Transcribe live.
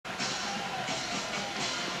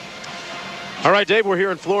All right, Dave, we're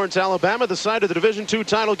here in Florence, Alabama, the site of the Division II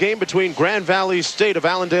title game between Grand Valley State of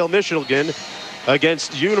Allendale, Michigan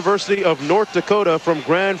against University of North Dakota from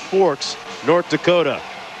Grand Forks, North Dakota.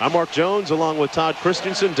 I'm Mark Jones along with Todd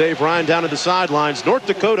Christensen, Dave Ryan down at the sidelines. North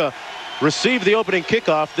Dakota received the opening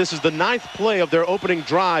kickoff. This is the 9th play of their opening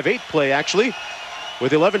drive, 8th play actually,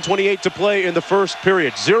 with 11:28 to play in the first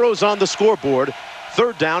period. Zeros on the scoreboard,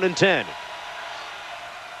 3rd down and 10.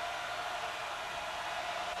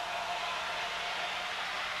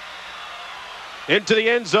 Into the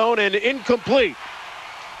end zone and incomplete.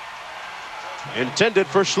 Intended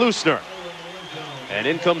for Schleusner. And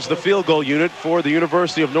in comes the field goal unit for the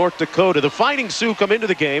University of North Dakota. The Fighting Sioux come into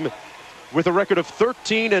the game with a record of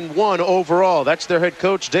 13-1 overall. That's their head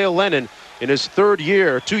coach, Dale Lennon, in his 3rd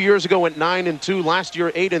year. 2 years ago went 9-2. Last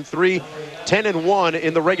year 8-3, 10-1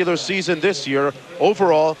 in the regular season this year.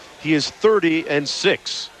 Overall, he is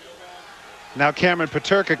 30-6. Now Cameron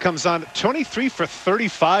Paterka comes on 23 for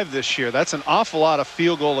 35 this year. That's an awful lot of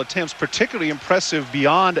field goal attempts, particularly impressive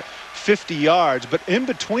beyond 50 yards. But in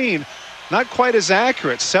between, not quite as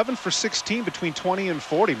accurate. 7 for 16 between 20 and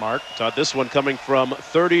 40, Mark. Todd, this one coming from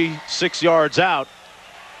 36 yards out.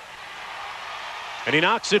 And he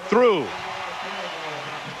knocks it through.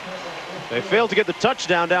 They failed to get the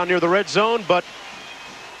touchdown down near the red zone, but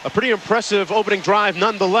a pretty impressive opening drive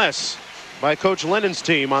nonetheless by Coach Lennon's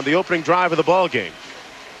team on the opening drive of the ball game.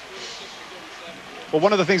 Well,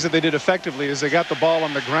 one of the things that they did effectively is they got the ball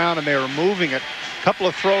on the ground and they were moving it. A couple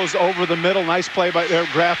of throws over the middle. Nice play by their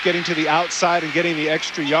Graff getting to the outside and getting the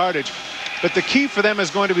extra yardage. But the key for them is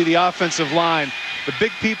going to be the offensive line. The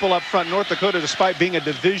big people up front. North Dakota, despite being a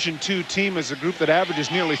Division II team, is a group that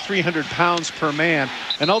averages nearly 300 pounds per man.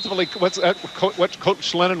 And ultimately, what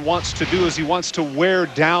Coach Lennon wants to do is he wants to wear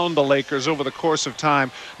down the Lakers over the course of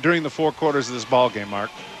time during the 4 quarters of this ball game,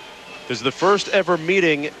 Mark. This is the first ever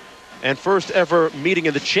meeting in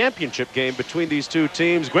the championship game between these two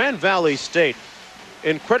teams. Grand Valley State,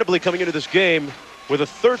 incredibly coming into this game with a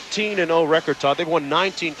 13-0 record, Todd. They've won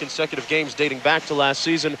 19 consecutive games dating back to last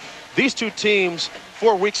season. These two teams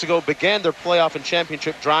 4 weeks ago began their playoff and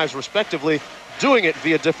championship drives respectively, doing it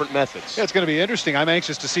via different methods. Yeah, it's going to be interesting. I'm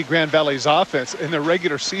anxious to see Grand Valley's offense. In their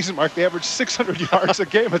regular season, Mark, they average 600 yards a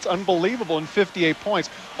game. It's unbelievable, and 58 points.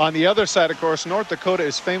 On the other side, of course, North Dakota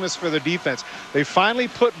is famous for their defense. They finally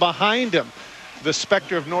put behind them the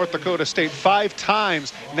specter of North Dakota State, 5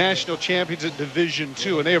 times national champions at Division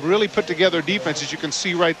II, and they have really put together defense, as you can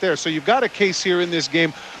see right there. So you've got a case here in this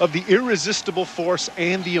game of the irresistible force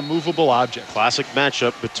and the immovable object. Classic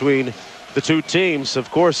matchup between the two teams. Of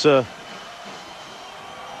course,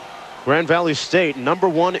 Grand Valley State,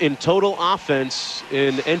 #1 in total offense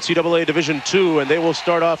in NCAA Division II, and they will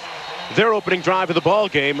start off their opening drive of the ball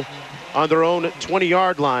game on their own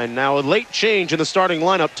 20-yard line. Now, a late change in the starting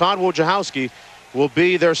lineup. Todd Wojciechowski will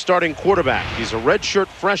be their starting quarterback. He's a redshirt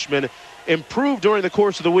freshman, improved during the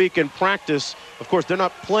course of the week in practice. Of course, they're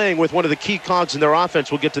not playing with one of the key cogs in their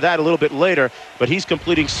offense. We'll get to that a little bit later, but he's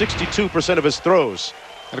completing 62% of his throws.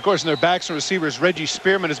 And of course, in their backs and receivers, Reggie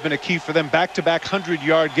Spearman has been a key for them. Back-to-back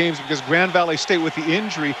 100-yard games, because Grand Valley State, with the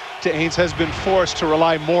injury to Ains, has been forced to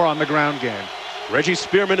rely more on the ground game. Reggie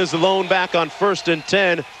Spearman is the lone back on 1st and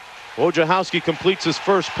 10. Wojciechowski completes his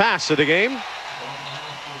first pass of the game.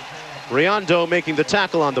 Riondo making the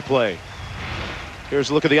tackle on the play. Here's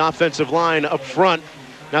a look at the offensive line up front.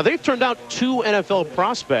 Now, they've turned out 2 NFL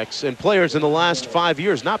prospects and players in the last 5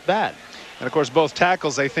 years. Not bad. And, of course, both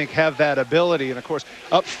tackles, I think, have that ability. And, of course,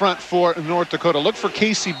 up front for North Dakota, look for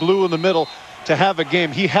Casey Blue in the middle to have a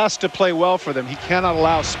game. He has to play well for them. He cannot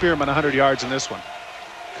allow Spearman 100 yards in this one.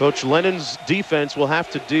 Coach Lennon's defense will have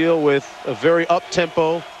to deal with a very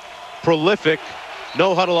up-tempo, prolific,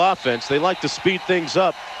 no-huddle offense. They like to speed things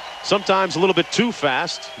up, sometimes a little bit too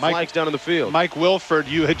fast. Flags down in the field. Mike Wilford,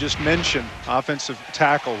 you had just mentioned, offensive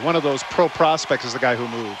tackle. One of those pro prospects is the guy who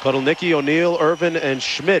moved. Puddlenicki, O'Neill, Irvin, and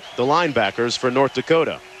Schmidt, the linebackers for North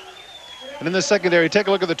Dakota. And in the secondary, take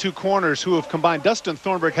a look at the 2 corners who have combined. Dustin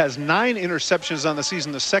Thornburg has 9 interceptions on the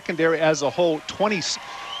season. The secondary as a whole, 26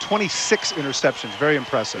 interceptions. Very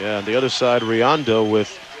impressive. Yeah, on the other side, Riondo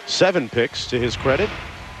with 7 picks to his credit.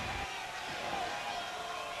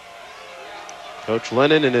 Coach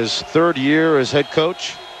Lennon in his 3rd year as head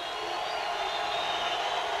coach.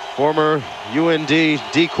 Former UND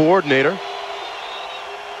D coordinator.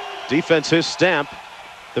 Defense his stamp.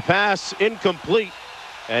 The pass incomplete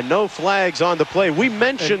and no flags on the play. We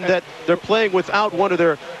mentioned that they're playing without one of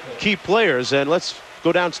their key players, and let's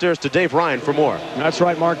go downstairs to Dave Ryan for more. That's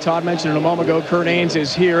right, Mark. Todd mentioned it a moment ago. Kurt Ains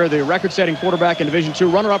is here, the record-setting quarterback in Division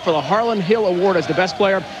II, runner-up for the Harlan Hill Award as the best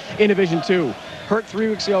player in Division II. hurt 3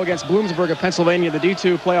 weeks ago against Bloomsburg of Pennsylvania, the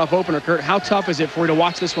D2 playoff opener. Kurt, how tough is it for you to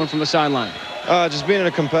watch this one from the sideline? Just being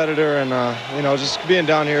a competitor and, just being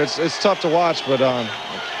down here, it's tough to watch, but,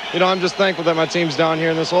 I'm just thankful that my team's down here,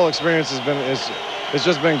 and this whole experience it's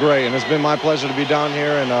just been great, and it's been my pleasure to be down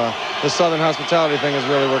here, and the Southern hospitality thing is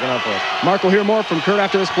really working out for us. Mark will hear more from Kurt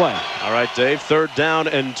after this play. All right, Dave, 3rd down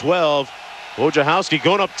and 12. Wojciechowski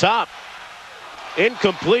going up top.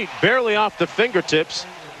 Incomplete, barely off the fingertips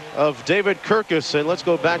of David Kirkus. And let's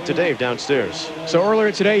go back to Dave downstairs. So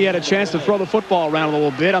earlier today, you had a chance to throw the football around a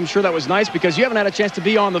little bit. I'm sure that was nice because you haven't had a chance to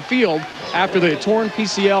be on the field after the torn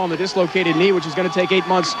PCL and the dislocated knee, which is going to take 8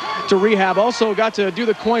 months to rehab. Also got to do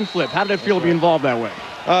the coin flip. How did it feel to be involved that way?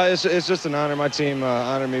 It's just an honor. My team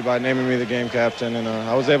honored me by naming me the game captain, and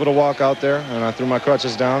I was able to walk out there, and I threw my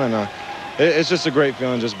crutches down, and it's just a great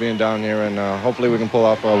feeling just being down here, and hopefully we can pull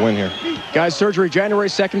off a win here. Guys, surgery January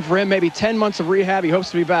 2nd for him, maybe 10 months of rehab. He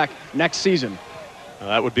hopes to be back next season.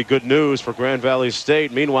 That would be good news for Grand Valley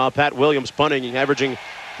State. Meanwhile, Pat Williams punting, averaging a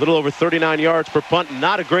little over 39 yards per punt.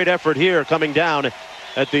 Not a great effort here, coming down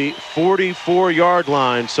at the 44-yard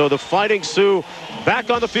line. So the Fighting Sioux back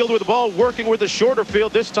on the field with the ball, working with the shorter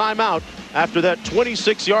field this time out after that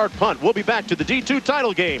 26-yard punt. We'll be back to the D2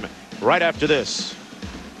 title game right after this.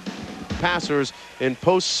 Passers in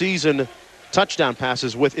postseason touchdown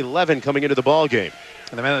passes with 11 coming into the ball game.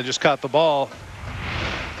 And the man that just caught the ball,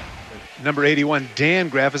 number 81, Dan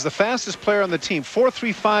Graff, is the fastest player on the team.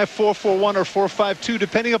 4.35, 4.41, or 4.52,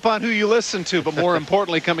 depending upon who you listen to. But more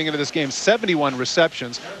importantly, coming into this game, 71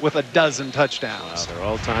 receptions with 12 touchdowns. Wow, their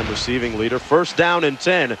all-time receiving leader. 1st down and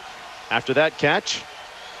 10 after that catch.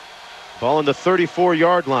 Ball on the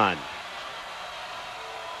 34-yard line.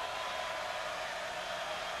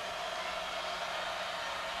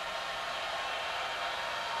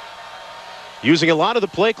 Using a lot of the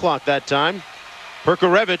play clock that time.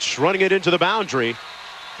 Perkarevich running it into the boundary.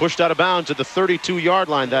 Pushed out of bounds at the 32-yard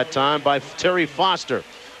line that time by Terry Foster.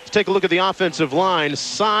 Let's take a look at the offensive line.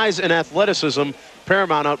 Size and athleticism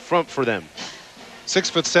paramount out front for them.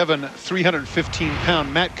 6'7",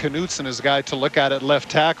 315-pound Matt Knutson is a guy to look at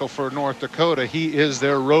left tackle for North Dakota. He is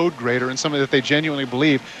their road grader and somebody that they genuinely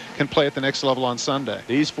believe can play at the next level on Sunday.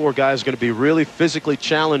 These 4 guys are going to be really physically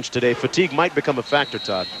challenged today. Fatigue might become a factor,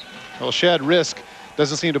 Todd. Well, Shad Risk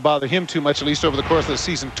doesn't seem to bother him too much, at least over the course of the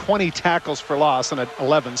season. 20 tackles for loss and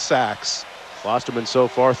 11 sacks. Klosterman so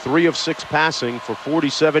far 3 of 6 passing for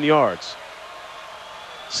 47 yards.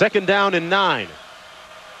 2nd down and 9.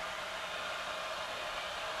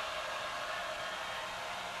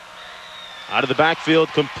 Out of the backfield,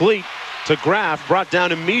 complete to Graff, brought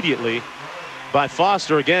down immediately by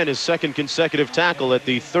Foster. Again, his 2nd consecutive tackle at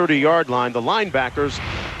the 30-yard line. The linebackers,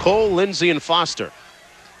 Cole, Lindsey, and Foster.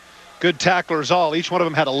 Good tacklers all. Each one of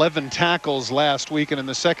them had 11 tackles last week, and in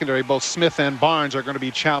the secondary, both Smith and Barnes are going to be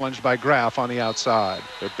challenged by Graff on the outside.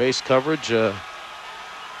 Their base coverage,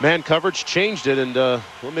 man coverage, changed it, and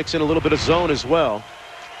we'll mix in a little bit of zone as well.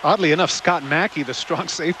 Oddly enough, Scott Mackey, the strong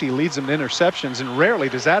safety, leads them in interceptions, and rarely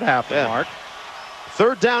does that happen, Mark.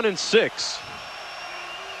 3rd down and 6.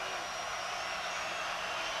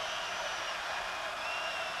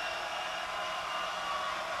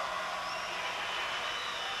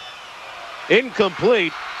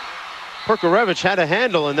 Incomplete. Perkarevich had a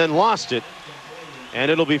handle and then lost it.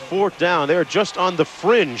 And it'll be 4th down. They're just on the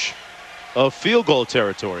fringe of field goal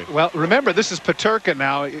territory. Well, remember, this is Peterka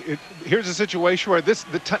now. Here's a situation where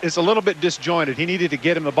it's a little bit disjointed. He needed to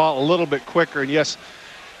get him the ball a little bit quicker. And yes,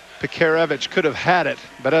 Perkarevich could have had it.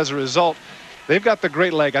 But as a result, they've got the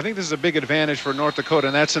great leg. I think this is a big advantage for North Dakota,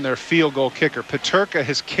 and that's in their field goal kicker. Peterka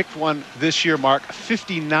has kicked one this year, Mark,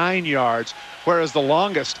 59 yards, whereas the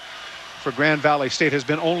longest for Grand Valley State has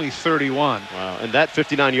been only 31. Wow, and that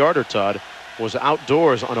 59-yarder, Todd, was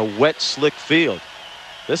outdoors on a wet, slick field.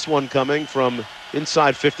 This one coming from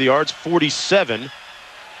inside 50 yards, 47.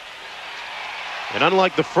 And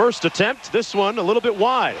unlike the first attempt, this one a little bit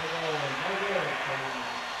wide.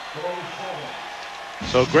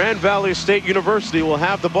 So Grand Valley State University will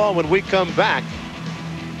have the ball when we come back.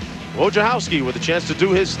 Wojciechowski with a chance to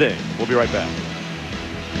do his thing. We'll be right back.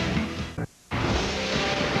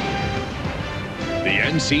 The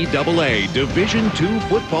NCAA Division II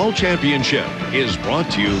Football Championship is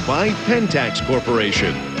brought to you by Pentax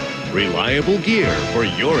Corporation. Reliable gear for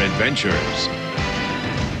your adventures.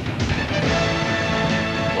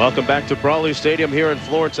 Welcome back to Brawley Stadium here in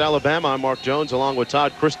Florence, Alabama. I'm Mark Jones along with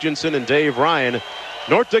Todd Christensen and Dave Ryan.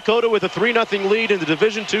 North Dakota with a 3-0 lead in the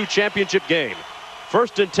Division II championship game.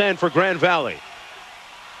 1st and 10 for Grand Valley.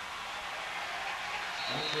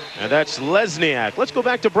 And that's Lesniak. Let's go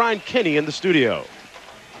back to Brian Kinney in the studio.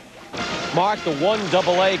 Mark, the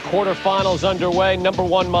 1AA quarterfinals underway. Number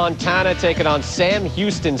 1 Montana taking on Sam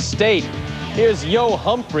Houston State. Here's Yo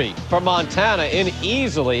Humphrey for Montana in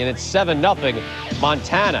easily, and it's 7-0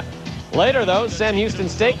 Montana. Later, though, Sam Houston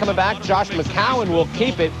State coming back. Josh McCowan will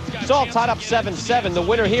keep it. It's all tied up 7-7. The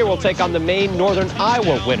winner here will take on the Maine Northern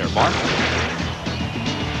Iowa winner. Mark?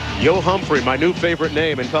 Yo Humphrey, my new favorite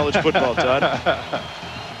name in college football, Todd.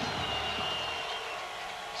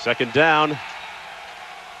 Second down.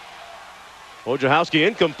 Wojciechowski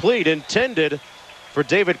incomplete, intended for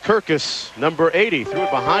David Kirkus, number 80. Threw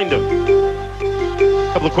it behind him.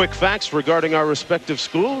 A couple of quick facts regarding our respective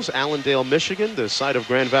schools. Allendale, Michigan, the site of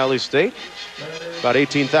Grand Valley State. About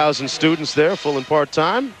 18,000 students there, full and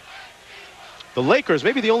part-time. The Lakers,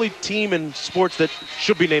 maybe the only team in sports that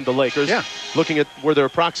should be named the Lakers. Yeah. Looking at where they're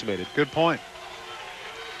approximated. Good point.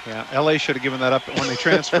 Yeah, LA should have given that up when they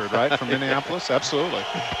transferred, right, from Minneapolis? Absolutely.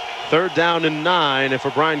 Third down and 9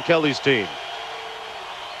 for Brian Kelly's team.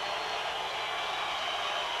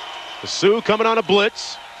 The Sioux coming on a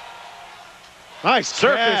blitz. Nice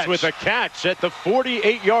Circus catch. with a catch at the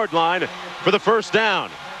 48-yard line for the first down.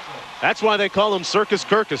 That's why they call him Circus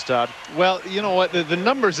Kirkus, Todd. Well, you know what? The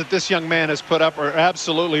numbers that this young man has put up are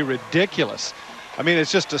absolutely ridiculous. I mean,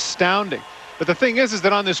 it's just astounding. But the thing is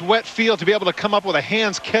that on this wet field, to be able to come up with a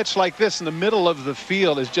hands catch like this in the middle of the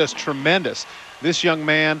field is just tremendous. This young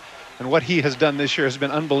man and what he has done this year has been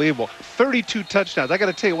unbelievable. 32 touchdowns. I got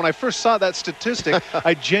to tell you, when I first saw that statistic,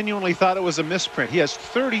 I genuinely thought it was a misprint. He has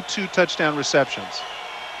 32 touchdown receptions.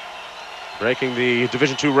 Breaking the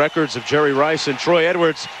Division II records of Jerry Rice and Troy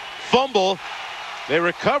Edwards. Fumble. They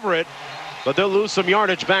recover it, but they'll lose some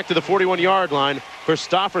yardage back to the 41-yard line.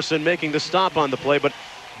 Christofferson making the stop on the play, but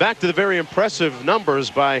back to the very impressive numbers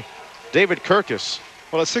by David Kirkus.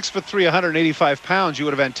 Well, at 6'3", 185 pounds, you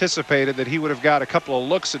would have anticipated that he would have got a couple of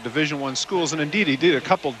looks at Division I schools, and indeed he did a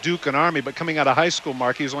couple Duke and Army, but coming out of high school,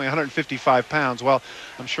 Mark, he was only 155 pounds. Well,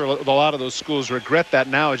 I'm sure a lot of those schools regret that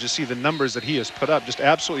now as you see the numbers that he has put up. Just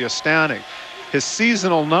absolutely astounding. His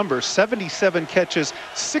seasonal numbers, 77 catches,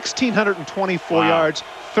 1,624 yards,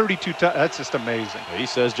 32 that's just amazing. He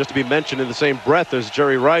says just to be mentioned in the same breath as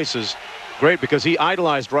Jerry Rice is great because he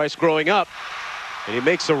idolized Rice growing up. And he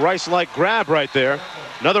makes a Rice-like grab right there.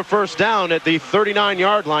 Another first down at the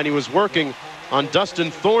 39-yard line. He was working on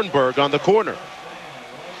Dustin Thornburg on the corner.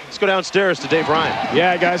 Let's go downstairs to Dave Ryan.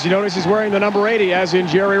 Yeah, guys, you notice he's wearing the number 80, as in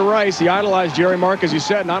Jerry Rice. He idolized Jerry, Mark, as you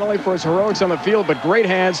said, not only for his heroics on the field, but great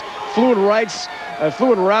hands, fluid routes,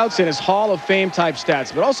 and his Hall of Fame type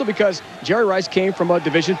stats. But also because Jerry Rice came from a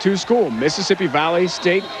Division II school, Mississippi Valley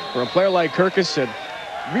State, where a player like Kirkus said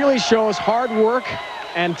really shows hard work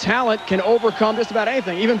and talent can overcome just about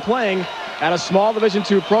anything, even playing at a small Division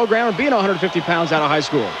II program and being 150 pounds out of high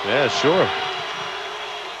school. Yeah, sure.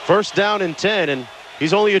 First down and 10, and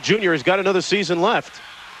he's only a junior. He's got another season left.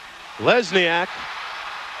 Lesniak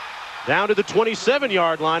down to the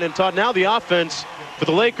 27-yard line, and Todd, now the offense for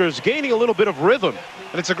the Lakers gaining a little bit of rhythm.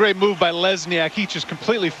 And it's a great move by Lesniak. He just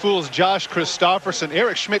completely fools Josh Christofferson.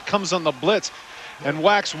 Eric Schmidt comes on the blitz and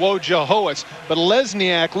whacks Wojciechowski. But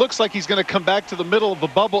Lesniak looks like he's going to come back to the middle of the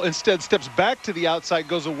bubble. Instead, steps back to the outside,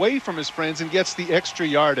 goes away from his friends, and gets the extra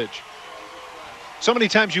yardage. So many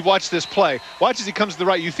times you watch this play. Watch as he comes to the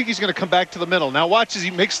right. You think he's going to come back to the middle. Now watch as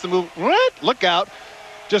he makes the move. Look out.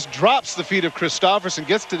 Just drops the feet of Christofferson,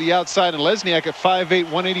 gets to the outside, and Lesniak at 5'8",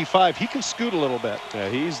 185. He can scoot a little bit. Yeah,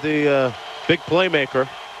 he's the big playmaker.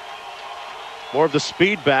 More of the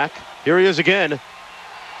speed back. Here he is again.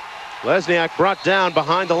 Lesniak brought down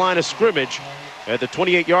behind the line of scrimmage at the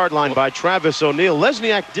 28-yard line by Travis O'Neal.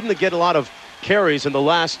 Lesniak didn't get a lot of carries in the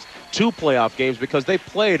last 2 playoff games because they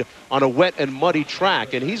played on a wet and muddy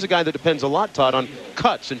track, and he's a guy that depends a lot, Todd, on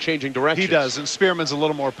cuts and changing directions. He does, and Spearman's a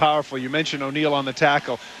little more powerful. You mentioned O'Neal on the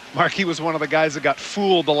tackle. Mark, he was one of the guys that got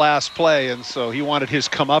fooled the last play, and so he wanted his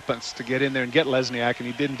comeuppance to get in there and get Lesniak, and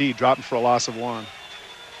he did indeed, drop him for a loss of 1.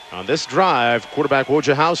 On this drive, quarterback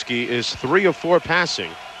Wojciechowski is 3 of 4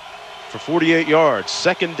 passing for 48 yards.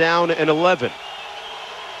 Second down and 11.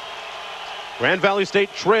 Grand Valley State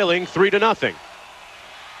trailing 3-0.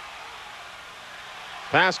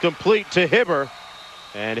 Pass complete to Hibber,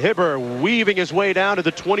 and Hibber weaving his way down to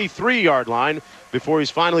the 23-yard line before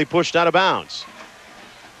he's finally pushed out of bounds.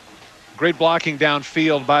 Great blocking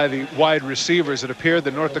downfield by the wide receivers. It appeared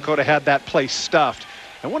that North Dakota had that play stuffed.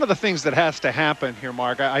 And one of the things that has to happen here,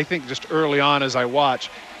 Mark, I think just early on as I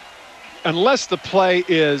watch, unless the play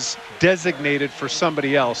is designated for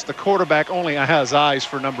somebody else, the quarterback only has eyes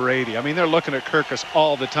for number 80. I mean, they're looking at Kirkus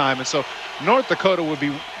all the time. And so North Dakota would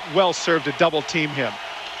be well served to double team him.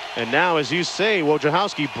 And now, as you say,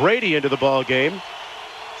 Wojciechowski, Brady into the ball game.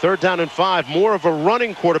 3rd down and 5. More of a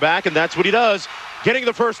running quarterback, and that's what he does. Getting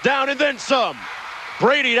the first down and then some.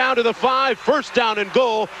 Brady down to the 5. 1st down and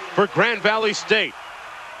goal for Grand Valley State.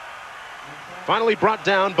 Finally brought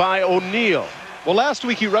down by O'Neal. Well, last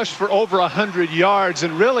week he rushed for over 100 yards,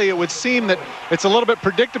 and really it would seem that it's a little bit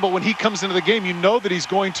predictable when he comes into the game. You know that he's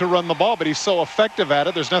going to run the ball, but he's so effective at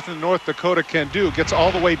it. There's nothing North Dakota can do. Gets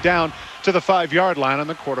all the way down to the 5-yard line on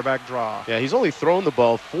the quarterback draw. Yeah, he's only thrown the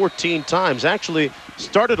ball 14 times. Actually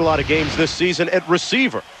started a lot of games this season at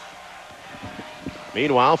receiver.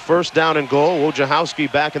 Meanwhile, 1st down and goal.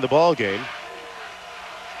 Wojciechowski back in the ball game.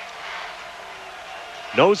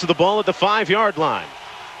 Nose of the ball at the 5-yard line.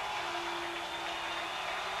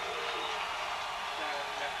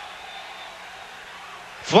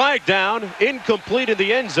 Flag down, incomplete in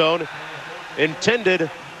the end zone. Intended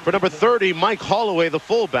for number 30, Mike Holloway, the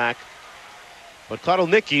fullback. But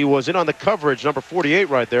Kotelnicki was in on the coverage. Number 48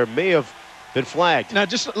 right there may have been flagged. Now,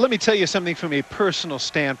 just let me tell you something from a personal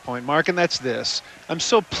standpoint, Mark, and that's this. I'm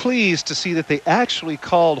so pleased to see that they actually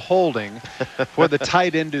called holding where the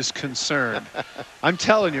tight end is concerned. I'm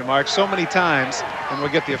telling you, Mark, so many times, and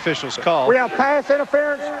we'll get the officials call. We have pass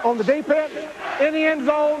interference on the defense in the end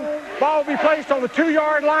zone. Ball will be placed on the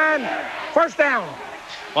 2-yard line. 1st down.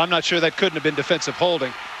 Well, I'm not sure that couldn't have been defensive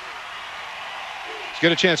holding.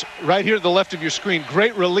 Get a chance right here to the left of your screen.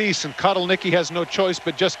 Great release, and Kotelnicki has no choice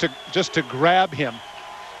but just to grab him.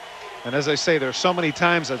 And as I say, there are so many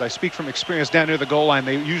times that I speak from experience down near the goal line,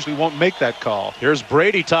 they usually won't make that call. Here's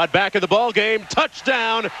Brady, Todd, back in the ball game.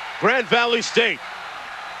 Touchdown, Grand Valley State.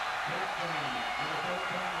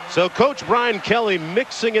 So Coach Brian Kelly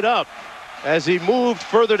mixing it up as he moved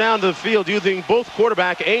further down the field, using both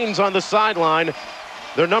quarterback. Ains on the sideline,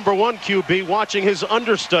 their number 1 QB, watching his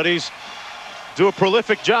understudies do a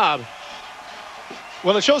prolific job.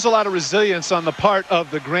 Well, it shows a lot of resilience on the part of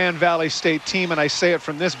the Grand Valley State team, and I say it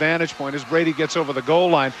from this vantage point as Brady gets over the goal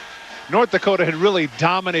line. North Dakota had really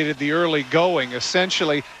dominated the early going,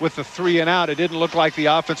 essentially with the 3 and out. It didn't look like the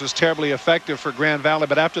offense was terribly effective for Grand Valley,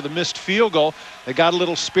 but after the missed field goal, they got a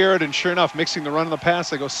little spirit, and sure enough, mixing the run and the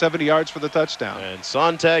pass, they go 70 yards for the touchdown. And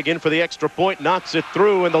Sontag in for the extra point, knocks it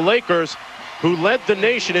through, and the Lakers, who led the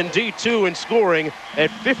nation in D2 in scoring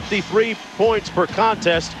at 53 points per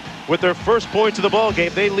contest with their first points of the ball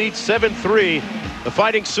game. They lead 7-3. The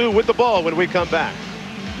Fighting Sioux with the ball when we come back.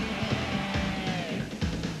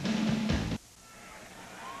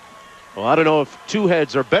 Well, I don't know if 2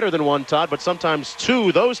 heads are better than 1, Todd, but sometimes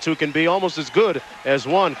those two can be almost as good as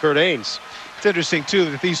 1. Kurt Ains. It's interesting,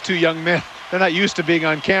 too, that these 2 young men, they're not used to being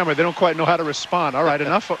on camera. They don't quite know how to respond. All right,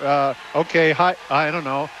 enough. Okay, hi, I don't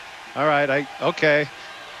know. All right, okay.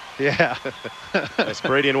 Yeah. That's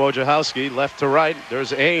Brady and Wojciechowski, left to right.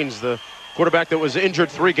 There's Ains, the quarterback that was injured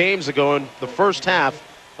 3 games ago in the first half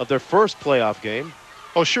of their first playoff game.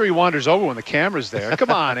 Oh, sure, he wanders over when the camera's there.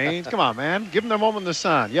 Come on, Ains. Come on, man. Give him their moment in the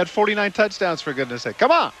sun. You had 49 touchdowns, for goodness sake.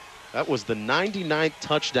 Come on. That was the 99th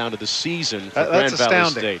touchdown of the season for That's Grand Valley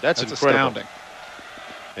astounding. State. That's incredible. Astounding.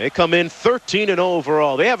 They come in 13-0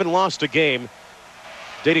 overall. They haven't lost a game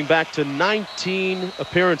dating back to 19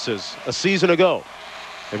 appearances a season ago.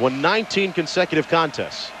 They won 19 consecutive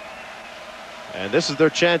contests. And this is their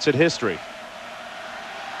chance at history.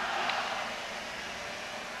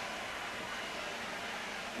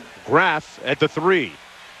 Graff at the 3.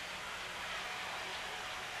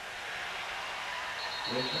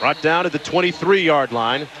 Brought down at the 23-yard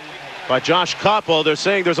line by Josh Koppel. They're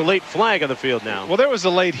saying there's a late flag on the field now. Well, there was a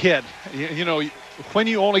late hit. You know, when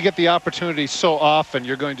you only get the opportunity so often,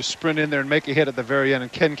 you're going to sprint in there and make a hit at the very end.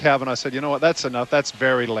 And Ken Kavanaugh said, you know what, that's enough. That's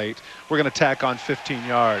very late. We're going to tack on 15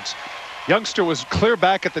 yards. Youngster was clear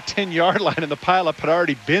back at the 10-yard line, and the pileup had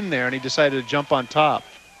already been there, and he decided to jump on top.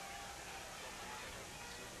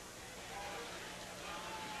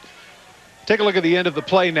 Take a look at the end of the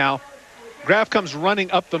play now. Graff comes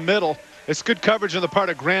running up the middle. It's good coverage on the part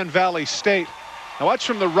of Grand Valley State. Now watch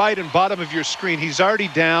from the right and bottom of your screen. He's already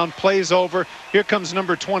down, plays over. Here comes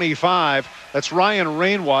number 25. That's Ryan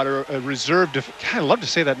Rainwater, a reserve. God, I love to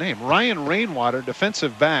say that name. Ryan Rainwater,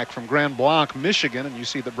 defensive back from Grand Blanc, Michigan. And you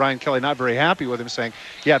see that Brian Kelly not very happy with him, saying,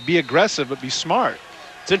 yeah, be aggressive, but be smart.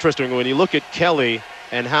 It's interesting when you look at Kelly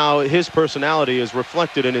and how his personality is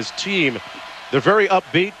reflected in his team. They're very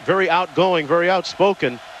upbeat, very outgoing, very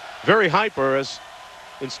outspoken, very hyper, as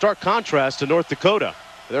in stark contrast to North Dakota,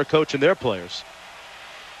 their coach and their players.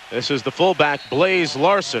 This is the fullback, Blaze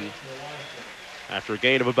Larson. After a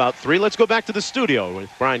gain of about 3, let's go back to the studio with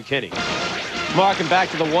Brian Kenny. Marking back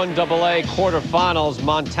to the 1AA quarterfinals.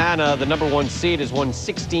 Montana, the number 1 seed, has won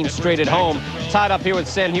 16 straight at home. Tied up here with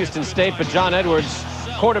Sam Houston State, but John Edwards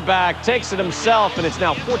quarterback takes it himself, and it's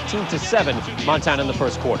now 14-7 Montana in the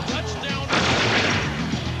first quarter.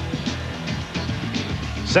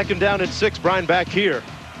 Second down and 6. Brian back here.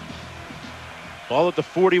 Ball at the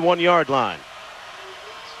 41-yard line.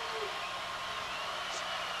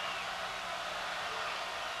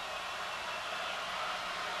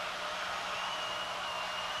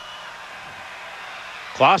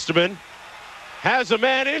 Klosterman has a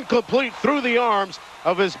man incomplete through the arms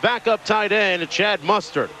of his backup tight end, Chad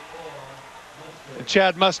Mustard. And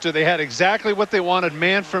Chad Mustard, they had exactly what they wanted,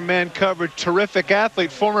 man-for-man coverage. Terrific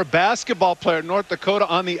athlete, former basketball player at North Dakota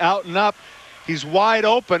on the out and up. He's wide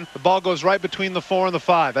open. The ball goes right between the 4 and the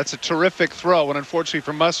 5. That's a terrific throw, and unfortunately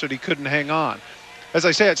for Mustard, he couldn't hang on. As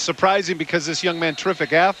I say, it's surprising because this young man,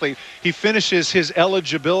 terrific athlete, he finishes his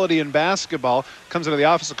eligibility in basketball, comes into the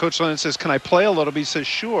office of Coach Lennon and says, can I play a little bit? He says,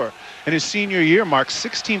 sure. In his senior year, Mark,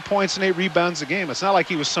 16 points and 8 rebounds a game. It's not like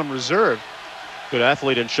he was some reserve. Good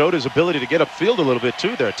athlete and showed his ability to get upfield a little bit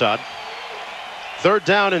too there, Todd. Third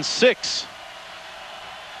down and 6.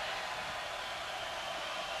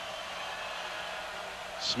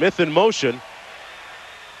 Smith in motion.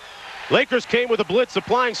 Lakers came with a blitz,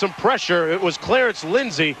 applying some pressure. It was Clarence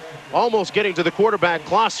Lindsey almost getting to the quarterback,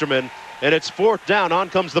 Klosterman, and it's fourth down. On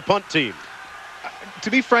comes the punt team. To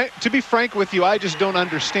be frank with you, I just don't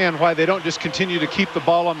understand why they don't just continue to keep the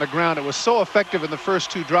ball on the ground. It was so effective in the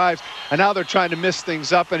first 2 drives, and now they're trying to mess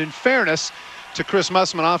things up. And in fairness to Chris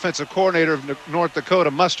Mussman, offensive coordinator of North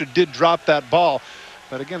Dakota, Mustard did drop that ball.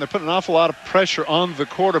 But again, they're putting an awful lot of pressure on the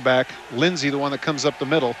quarterback, Lindsey, the one that comes up the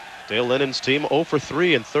middle. Dale Lennon's team 0 for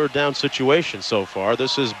 3 in third down situations so far.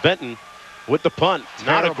 This is Benton with the punt.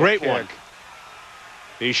 Not a great one.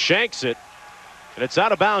 He shanks it, and it's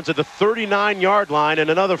out of bounds at the 39-yard line, and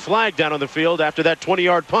another flag down on the field after that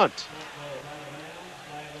 20-yard punt.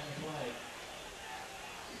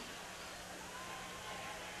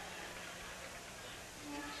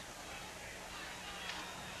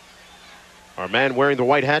 Our man wearing the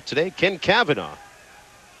white hat today, Ken Kavanaugh.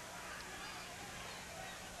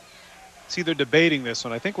 See, they're debating this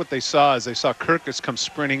one. I think what they saw is they saw Kirkus come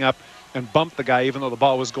sprinting up and bump the guy even though the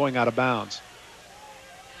ball was going out of bounds.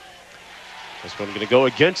 This one going to go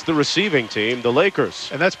against the receiving team, the Lakers.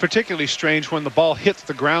 And that's particularly strange when the ball hits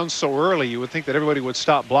the ground so early. You would think that everybody would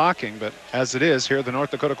stop blocking, but as it is, here are the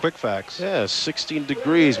North Dakota Quick Facts. Yeah, 16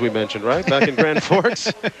 degrees we mentioned, right? Back in Grand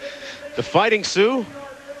Forks. The Fighting Sioux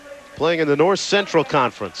playing in the North Central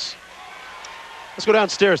Conference. Let's go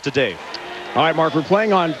downstairs to Dave. All right, Mark, we're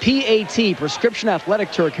playing on PAT, Prescription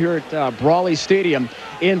Athletic Turf, here at Brawley Stadium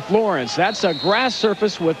in Florence. That's a grass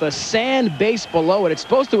surface with a sand base below it. It's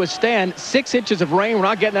supposed to withstand 6 inches of rain. We're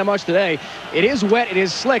not getting that much today. It is wet. It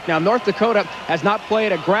is slick. Now, North Dakota has not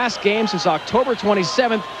played a grass game since October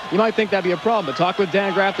 27th. You might think that'd be a problem, but talk with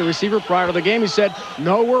Dan Graff, the receiver, prior to the game. He said,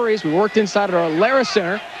 no worries. We worked inside at our Lara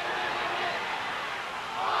Center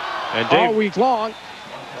and Dave, all week long.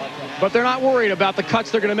 But they're not worried about the cuts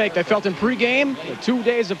they're going to make. They felt in pregame, 2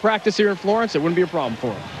 days of practice here in Florence, it wouldn't be a problem for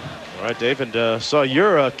them. All right, Dave, and saw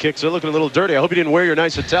your kicks. They're looking a little dirty. I hope you didn't wear your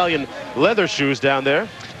nice Italian leather shoes down there.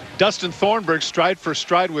 Dustin Thornburg stride for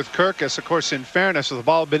stride with Kirkus. Of course, in fairness, if the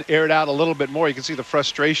ball had been aired out a little bit more, you can see the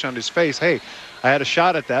frustration on his face. Hey, I had a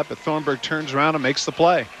shot at that, but Thornburg turns around and makes the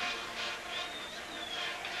play.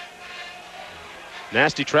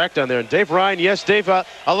 Nasty track down there. And Dave Ryan, yes, Dave, I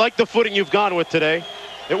like the footing you've gone with today.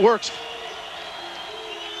 It works.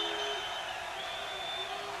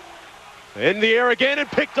 In the air again and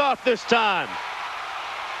picked off this time.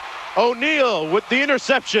 O'Neal with the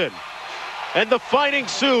interception. And the Fighting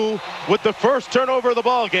Sioux with the first turnover of the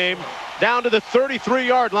ball game down to the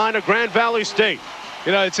 33-yard line of Grand Valley State.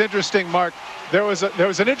 You know, it's interesting, Mark. There was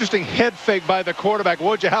an interesting head fake by the quarterback.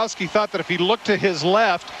 Wojciechowski thought that if he looked to his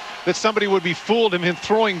left, that somebody would be fooled him in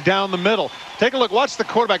throwing down the middle. Take a look. Watch the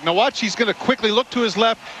quarterback. Now watch. He's going to quickly look to his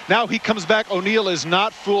left. Now he comes back. O'Neal is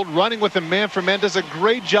not fooled. Running with him man for man. Does a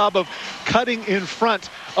great job of cutting in front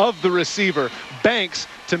of the receiver. Banks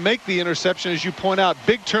to make the interception, as you point out.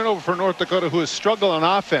 Big turnover for North Dakota, who has struggled on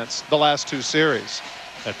offense the last 2 series.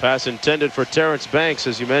 That pass intended for Terrence Banks,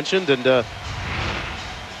 as you mentioned. And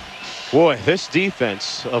boy, this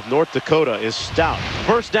defense of North Dakota is stout.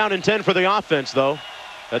 First down and 10 for the offense, though,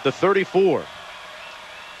 at the 34.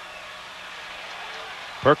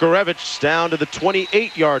 Perkarevich down to the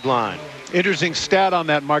 28-yard line. Interesting stat on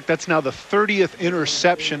that, Mark. That's now the 30th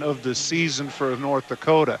interception of the season for North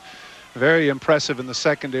Dakota. Very impressive in the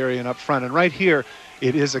secondary and up front. And right here,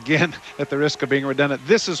 it is, again, at the risk of being redundant,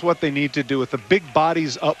 this is what they need to do with the big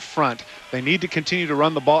bodies up front. They need to continue to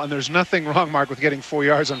run the ball, and there's nothing wrong, Mark, with getting 4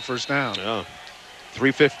 yards on first down. Yeah.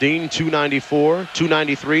 315, 294,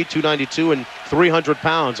 293, 292, and 300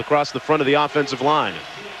 pounds across the front of the offensive line.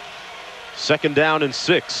 2nd down and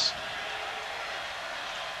 6.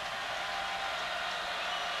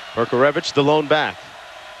 Perkarevich, the lone back.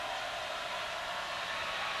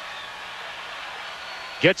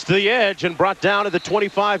 Gets to the edge and brought down at the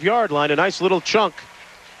 25-yard line. A nice little chunk.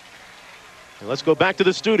 And let's go back to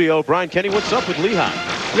the studio. Brian Kenny, what's up with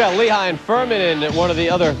Lehigh? We got Lehigh and Furman in one of the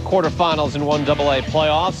other quarterfinals in 1AA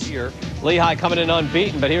playoffs. Here, Lehigh coming in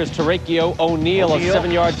unbeaten, but here's Tarekio O'Neal, a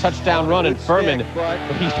 7-yard touchdown run, and Furman,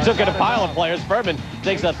 he took in a pile of players. Furman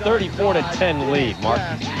takes a 34-10 lead. Mark.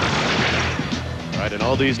 All right, and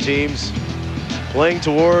all these teams playing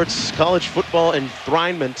towards college football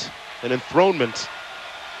enthronement.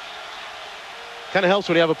 Kind of helps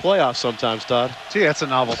when you have a playoff sometimes, Todd. Gee, that's a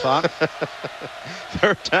novel thought.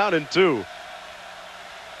 3rd down and 2.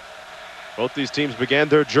 Both these teams began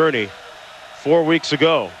their journey 4 weeks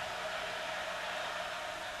ago.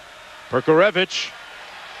 Perkarevich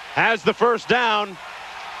has the 1st down.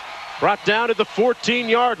 Brought down at the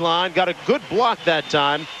 14-yard line. Got a good block that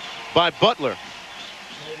time by Butler.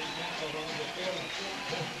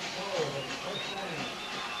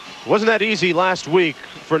 Wasn't that easy last week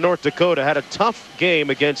for North Dakota. Had a tough game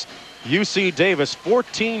against UC Davis,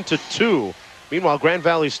 14-2. Meanwhile, Grand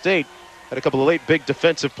Valley State had a couple of late big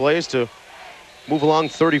defensive plays to move along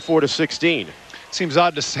 34-16. Seems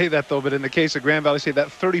odd to say that, though, but in the case of Grand Valley State,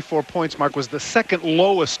 that 34 points mark was the 2nd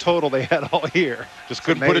lowest total they had all year. Just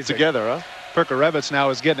couldn't put it together, huh? Perkarevich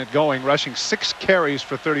now is getting it going, rushing 6 carries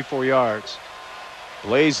for 34 yards.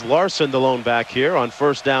 Blaze Larson, the lone back here on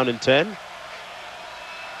 1st down and 10.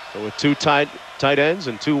 So with 2 tight ends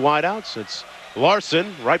and 2 wideouts, it's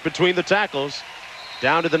Larson right between the tackles,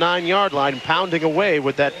 down to the 9-yard line, pounding away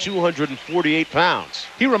with that 248 pounds.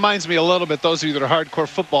 He reminds me a little bit, those of you that are hardcore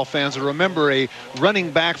football fans will remember a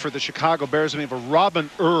running back for the Chicago Bears named Robin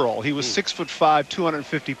Earl. He was 6'5",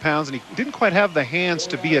 250 pounds, and he didn't quite have the hands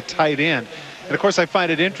to be a tight end. And of course, I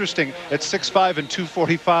find it interesting at 6'5" and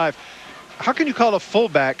 245. How can you call a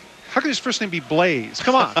fullback? How can his first name be Blaze?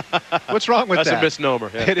 Come on. What's wrong with that? That's a misnomer.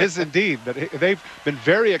 Yeah. It is indeed. But they've been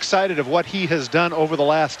very excited of what he has done over the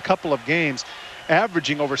last couple of games,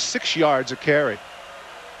 averaging over 6 yards a carry.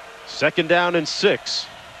 2nd down and 6.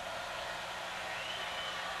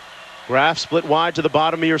 Graf split wide to the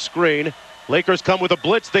bottom of your screen. Lakers come with a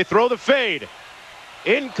blitz. They throw the fade.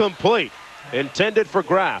 Incomplete. Intended for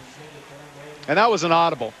Graf. And that was an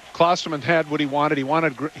audible. Klosterman had what he wanted.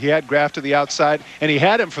 He had Graf to the outside, and he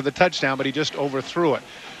had him for the touchdown, but he just overthrew it.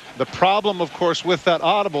 The problem, of course, with that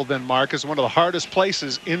audible then, Mark, is one of the hardest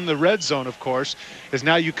places in the red zone, of course, is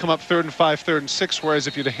now you come up 3rd and 5, 3rd and 6, whereas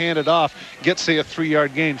if you'd have handed off, get, say, a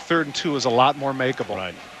 3-yard gain, 3rd and 2 is a lot more makeable.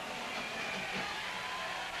 Right.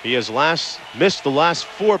 He has missed the last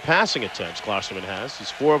 4 passing attempts, Klosterman has.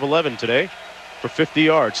 He's 4 of 11 today for 50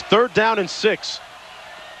 yards. 3rd down and 6.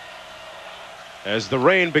 As the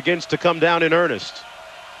rain begins to come down in earnest.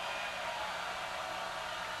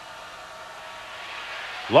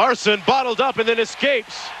 Larson bottled up and then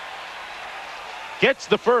escapes. Gets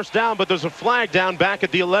the 1st down, but there's a flag down back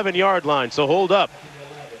at the 11-yard line, so hold up.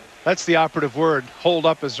 That's the operative word. Hold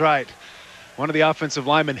up is right. One of the offensive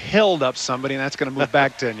linemen held up somebody, and that's going to move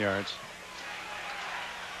back 10 yards.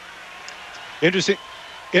 Interesting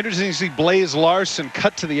to see Blaze Larson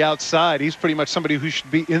cut to the outside. He's pretty much somebody who should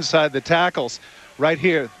be inside the tackles. Right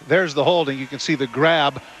here, there's the holding. You can see the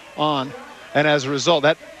grab on, and as a result,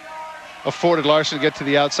 that afforded Larson to get to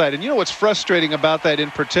the outside. And you know what's frustrating about that in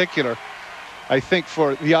particular, I think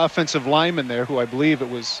for the offensive lineman there, who I believe it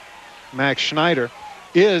was Max Schneider,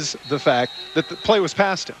 is the fact that the play was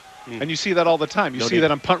past him. And you see that all the time. You see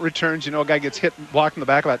that on punt returns. You know, a guy gets hit, blocked in the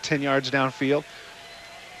back about 10 yards downfield.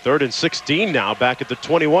 3rd and 16 now, back at the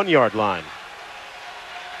 21-yard line.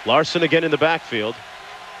 Larson again in the backfield.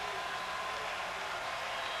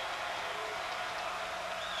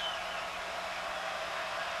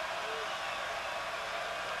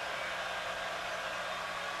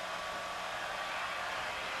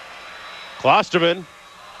 Klosterman,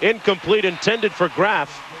 incomplete, intended for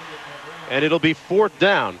Graf, and it'll be 4th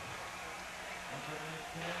down.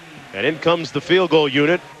 And in comes the field goal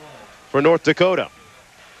unit for North Dakota.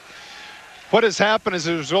 What has happened as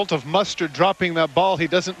a result of Mustard dropping that ball, he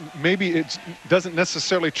doesn't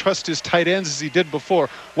necessarily trust his tight ends as he did before.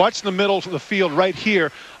 Watch the middle of the field right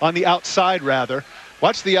here on the outside, rather.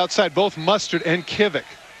 Watch the outside, both Mustard and Kivik.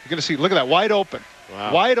 You're going to see, look at that, wide open.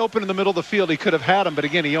 Wow. Wide open in the middle of the field. He could have had him, but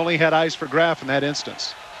again, he only had eyes for Graf in that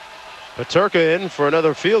instance. Paterka in for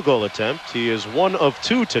another field goal attempt. He is 1 of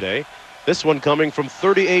 2 today. This one coming from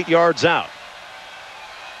 38 yards out.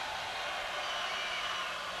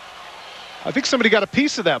 I think somebody got a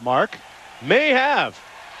piece of that, Mark. May have.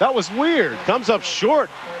 That was weird. Comes up short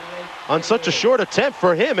on such a short attempt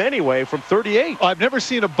for him anyway from 38. I've never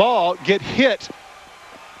seen a ball get hit.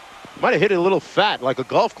 Might have hit it a little fat like a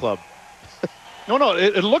golf club. No,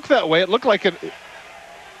 it looked that way. It looked like it.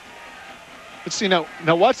 Let's see now.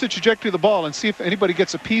 Now watch the trajectory of the ball and see if anybody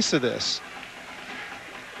gets a piece of this.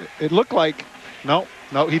 It looked like, no,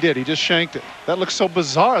 he did. He just shanked it. That looks so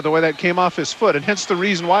bizarre the way that came off his foot, and hence the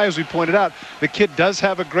reason why, as we pointed out, the kid does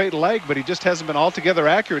have a great leg, but he just hasn't been altogether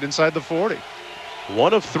accurate inside the 40.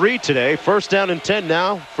 1 of 3 today. First down and 10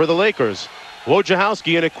 now for the Lakers.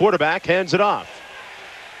 Wojciechowski in at quarterback, hands it off.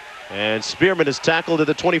 And Spearman is tackled at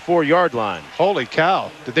the 24-yard line. Holy cow.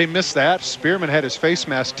 Did they miss that? Spearman had his face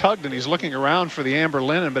mask tugged, and he's looking around for the amber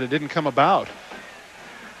linen, but it didn't come about.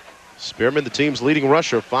 Spearman, the team's leading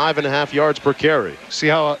rusher, 5.5 yards per carry. See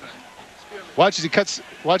how watch as he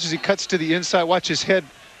cuts to the inside. Watch his head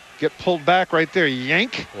get pulled back right there.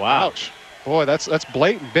 Yank. Wow. Ouch. Boy, that's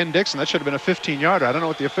blatant. Ben Dixon, that should have been a 15-yarder. I don't know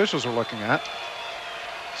what the officials were looking at.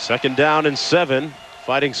 2nd down and 7.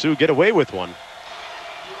 Fighting Sioux get away with one.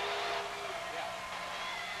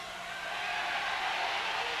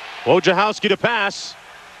 Wojciechowski to pass.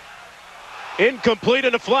 Incomplete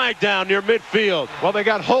and a flag down near midfield. Well, they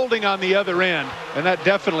got holding on the other end, and that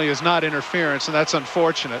definitely is not interference, and that's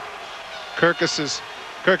unfortunate. Kirkus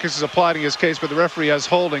is applauding his case, but the referee has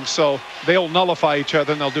holding, so they'll nullify each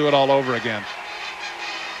other, and they'll do it all over again.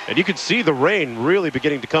 And you can see the rain really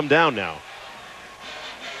beginning to come down now.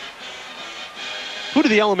 Who do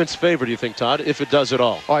the elements favor, do you think, Todd, if it does at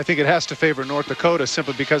all? Oh, I think it has to favor North Dakota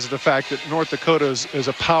simply because of the fact that North Dakota is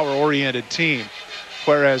a power-oriented team,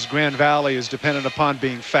 whereas Grand Valley is dependent upon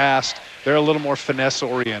being fast. They're a little more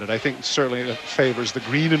finesse-oriented. I think certainly it favors the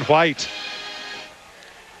green and white.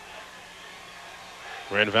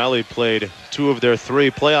 Grand Valley played 2 of their 3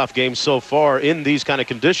 playoff games so far in these kind of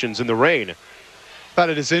conditions in the rain. Thought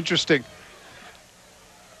it is interesting.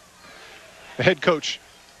 The head coach,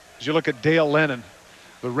 as you look at Dale Lennon,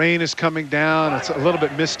 the rain is coming down. It's a little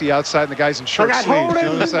bit misty outside, and the guy's in short sleeves. Holding You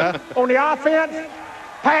notice that? on the offense,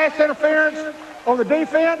 pass interference on the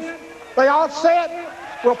defense. They all set.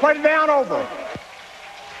 We'll play it down over.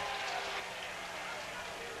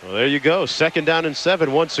 Well, there you go. 2nd down and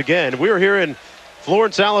 7 once again. We're here in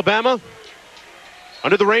Florence, Alabama,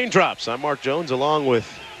 under the raindrops. I'm Mark Jones, along with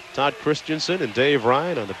Todd Christensen and Dave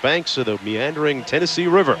Ryan on the banks of the meandering Tennessee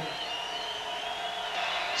River.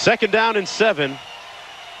 2nd down and 7.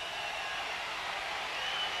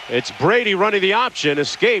 It's Brady running the option,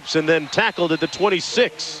 escapes, and then tackled at the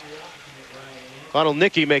 26. Connell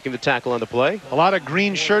Nicky making the tackle on the play. A lot of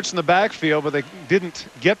green shirts in the backfield, but they didn't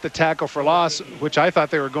get the tackle for loss, which I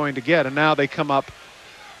thought they were going to get, and now they come up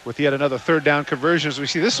with yet another 3rd down conversion. As we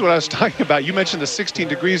see, this is what I was talking about. You mentioned the 16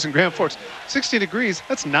 degrees in Grand Forks. 16 degrees,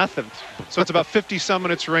 that's nothing. So it's about 50-some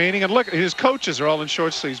when it's raining. And look, his coaches are all in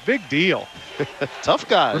short sleeves. Big deal. Tough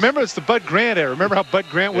guys. Remember, it's the Bud Grant era. Remember how Bud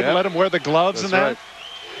Grant wouldn't let him wear the gloves and that? Right.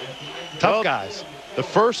 Tough guys. The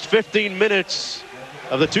first 15 minutes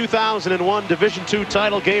of the 2001 Division II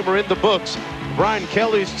title game are in the books. Brian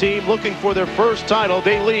Kelly's team looking for their first title.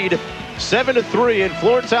 They lead 7-3 in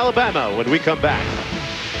Florence, Alabama when we come back.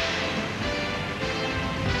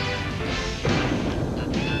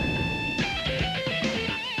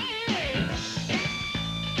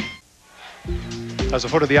 I was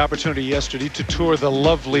afforded the opportunity yesterday to tour the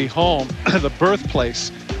lovely home, the birthplace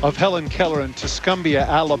of Helen Keller in Tuscumbia,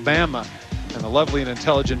 Alabama. And the lovely and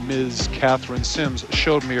intelligent Ms. Catherine Sims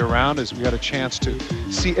showed me around as we got a chance to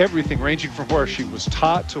see everything, ranging from where she was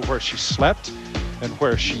taught to where she slept and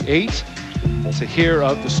where she ate, to hear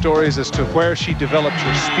of the stories as to where she developed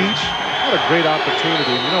her speech. What a great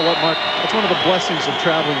opportunity. And you know what, Mark? That's one of the blessings of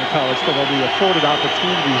traveling to college, for they'll be afforded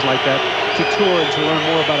opportunities like that to tour and to learn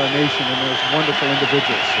more about our nation and those wonderful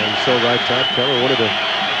individuals. And so right, Todd Keller, one of the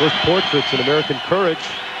first portraits in American courage.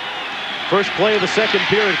 First play of the 2nd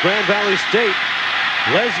period, Grand Valley State.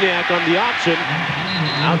 Lesniak on the option,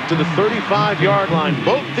 out to the 35-yard line.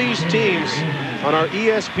 Both these teams on our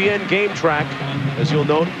ESPN game track, as you'll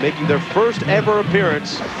note, making their first ever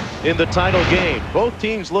appearance in the title game. Both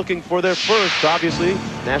teams looking for their first, obviously,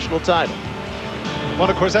 national title. Well,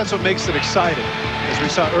 of course, that's what makes it exciting. As we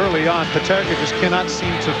saw early on, Paterka just cannot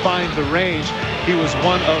seem to find the range. He was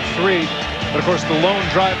 1 of 3. But, of course, the lone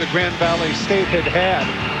drive that Grand Valley State had,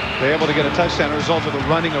 they were able to get a touchdown as a result of the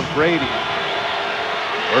running of Brady.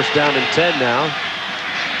 First down and 10 now.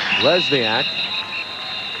 Lesniak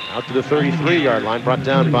Out to the 33-yard line, brought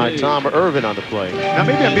down by Tom Irvin on the play. Now,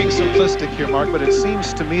 maybe I'm being simplistic here, Mark, but it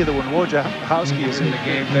seems to me that when Wojciechowski is in the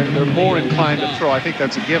game, they're more inclined to throw. I think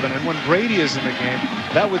that's a given. And when Brady is in the game,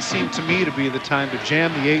 that would seem to me to be the time to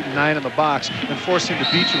jam the 8 and 9 in the box and force him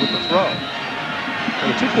to beat you with the throw.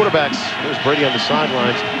 And the two quarterbacks, there's Brady on the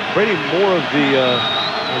sidelines. Brady more of the,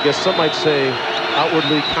 I guess some might say,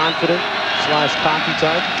 outwardly confident / cocky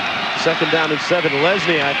type. 2nd down and 7.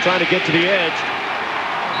 Lesniak trying to get to the edge.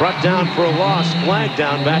 Brought down for a loss, flag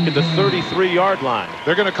down back at the 33-yard line.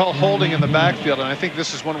 They're going to call holding in the backfield, and I think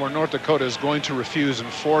this is one where North Dakota is going to refuse and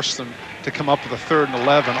force them to come up with a 3rd and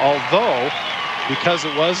 11. Although, because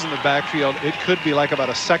it was in the backfield, it could be like about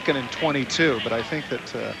a 2nd and 22. But I think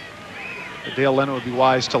that Dale Lennon would be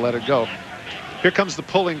wise to let it go. Here comes the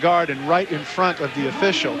pulling guard, and right in front of the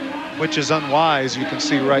official, which is unwise. You can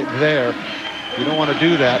see right there. You don't want to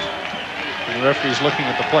do that. And the referee's looking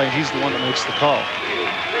at the play, and he's the one that makes the call.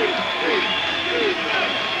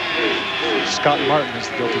 Scott Martin is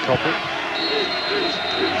the guilty culprit.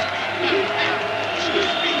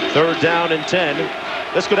 3rd down and 10.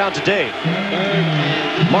 Let's go down to Dave.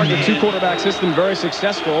 Mark, the 2-quarterback system very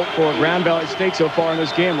successful for Grand Valley State so far in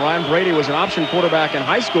this game. Ryan Brady was an option quarterback in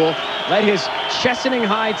high school, led his Chesaning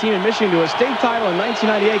High team in Michigan to a state title in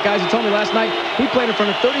 1998. Guys, he told me last night he played in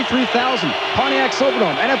front of 33,000. Pontiac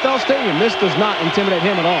Silverdome, NFL Stadium. This does not intimidate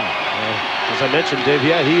him at all. As I mentioned, Dave,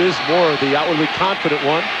 yeah, he is more the outwardly confident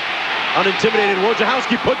one. Unintimidated,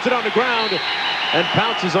 Wojciechowski puts it on the ground and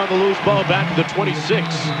pounces on the loose ball back to the 26.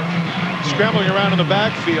 Scrambling around in the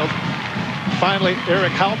backfield. Finally,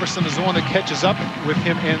 Eric Halverson is the one that catches up with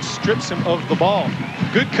him and strips him of the ball.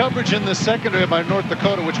 Good coverage in the secondary by North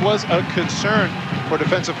Dakota, which was a concern for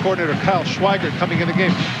defensive coordinator Kyle Schweigert coming in the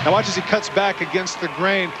game. Now watch as he cuts back against the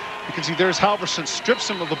grain. You can see there's Halverson, strips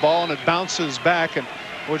him of the ball, and it bounces back. And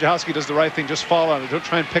Wojciechowski does the right thing, just fall on it. Don't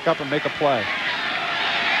try and pick up and make a play.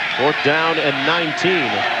 4th down and 19.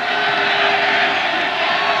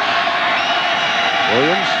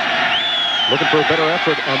 Williams looking for a better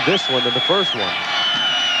effort on this one than the first one.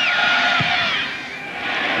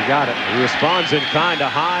 He got it. He responds in kind, a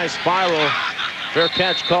high spiral. Fair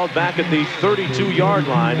catch called back at the 32-yard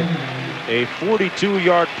line. A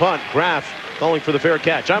 42-yard punt. Graff calling for the fair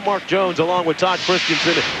catch. I'm Mark Jones along with Todd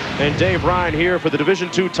Christensen and Dave Ryan here for the Division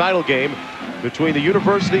II title game between the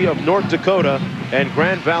University of North Dakota and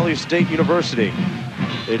Grand Valley State University.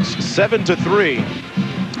 It's 7-3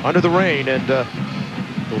 under the rain, and the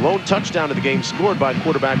lone touchdown of the game scored by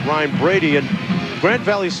quarterback Ryan Brady. And Grand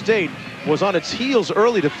Valley State was on its heels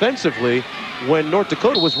early defensively when North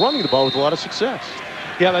Dakota was running the ball with a lot of success.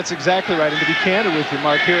 Yeah, that's exactly right. And to be candid with you,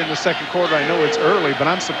 Mark, here in the 2nd quarter, I know it's early, but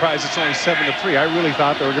I'm surprised it's only 7-3. I really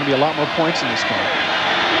thought there were going to be a lot more points in this game.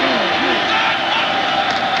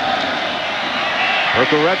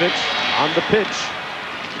 Perkarevich on the pitch.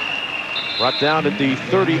 Brought down at the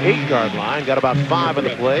 38-yard line. Got about 5 on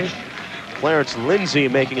the play. Clarence Lindsay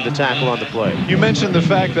making the tackle on the play. You mentioned the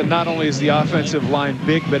fact that not only is the offensive line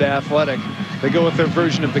big but athletic, they go with their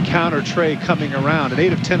version of the counter tray coming around. And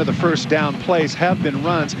 8 of 10 of the first down plays have been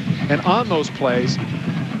runs. And on those plays,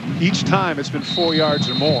 each time it's been 4 yards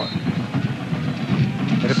or more.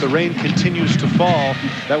 And if the rain continues to fall,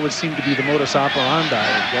 that would seem to be the modus operandi.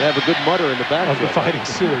 Got to have a good mutter in the back of the Fighting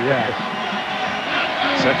Sioux, yeah.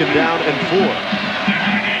 2nd down and 4.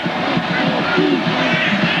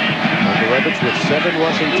 Perkarevich with 7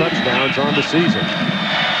 rushing touchdowns on the season.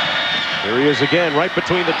 Here he is again, right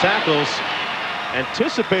between the tackles.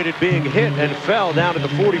 Anticipated being hit and fell down at the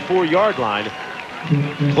 44-yard line,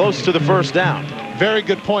 close to the 1st down. Very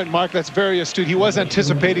good point, Mark. That's very astute. He was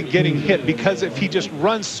anticipating getting hit, because if he just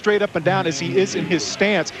runs straight up and down as he is in his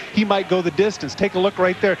stance, he might go the distance. Take a look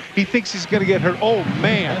right there. He thinks he's going to get hurt. Oh,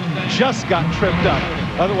 man, just got tripped up.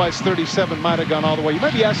 Otherwise, 37 might have gone all the way. You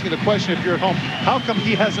might be asking the question if you're at home, how come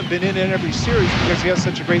he hasn't been in every series? Because he has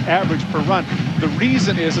such a great average per run. The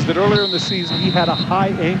reason is that earlier in the season, he had a high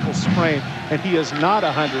ankle sprain, and he is not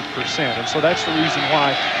 100%. And so that's the reason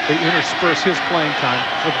why they intersperse his playing time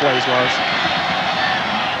with Blaze Larson.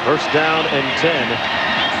 1st down and 10.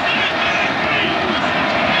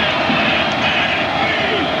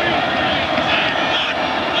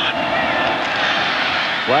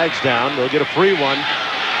 Flags down. They'll get a free one.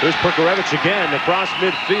 Here's Perkarevich again across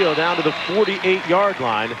midfield down to the 48-yard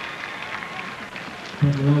line.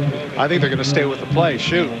 I think they're going to stay with the play.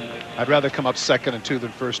 Shoot. I'd rather come up 2nd and 2 than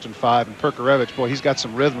 1st and 5. And Perkarevich, boy, he's got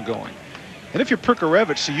some rhythm going. And if you're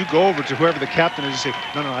Perkarevich, so you go over to whoever the captain is and say,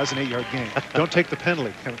 no, that's an 8-yard gain. Don't take the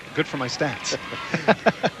penalty. Good for my stats.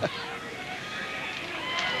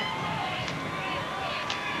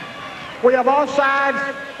 We have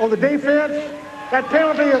offsides on the defense That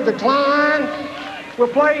penalty is declined. We'll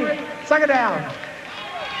play second down.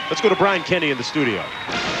 Let's go to Brian Kenny in the studio.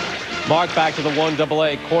 Mark, back to the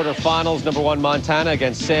 1AA quarterfinals. Number 1 Montana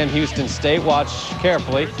against Sam Houston State. Watch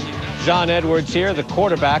carefully. John Edwards here, the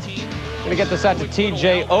quarterback. Going to get this out to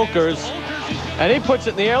T.J. Okers. And he puts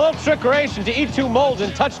it in the air. A little trickeration to E2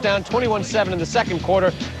 Molden. Touchdown, 21-7 in the second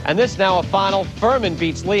quarter. And this now a final. Furman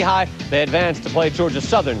beats Lehigh. They advance to play Georgia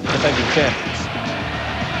Southern, defending champions.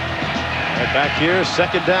 Right back here,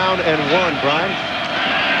 second down and 1, Brian.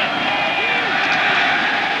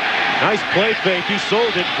 Nice play fake. He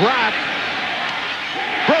sold it. Grabbed.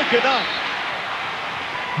 Broken up.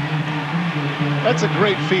 That's a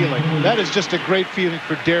great feeling. That is just a great feeling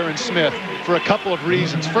for Darren Smith for a couple of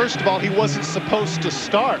reasons. First of all, he wasn't supposed to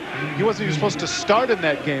start. He wasn't even supposed to start in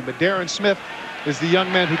that game, but Darren Smith is the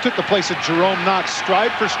young man who took the place of Jerome Knox,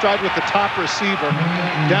 stride for stride with the top receiver,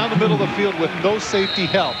 down the middle of the field with no safety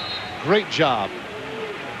help. Great job.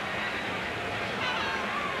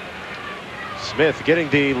 Smith getting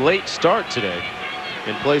the late start today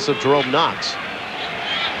in place of Jerome Knox.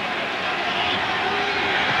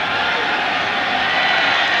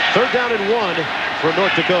 Third down and 1 for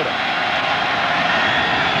North Dakota.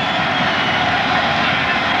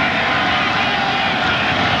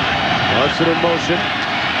 Larson in motion.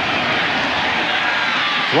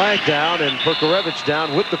 Flag down, and Perkarevich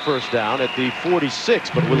down with the first down at the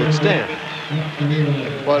 46, but will it stand?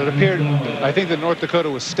 Well, it appeared, I think that North Dakota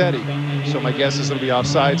was steady, so my guess is it'll be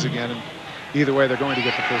offsides again, and either way, they're going to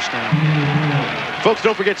get the first down. Folks,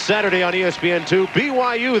 don't forget Saturday on ESPN2,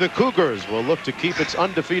 BYU, the Cougars, will look to keep its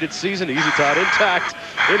undefeated season, Easy Todd, intact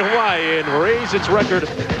in Hawaii and raise its record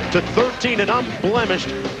to 13 and unblemished,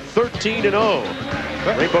 13-0.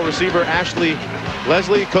 Rainbow receiver Ashley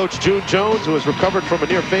Leslie, Coach June Jones, who has recovered from a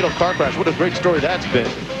near-fatal car crash. What a great story that's been.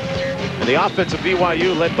 And the offense of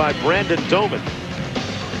BYU led by Brandon Doman.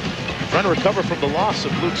 Trying to recover from the loss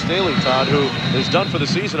of Luke Staley, Todd, who is done for the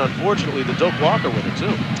season. Unfortunately, the Doak Walker with it,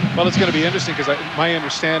 too. Well, it's going to be interesting because my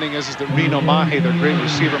understanding is that Reno Mahe, their great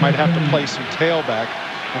receiver, might have to play some tailback.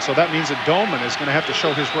 And so that means that Doman is going to have to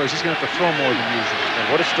show his wares. He's going to have to throw more than usual. And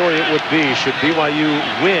what a story it would be should BYU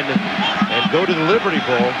win and go to the Liberty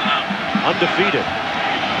Bowl undefeated.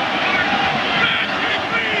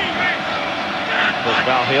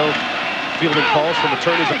 Val Hale fielding calls from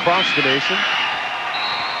attorneys across the nation.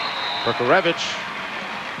 Perkarevich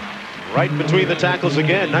right between the tackles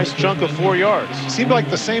again. Nice chunk of 4 yards. Seemed like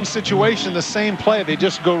the same situation, the same play. They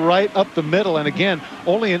just go right up the middle, and again,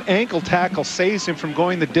 only an ankle tackle saves him from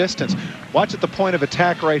going the distance. Watch at the point of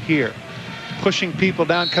attack right here. Pushing people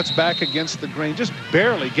down, cuts back against the grain, just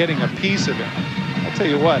barely getting a piece of it. I'll tell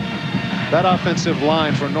you what, that offensive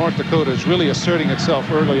line for North Dakota is really asserting itself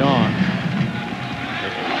early on.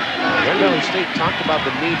 Grand Valley State talked about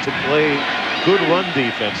the need to play good run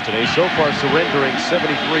defense today, so far surrendering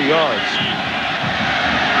 73 yards.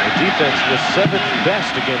 The defense was 7th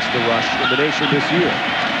best against the rush in the nation this year.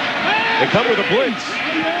 They come with a blitz,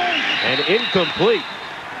 and incomplete.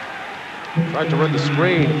 Tried to run the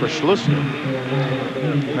screen for Schlussner.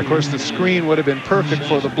 And of course, the screen would have been perfect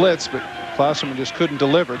for the blitz, but Klasserman just couldn't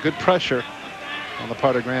deliver. Good pressure on the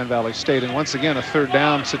part of Grand Valley State. And once again, a third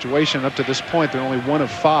down situation. Up to this point, they're only 1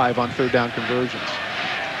 of 5 on third down conversions.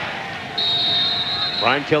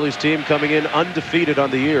 Brian Kelly's team coming in undefeated on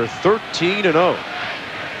the year, 13-0.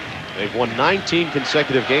 They've won 19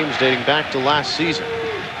 consecutive games dating back to last season.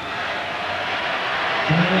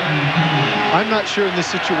 I'm not sure in this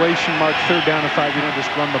situation, Mark, third down and 5, you don't just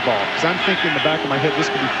run the ball. Because I'm thinking in the back of my head, this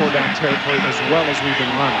could be 4-down territory as well as we've been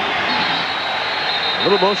running. A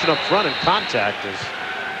little motion up front and contact as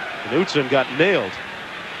Knutson got nailed.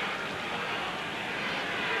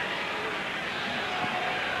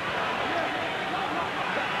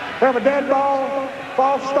 We have a dead ball,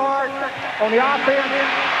 false start on the offense,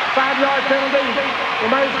 5-yard penalty,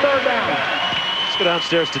 remains third down. Let's go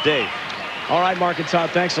downstairs to Dave. All right, Mark and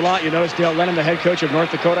Todd, thanks a lot. You notice Dale Lennon, the head coach of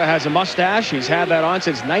North Dakota, has a mustache. He's had that on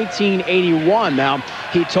since 1981. Now,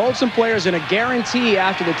 he told some players in a guarantee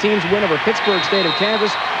after the team's win over Pittsburgh State of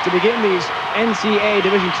Kansas to begin these NCAA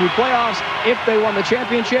Division II playoffs, if they won the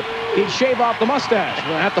championship, he'd shave off the mustache.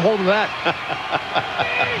 We're going to have to hold him to that.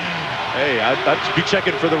 Hey, I'd be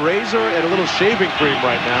checking for the razor and a little shaving cream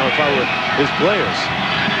right now if I were his players.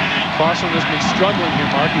 Fossum has been struggling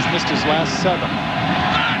here, Mark. He's missed his last 7.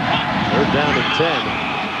 Third down and 10.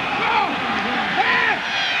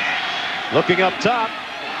 Looking up top.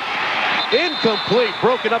 Incomplete.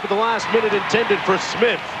 Broken up at the last minute, intended for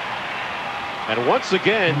Smith. And once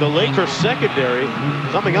again, the Lakers secondary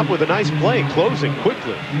coming up with a nice play, closing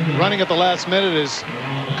quickly. Running at the last minute is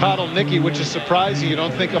Nicky, which is surprising. You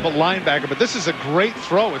don't think of a linebacker, but this is a great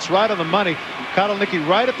throw. It's right on the money. Nicky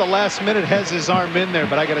right at the last minute has his arm in there,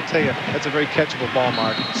 but I got to tell you, that's a very catchable ball,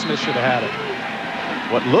 Mark. Smith should have had it.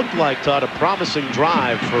 What looked like, Todd, a promising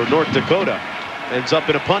drive for North Dakota ends up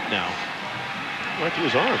in a punt now. Right to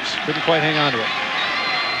his arms. Couldn't quite hang on to it.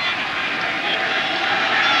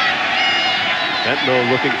 Bentno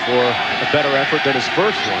looking for a better effort than his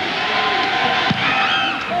first one.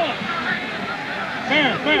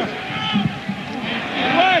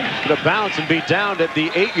 Going to bounce and be down at the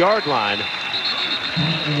 8-yard line.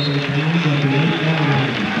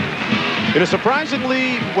 In a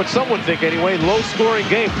surprisingly, what some would think anyway, low-scoring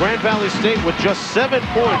game. Grand Valley State with just 7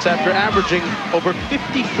 points after averaging over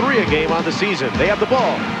 53 a game on the season. They have the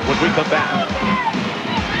ball when we come back.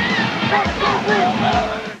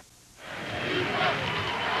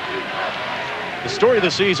 The story of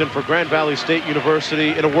the season for Grand Valley State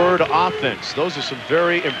University, in a word, offense. Those are some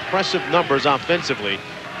very impressive numbers offensively.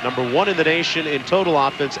 #1 in the nation in total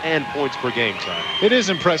offense and points per game, Todd. It is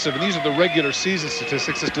impressive, and these are the regular season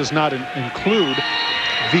statistics. This does not include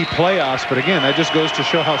the playoffs, but again, that just goes to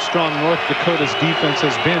show how strong North Dakota's defense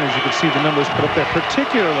has been. As you can see the numbers put up there,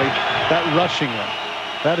 particularly that rushing one.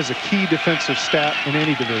 That is a key defensive stat in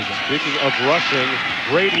any division. Speaking of rushing,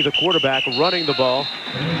 Brady, the quarterback, running the ball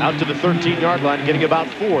out to the 13-yard line, getting about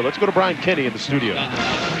 4. Let's go to Brian Kenny in the studio.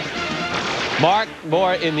 Mark,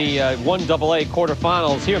 more in the 1AA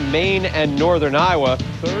quarterfinals here, Maine and Northern Iowa.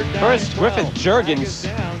 First, Griffith Jurgens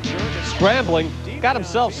scrambling, got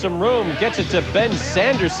himself some room, gets it to Ben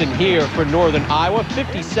Sanderson here for Northern Iowa.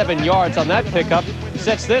 57 yards on that pickup.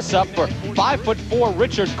 Sets this up for 5'4"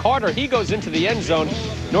 Richard Carter. He goes into the end zone.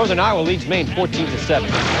 Northern Iowa leads Maine 14-7. All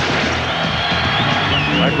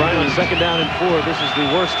right, Brian, on 2nd down and 4. This is the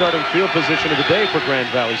worst starting field position of the day for Grand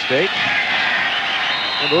Valley State.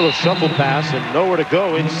 And a little shuffle pass and nowhere to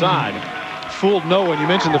go inside. Fooled no one. You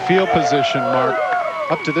mentioned the field position, Mark.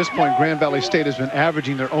 Up to this point, Grand Valley State has been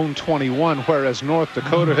averaging their own 21, whereas North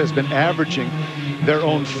Dakota has been averaging their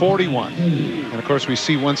own 41. And of course, we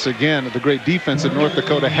see once again the great defense that North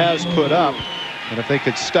Dakota has put up. And if they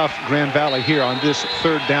could stuff Grand Valley here on this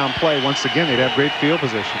 3rd down play, once again, they'd have great field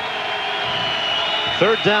position.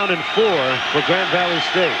 3rd down and 4 for Grand Valley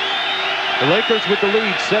State. The Lakers with the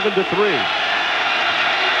lead, 7-3.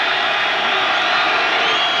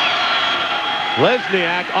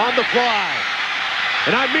 Lesniak on the fly.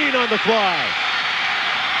 And I mean on the fly.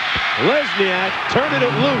 Lesniak turning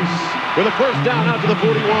it loose with a 1st down out to the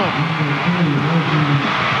 41.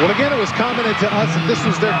 Well, again, it was commented to us that this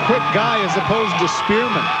was their quick guy as opposed to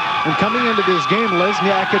Spearman. And coming into this game,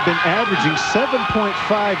 Lesniak had been averaging 7.5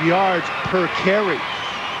 yards per carry.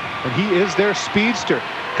 And he is their speedster.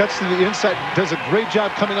 Cuts to the inside, does a great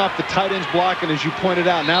job coming off the tight end's block, and as you pointed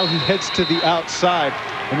out, now he heads to the outside.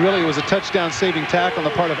 And really, it was a touchdown-saving tackle on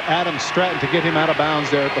the part of Adam Stratton to get him out of bounds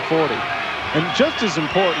there at the 40. And just as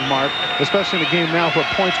important, Mark, especially in a game now where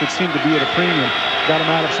points would seem to be at a premium, got him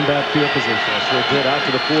out of some bad field position. So good out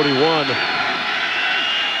to the 41.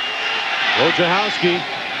 Wojciechowski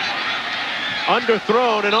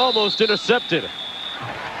underthrown and almost intercepted.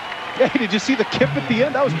 Hey, did you see the kip at the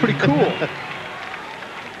end? That was pretty cool.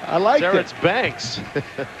 I like it. Terrence Banks.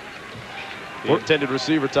 The intended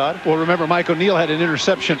receiver, Todd. Well, remember, Mike O'Neill had an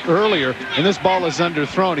interception earlier, and this ball is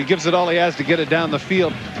underthrown. He gives it all he has to get it down the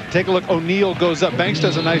field. Take a look. O'Neill goes up. Banks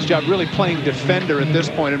does a nice job really playing defender at this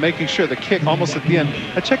point and making sure the kick almost at the end.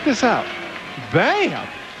 Now, check this out. Bam!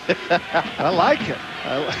 I like it.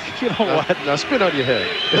 You know what? Now spin on your head.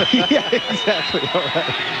 Yeah, exactly. All right.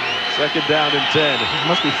 2nd down and 10. It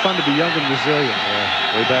must be fun to be young and resilient.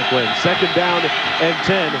 Yeah, way back when. 2nd down and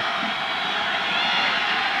 10.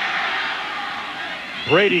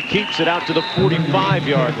 Brady keeps it out to the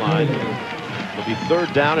 45-yard line. It'll be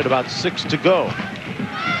 3rd down and about 6 to go.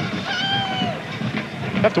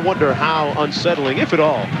 You have to wonder how unsettling, if at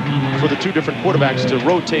all, for the 2 different quarterbacks to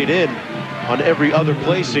rotate in on every other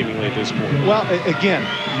play seemingly at this point. Well, again,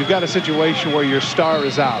 you've got a situation where your star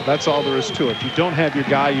is out. That's all there is to it. You don't have your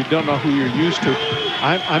guy. You don't know who you're used to.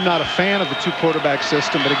 I'm not a fan of the 2-quarterback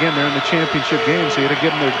system, but again, they're in the championship game, so you got to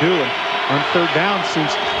give them their due. And on 3rd down,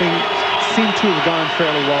 things seem to have gone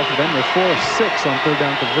fairly well for them. They're 4 of 6 on 3rd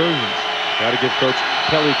down conversions. Got to give Coach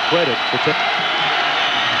Kelly credit for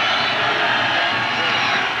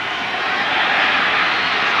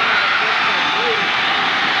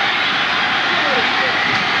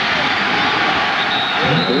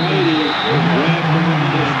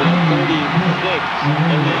Brady,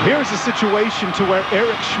 Here's a situation to where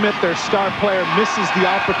Eric Schmidt, their star player, misses the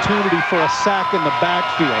opportunity for a sack in the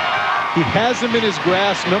backfield. He has him in his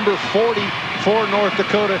grasp, number 40 for North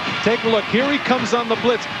Dakota. Take a look. Here he comes on the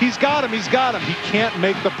blitz. He's got him. He's got him. He can't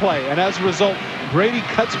make the play. And as a result, Brady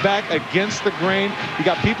cuts back against the grain. You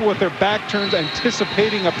got people with their back turned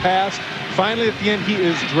anticipating a pass. Finally, at the end, he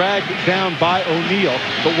is dragged down by O'Neal.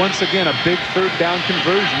 But once again, a big third down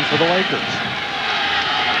conversion for the Lakers.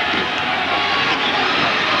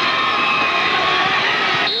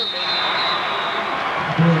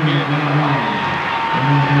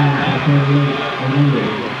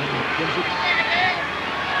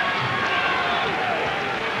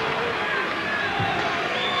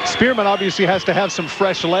 Spearman obviously has to have some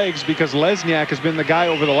fresh legs because Lesniak has been the guy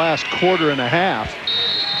over the last quarter and a half.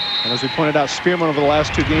 And as we pointed out, Spearman over the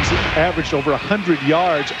last 2 games averaged over 100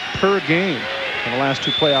 yards per game in the last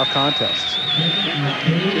 2 playoff contests.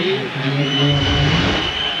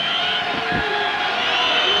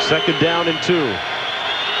 Second down and 2.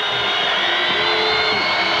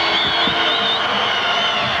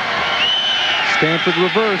 Stanford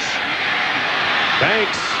reverse.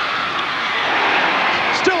 Banks.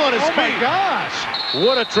 Still on his feet. Oh my gosh.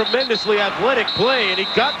 What a tremendously athletic play, and he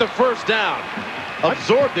got the first down.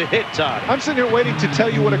 Absorbed the hit, Todd. I'm sitting here waiting to tell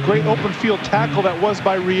you what a great open field tackle that was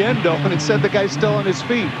by Riendo, and it said the guy's still on his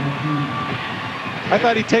feet. I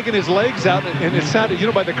thought he'd taken his legs out, and it sounded, you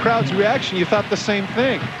know, by the crowd's reaction, you thought the same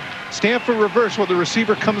thing. Stanford reverse, where the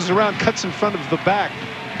receiver comes around, cuts in front of the back.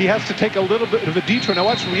 He has to take a little bit of a detour. Now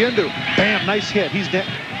watch Riendo. Bam, nice hit. He's down.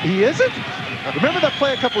 He isn't? Remember that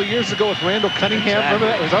play a couple of years ago with Randall Cunningham? Exactly. Remember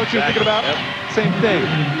that? Was that what you were thinking about? Yep. Same thing.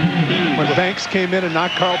 When Banks came in and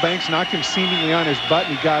Carl Banks knocked him seemingly on his butt,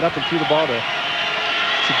 and he got up and threw the ball to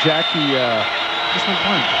Jackie, just one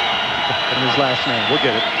point in his last name. We'll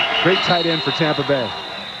get it. Great tight end for Tampa Bay.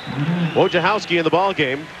 Wojciechowski in the ball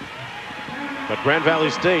game. But Grand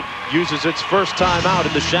Valley State uses its first time out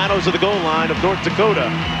in the shadows of the goal line of North Dakota.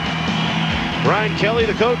 Brian Kelly,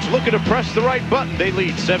 the coach, looking to press the right button. They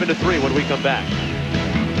lead 7-3 when we come back.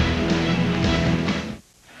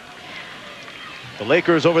 The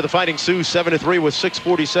Lakers over the Fighting Sioux 7-3 with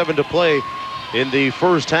 6:47 to play in the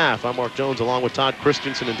first half. I'm Mark Jones along with Todd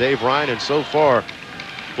Christensen and Dave Ryan. And so far,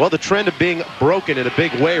 well, the trend of being broken in a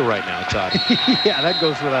big way right now, Todd. Yeah, that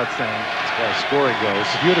goes without saying. As far as scoring goes.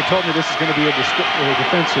 If you would have told me this is going to be a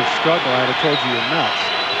defensive struggle, I'd have told you you're nuts.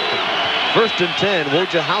 First and 10,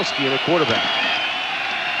 Wojciechowski in the quarterback.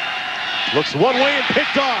 Looks one way and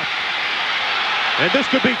picked off. And this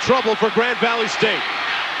could be trouble for Grand Valley State.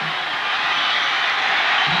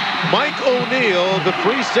 Mike O'Neal, the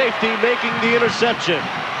free safety, making the interception.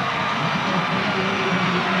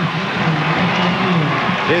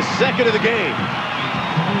 His second of the game.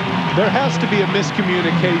 There has to be a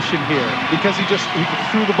miscommunication here because he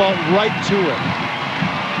threw the ball right to it.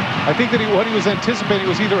 I think that what he was anticipating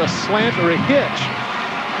was either a slant or a hitch.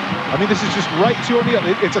 I mean, this is just right to O'Neal.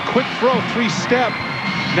 It's a quick throw, 3-step.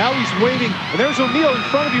 Now he's waiting, and there's O'Neal in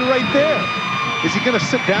front of you right there. Is he going to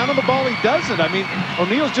sit down on the ball? He doesn't. I mean,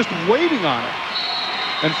 O'Neal's just waiting on it.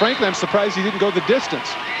 And frankly, I'm surprised he didn't go the distance.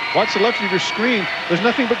 Watch the left of your screen. There's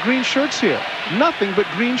nothing but green shirts here. Nothing but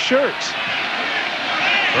green shirts.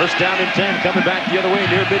 First down and 10, coming back the other way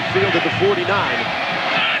near midfield at the 49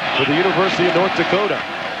 for the University of North Dakota.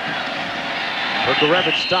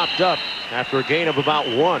 Perkarevich stopped up after a gain of about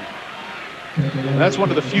 1. And that's one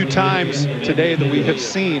of the few times today that we have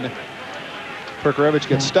seen Perkarevich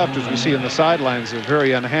get stuffed, as we see in the sidelines. They're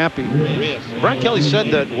very unhappy. Brian Kelly said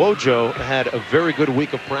that Wojo had a very good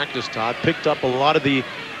week of practice, Todd. Picked up a lot of the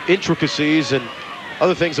intricacies and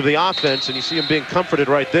other things of the offense, and you see him being comforted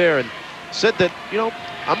right there, and said that, you know,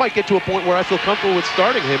 I might get to a point where I feel comfortable with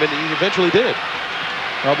starting him, and he eventually did.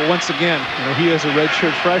 Well, but once again, you know, he is a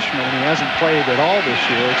redshirt freshman, and he hasn't played at all this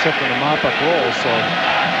year except in a mop-up role, so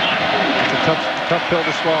it's a tough pill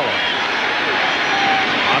to swallow.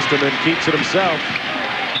 Osterman keeps it himself,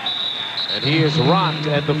 and he is rocked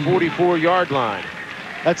at the 44-yard line.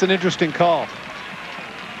 That's an interesting call.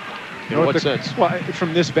 In what sense? Well,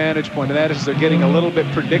 from this vantage point, and that is they're getting a little bit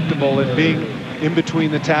predictable in being in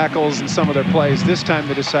between the tackles and some of their plays. This time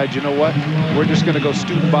they decide, you know what, we're just going to go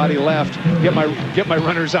student body left, get my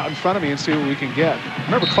runners out in front of me and see what we can get.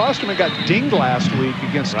 Remember, Klosterman got dinged last week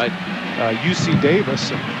against UC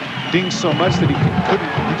Davis, and dinged so much that he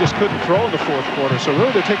just couldn't throw in the fourth quarter. So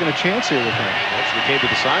really, they're taking a chance here with him. Actually came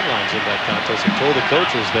to the sidelines in that contest and told the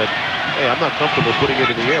coaches that, hey, I'm not comfortable putting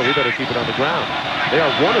it in the air. We better keep it on the ground. They are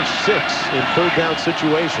 1 of 6 in third down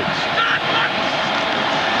situations.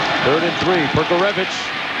 3rd and 3. Perkarevich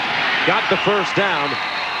got the first down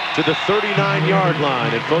to the 39-yard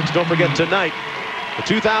line. And folks, don't forget tonight, The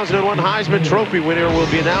 2001 Heisman Trophy winner will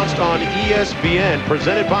be announced on ESPN,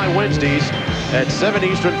 presented by Wednesdays at 7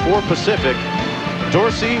 Eastern, 4 Pacific.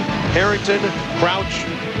 Dorsey, Harrington, Crouch,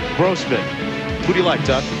 Grossman. Who do you like,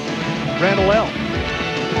 Tuck? Randall L.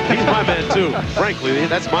 He's my man, too. Frankly,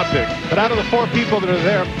 that's my pick. But out of the 4 people that are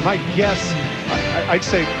there, my guess, I'd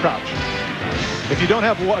say Crouch. If you don't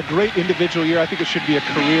have a great individual year, I think it should be a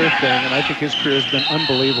career thing, and I think his career has been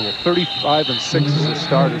unbelievable. 35-6 as a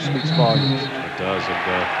starter speaks volumes. It does,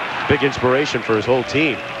 and big inspiration for his whole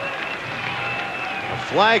team. A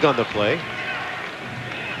flag on the play,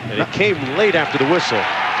 and it came late after the whistle.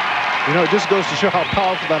 You know, it just goes to show how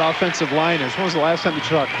powerful that offensive line is. When was the last time you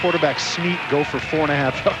saw a quarterback sneak go for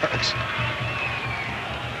 4.5 yards?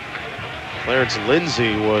 Clarence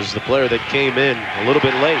Lindsey was the player that came in a little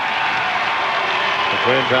bit late for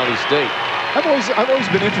Grand Valley State. I've always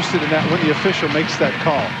been interested in that when the official makes that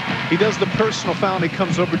call. He does the personal foul and he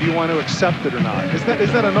comes over, do you want to accept it or not? Is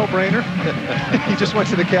that a no-brainer? He just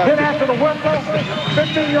went to the captain. Hit after the whistle,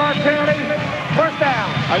 15-yard penalty, first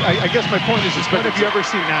down. I guess my point is, when have you ever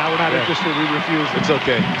seen, we're not interested, we refuse it. It's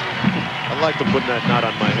okay. I like them putting that knot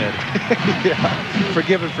on my head. Yeah,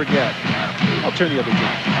 forgive and forget. I'll turn the other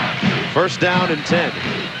cheek. First down and 10.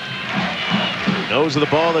 Nose of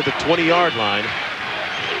the ball at the 20-yard line.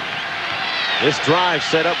 This drive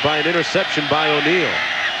set up by an interception by O'Neal.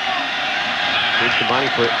 He's combining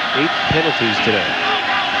for 8 penalties today.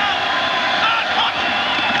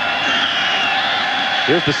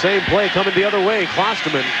 Here's the same play coming the other way.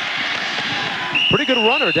 Klosterman, pretty good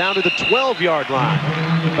runner down to the 12-yard line.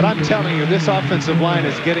 But I'm telling you, this offensive line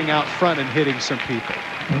is getting out front and hitting some people.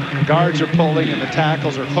 Guards are pulling and the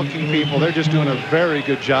tackles are hooking people. They're just doing a very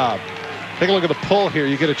good job. Take a look at the pull here.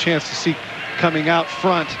 You get a chance to see coming out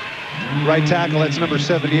front. Right tackle, that's number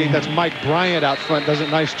 78. That's Mike Bryant out front. Does a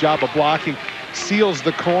nice job of blocking. Seals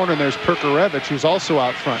the corner, and there's Perkarevich, who's also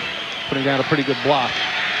out front, putting down a pretty good block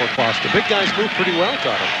for Foster. The big guys move pretty well,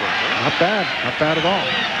 Todd, up front. Huh? Not bad. Not bad at all.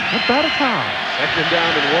 Not bad at all. Second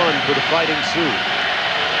down and 1 for the Fighting Sioux.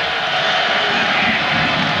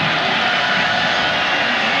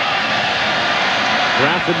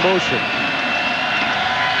 Graff in motion.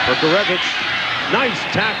 Perkarevich, nice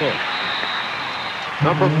tackle.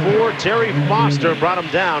 Number 4, Terry Foster, brought him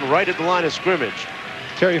down right at the line of scrimmage.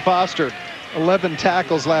 Terry Foster, 11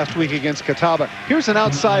 tackles last week against Catawba. Here's an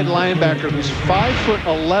outside linebacker who's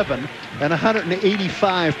 5'11" and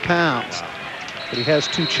 185 pounds. But he has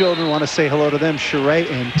 2 children. Want to say hello to them, Sheree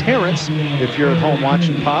and Terrence, if you're at home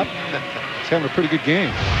watching Pop. He's having a pretty good game.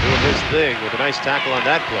 Doing his thing with a nice tackle on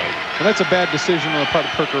that play. And that's a bad decision on the part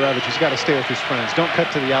of Perkarevich. He's got to stay with his friends. Don't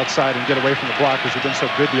cut to the outside and get away from the blockers who've been so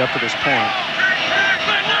good up to this point.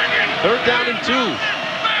 Third down and 2.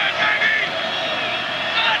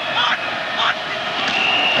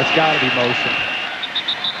 That's got to be motion.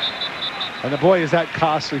 And boy, is that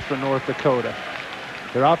costly for North Dakota.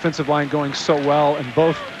 Their offensive line going so well, and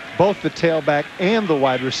both the tailback and the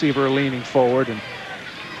wide receiver are leaning forward, and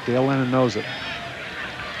Dale Lennon knows it.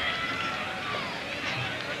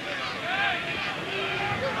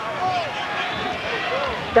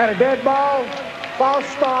 Got a dead ball, false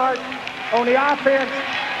start on the offense,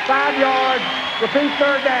 5 yards, repeat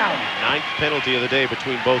third down. 9th penalty of the day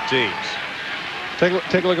between both teams. Take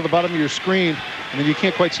a look at the bottom of your screen. I mean, you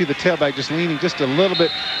can't quite see the tailback just leaning just a little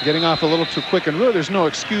bit, getting off a little too quick. And really, there's no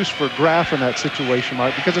excuse for Graff in that situation,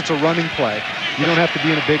 Mark, because it's a running play. You don't have to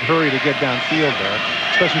be in a big hurry to get downfield there,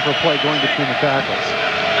 especially for a play going between the tackles.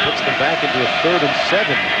 Puts them back into a 3rd and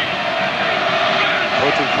 7.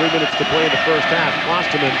 Approaching 3 minutes to play in the first half.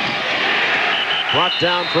 Klosterman brought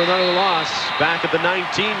down for another loss back at the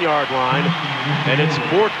 19-yard line, and it's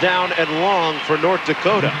 4th down and long for North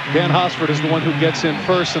Dakota. Dan Hosford is the one who gets in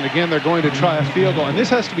first, and again, they're going to try a field goal. And this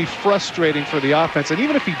has to be frustrating for the offense. And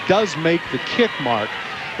even if he does make the kick, Mark,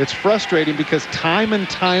 it's frustrating because time and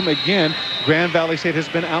time again, Grand Valley State has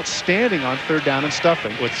been outstanding on 3rd down and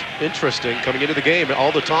stuffing. What's interesting, coming into the game,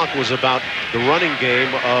 all the talk was about the running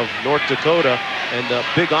game of North Dakota and the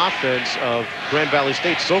big offense of Grand Valley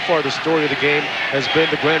State. So far, the story of the game has been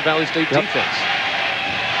the Grand Valley State defense.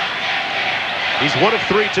 He's 1 of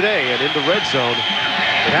 3 today, and in the red zone,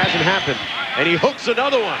 it hasn't happened. And he hooks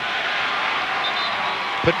another one.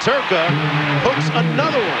 Peterka hooks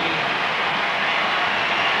another one.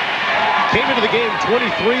 Came into the game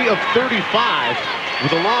 23 of 35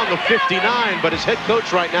 with a long of 59, but his head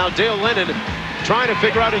coach right now, Dale Lennon, trying to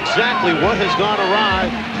figure out exactly what has gone awry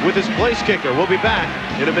with his place kicker. We'll be back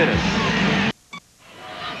in a minute.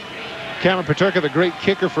 Cameron Peterka, the great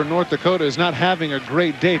kicker for North Dakota, is not having a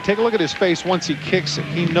great day. Take a look at his face once he kicks it.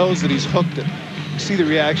 He knows that he's hooked it. See the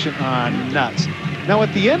reaction on nuts. Now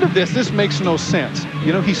at the end of this makes no sense.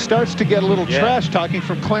 You know, he starts to get a little trash talking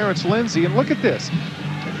from Clarence Lindsay, and look at this.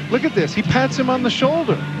 Look at this. He pats him on the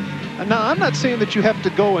shoulder. And now I'm not saying that you have to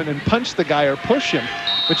go in and punch the guy or push him,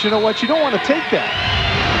 but you know what? You don't want to take that.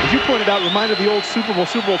 As you pointed out, reminded the old Super Bowl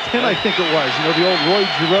 10, I think it was. You know, the old Roy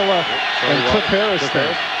Girilla and Cliff Harris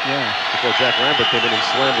thing. Yeah. Before Jack Lambert came in and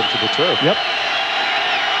slammed him to the turf. Yep.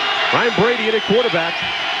 Ryan Brady in at quarterback.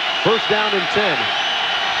 First down and 10.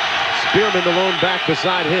 Spearman the lone back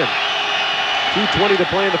beside him. 2:20 to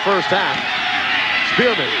play in the first half.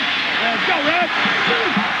 Spearman. Let's go, Red.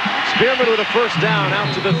 Spearman with a first down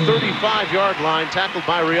out to the 35-yard line, tackled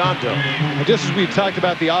by Riondo. Just as we talked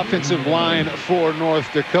about the offensive line for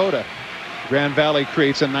North Dakota, Grand Valley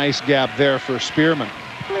creates a nice gap there for Spearman,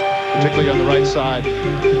 particularly on the right side.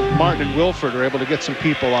 Martin and Wilford are able to get some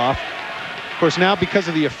people off. Of course, now because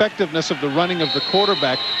of the effectiveness of the running of the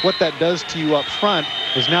quarterback, what that does to you up front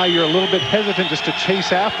is now you're a little bit hesitant just to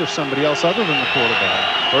chase after somebody else other than the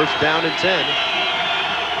quarterback. First down and 10.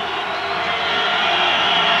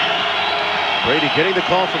 Brady getting the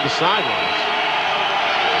call from the sidelines.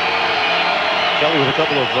 Kelly with a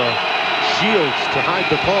couple of shields to hide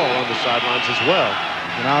the call on the sidelines as well.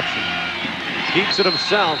 An option. Keeps it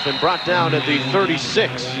himself and brought down at the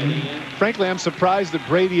 36. Frankly, I'm surprised that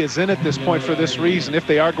Brady is in at this point for this reason. If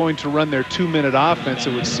they are going to run their 2-minute offense,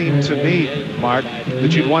 it would seem to me, Mark,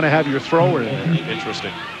 that you'd want to have your thrower in there.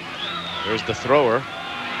 Interesting. There's the thrower,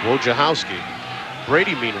 Wojciechowski.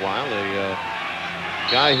 Brady, meanwhile, a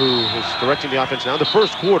guy who is directing the offense now in the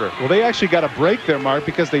first quarter. Well, they actually got a break there, Mark,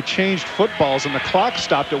 because they changed footballs and the clock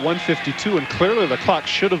stopped at 1:52, and clearly the clock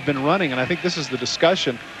should have been running. And I think this is the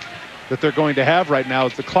discussion that they're going to have right now,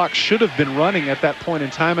 is the clock should have been running at that point in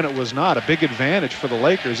time, and it was not. A big advantage for the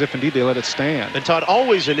Lakers if indeed they let it stand. And Todd,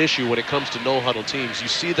 always an issue when it comes to no-huddle teams. You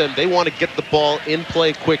see them, they want to get the ball in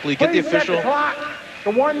play quickly, get the official. The clock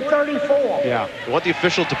to 1:34. Yeah. They want the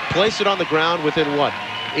official to place it on the ground within what,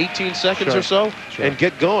 18 seconds or so, and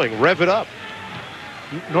get going, rev it up.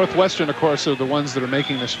 Northwestern, of course, are the ones that are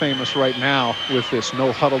making this famous right now with this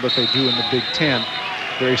no huddle that they do in the Big Ten.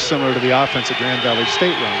 Very similar to the offense that Grand Valley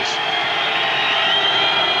State runs.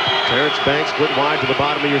 Terrence Banks split wide to the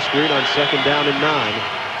bottom of your screen on second down and 9.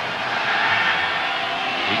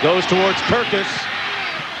 He goes towards Kirkus,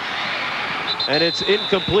 and it's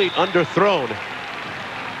incomplete, underthrown.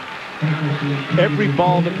 Every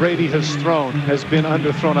ball that Brady has thrown has been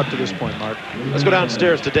underthrown up to this point, Mark. Let's go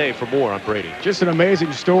downstairs today for more on Brady. Just an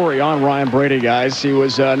amazing story on Ryan Brady, guys. He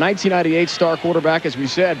was a 1998 star quarterback, as we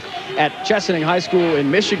said, at Chesaning High School in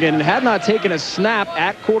Michigan, and had not taken a snap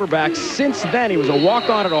at quarterback since then. He was a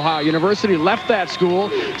walk-on at Ohio University, left that school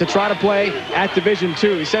to try to play at Division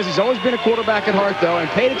II. He says he's always been a quarterback at heart, though, and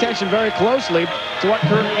paid attention very closely to what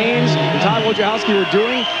Kurt Ames and Todd Wojciechowski were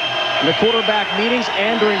doing in the quarterback meetings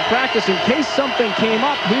and during practice. In case something came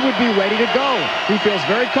up, he would be ready to go. He feels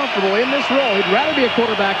very comfortable in this role. He'd rather be a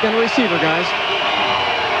quarterback than a receiver, guys.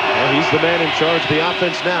 Well, he's the man in charge of the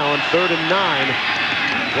offense now on 3rd and 9.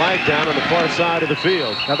 Flag down on the far side of the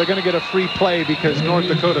field. Now they're going to get a free play because North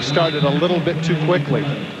Dakota started a little bit too quickly.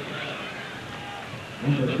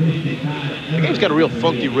 The game's got a real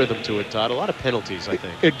funky rhythm to it, Todd. A lot of penalties, I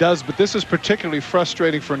think. It does, but this is particularly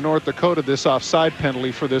frustrating for North Dakota, this offside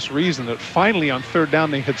penalty, for this reason, that finally on 3rd down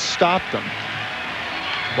they had stopped them.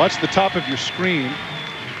 Watch the top of your screen.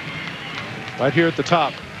 Right here at the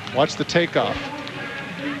top. Watch the takeoff.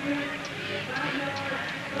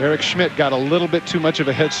 Eric Schmidt got a little bit too much of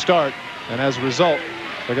a head start, and as a result,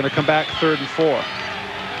 they're going to come back 3rd and 4.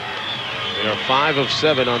 They are 5 of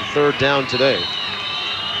 7 on 3rd down today.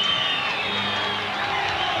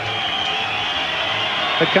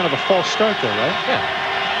 Had kind of a false start there, right? Yeah.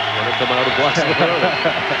 Want to come out and blast the early.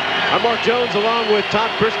 I'm Mark Jones along with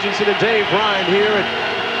Todd Christensen and Dave Ryan here at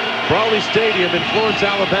Brawley Stadium in Florence,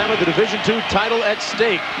 Alabama. The Division II title at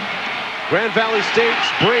stake. Grand Valley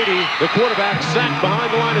State's Brady, the quarterback, sacked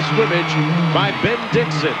behind the line of scrimmage by Ben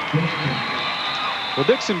Dixon. Well,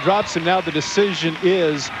 Dixon drops, and now the decision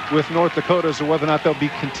is with North Dakota as to whether or not they'll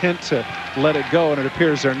be content to let it go, and it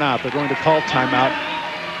appears they're not. They're going to call timeout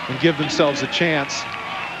and give themselves a chance.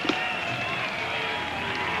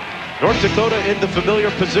 North Dakota in the familiar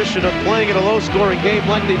position of playing in a low-scoring game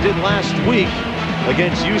like they did last week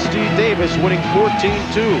against UC Davis, winning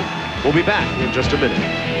 14-2. We'll be back in just a minute.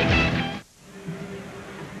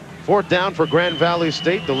 4th down for Grand Valley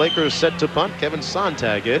State. The Lakers set to punt. Kevin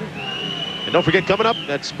Sontag in. And don't forget, coming up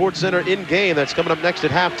at Sports Center in-game, that's coming up next at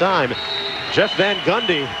halftime, Jeff Van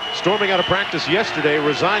Gundy, storming out of practice yesterday,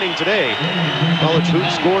 resigning today. College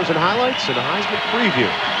hoops scores and highlights and a Heisman preview.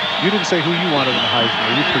 You didn't say who you wanted in the Heisman,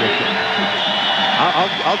 or you predicted.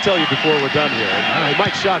 I'll tell you before we're done here. It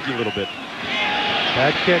might shock you a little bit.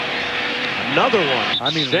 Bad kick. Another one.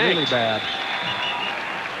 I mean, shanked. really bad.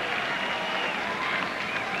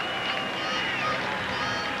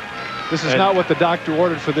 This is not what the doctor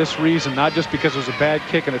ordered for this reason, not just because it was a bad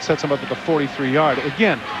kick and it sets him up at the 43-yard.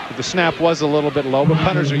 Again, the snap was a little bit low, but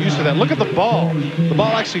punters are used to that. Look at the ball. The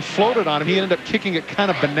ball actually floated on him. He ended up kicking it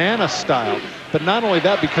kind of banana style. But not only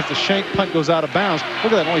that, because the shank punt goes out of bounds.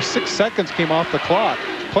 Look at that. Only 6 seconds came off the clock.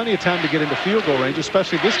 Plenty of time to get into field goal range,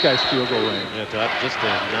 especially this guy's field goal range. Yeah, just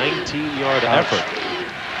a 19-yard effort.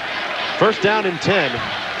 First down and 10.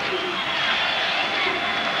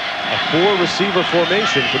 A 4-receiver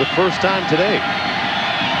formation for the first time today.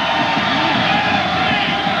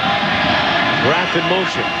 Graf in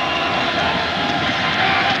motion.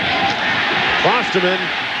 Klosterman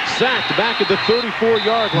sacked back at the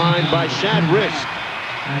 34-yard line by Shad Risk.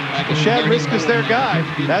 Shad Risk is their guy.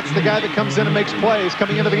 That's the guy that comes in and makes plays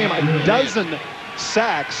coming into the game. A dozen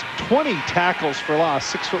sacks, 20 tackles for loss.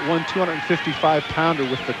 6'1", 255-pounder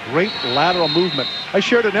with the great lateral movement. I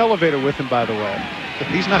shared an elevator with him, by the way.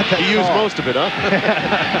 He's not that He used most of it, huh?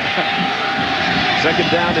 Second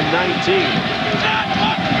down and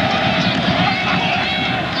 19.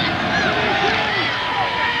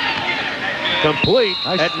 Complete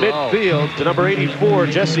at midfield to number 84,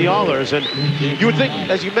 Jesse Allers. And you would think,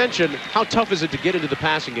 as you mentioned, how tough is it to get into the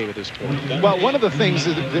passing game at this point? Well, one of the things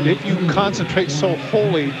is that if you concentrate so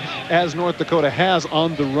wholly as North Dakota has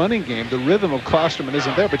on the running game, the rhythm of Klosterman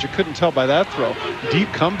isn't there, but you couldn't tell by that throw.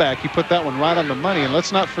 Deep comeback, he put that one right on the money. And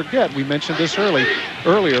let's not forget, we mentioned this earlier,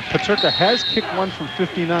 Paterka has kicked one from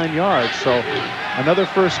 59 yards. So another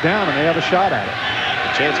first down, and they have a shot at it.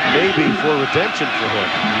 Chance maybe for redemption for him.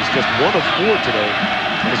 He's just 1 of 4 today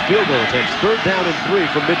on his field goal attempts. Third down and 3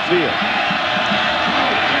 from midfield.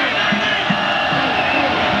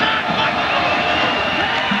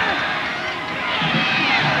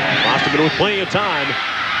 Klosterman with plenty of time.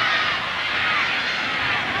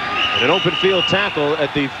 And an open field tackle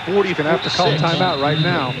at the 40. He's going to have to call timeout right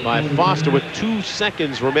now. By Foster with 2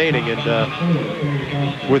 seconds remaining,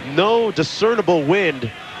 and with no discernible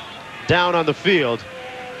wind down on the field.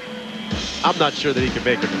 I'm not sure that he can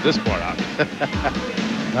make it from this part out.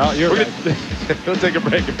 No, you're right. We'll take a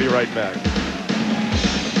break and be right back.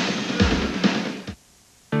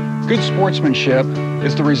 Good sportsmanship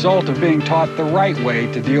is the result of being taught the right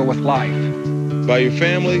way to deal with life. By your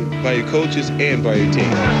family, by your coaches, and by your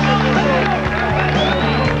team.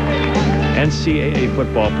 NCAA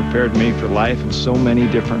football prepared me for life in so many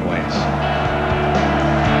different ways.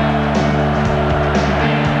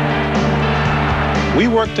 We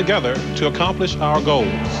work together to accomplish our goals.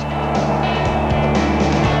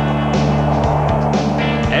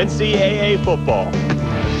 NCAA football.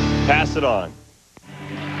 Pass it on.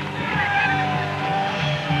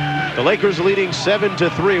 The Lakers leading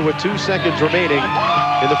 7-3 with 2 seconds remaining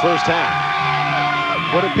in the first half.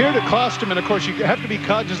 What appeared to Klosterman, of course, you have to be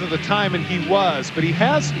cognizant of the time, and he was, but he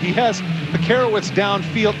has Pekarowicz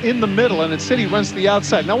downfield in the middle, and instead he runs to the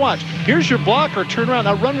outside. Now watch, here's your blocker, turn around,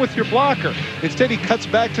 now run with your blocker. Instead he cuts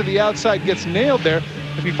back to the outside, gets nailed there.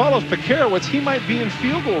 If he follows Pekarowicz, he might be in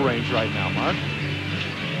field goal range right now, Mark.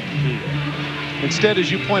 Instead,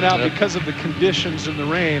 as you point out, because of the conditions in the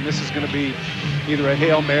rain, this is going to be either a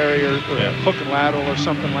Hail Mary or a hook and lateral or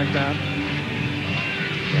something like that.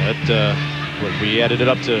 We added it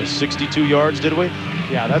up to 62 yards, did we?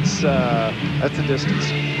 Yeah, that's the distance.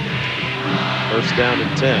 First down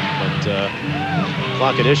and 10, but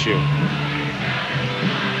clock an issue.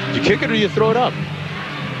 Do you kick it or do you throw it up?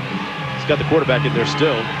 He's got the quarterback in there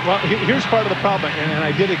still. Well, here's part of the problem, and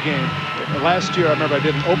I did a game. Last year, I remember I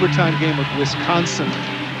did an overtime game with Wisconsin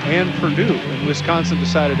and Purdue, and Wisconsin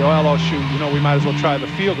decided, oh, shoot, we might as well try the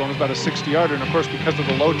field goal. It was about a 60-yarder, and of course, because of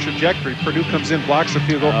the low trajectory, Purdue comes in, blocks the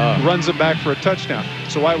field goal, runs it back for a touchdown.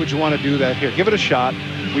 So why would you want to do that here? Give it a shot.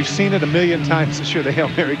 We've seen it a million times this year, the Hail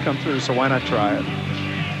Mary come through, so why not try it?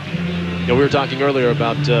 We were talking earlier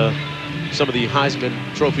about some of the Heisman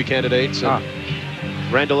Trophy candidates.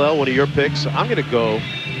 Randall L., one of your picks. I'm going to go,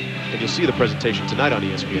 and you'll see the presentation tonight on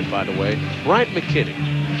ESPN, by the way. Bryant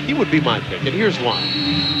McKinney. He would be my pick, and here's why.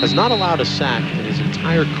 Has not allowed a sack in his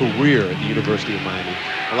entire career at the University of Miami,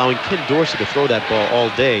 allowing Ken Dorsey to throw that ball all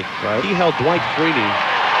day. Right. He held Dwight Freeney,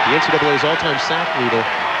 the NCAA's all-time sack leader,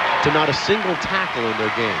 to not a single tackle in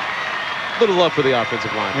their game. Little love for the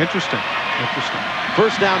offensive line. Interesting.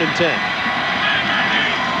 First down and 10.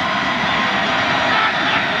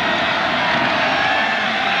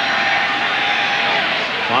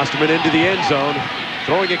 Klosterman into the end zone,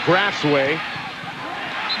 throwing it Graf's way.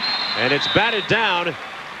 And it's batted down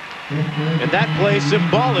And that play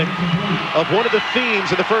symbolic of one of the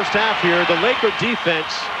themes in the first half here, the Laker defense.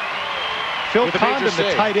 Phil Condon,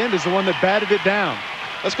 the tight end, is the one that batted it down.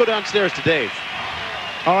 Let's go downstairs to Dave.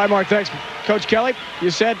 All right, Mark, thanks. Coach Kelly,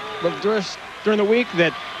 you said during the week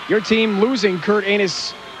that your team losing Kurt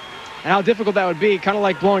Anus and how difficult that would be, kind of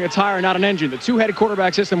like blowing a tire, not an engine. The two-headed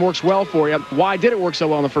quarterback system works well for you. Why did it work so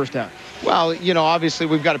well in the first half? Well, you know, obviously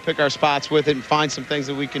we've got to pick our spots with it and find some things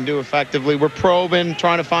that we can do effectively. We're probing,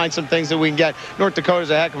 trying to find some things that we can get. North Dakota's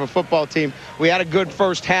a heck of a football team. We had a good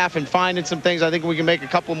first half and finding some things. I think we can make a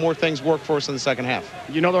couple more things work for us in the second half.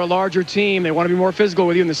 You know they're a larger team. They want to be more physical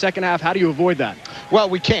with you in the second half. How do you avoid that? Well,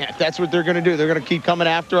 we can't. That's what they're going to do. They're going to keep coming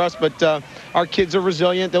after us, but our kids are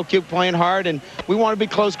resilient. They'll keep playing hard, and we want to be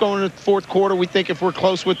close going into the fourth quarter. We think if we're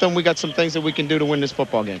close with them, we got some things that we can do to win this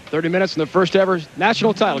football game. 30 minutes in the first ever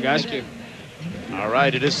national title, guys. Thank you. All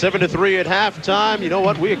right, it is 7-3 at halftime. You know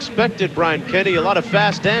what? We expected, Brian Kenny, a lot of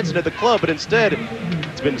fast dancing at the club, but instead,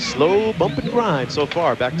 it's been slow bump and grind so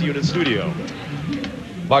far. Back to you in the studio.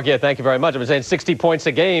 Mark, yeah, thank you very much. I've been saying 60 points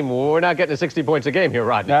a game. We're not getting to 60 points a game here,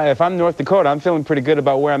 Rodney. If I'm North Dakota, I'm feeling pretty good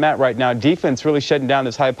about where I'm at right now. Defense really shutting down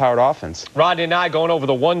this high-powered offense. Rodney and I going over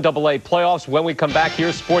the 1AA playoffs. When we come back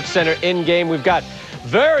here, Sports Center in-game, we've got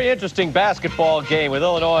very interesting basketball game with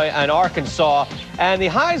Illinois and Arkansas, and the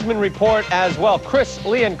Heisman report as well. Chris,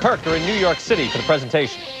 Lee, and Kirk are in New York City for the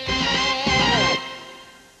presentation.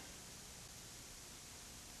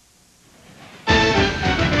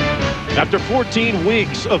 After 14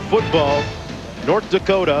 weeks of football, North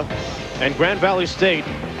Dakota and Grand Valley State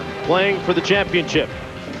playing for the championship.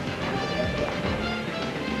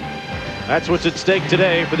 That's what's at stake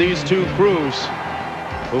today for these two crews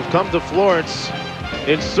who've come to Florence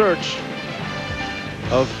in search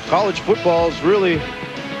of college football's really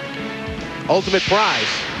ultimate prize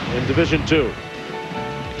in Division II.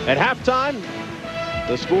 At halftime,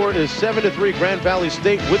 the score is 7-3 Grand Valley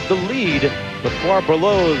State with the lead, but far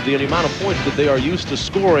below the amount of points that they are used to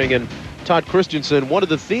scoring. And Todd Christensen, one of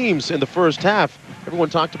the themes in the first half, everyone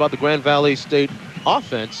talked about the Grand Valley State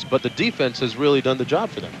offense, but the defense has really done the job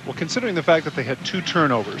for them. Well, considering the fact that they had 2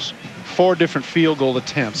 turnovers, 4 different field goal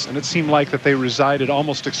attempts, and it seemed like that they resided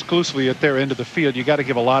almost exclusively at their end of the field, you got to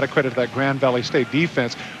give a lot of credit to that Grand Valley State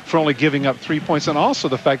defense for only giving up 3 points, and also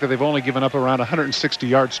the fact that they've only given up around 160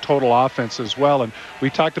 yards total offense as well. And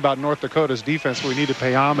we talked about North Dakota's defense. We need to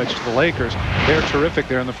pay homage to the Lakers. They're terrific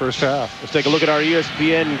there in the first half. Let's take a look at our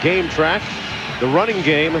ESPN game track. The running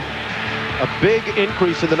game, a big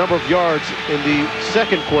increase in the number of yards in the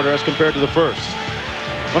second quarter as compared to the first.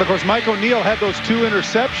 Well, of course, Mike O'Neill had those 2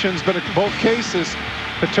 interceptions, but in both cases,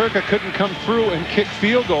 Peterka couldn't come through and kick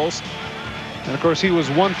field goals. And, of course, he was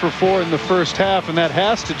 1 for 4 in the first half, and that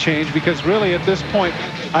has to change because, really, at this point,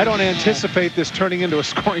 I don't anticipate this turning into a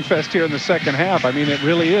scoring fest here in the second half. I mean, it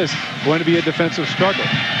really is going to be a defensive struggle.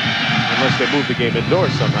 Unless they move the game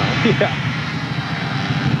indoors somehow. Yeah.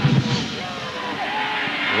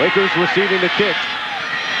 Lakers receiving the kick.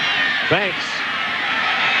 Banks.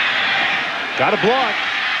 Got a block.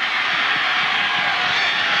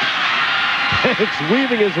 Banks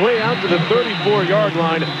weaving his way out to the 34-yard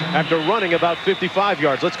line after running about 55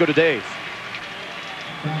 yards. Let's go to Dave.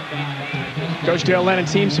 Coach Dale Lennon,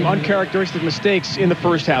 team some uncharacteristic mistakes in the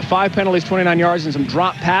first half. 5 penalties, 29 yards, and some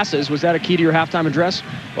drop passes. Was that a key to your halftime address?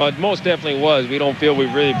 Well, it most definitely was. We don't feel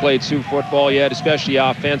we've really played Sioux football yet, especially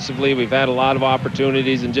offensively. We've had a lot of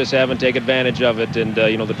opportunities and just haven't taken advantage of it. And,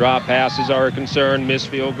 you know, the drop passes are a concern, missed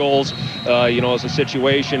field goals. You know, it's a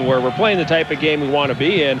situation where we're playing the type of game we want to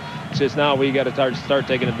be in. Since now we got to start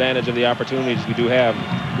taking advantage of the opportunities we do have.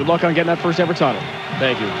 Good luck on getting that first ever title.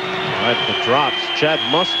 Thank you. All right, the drops. Chad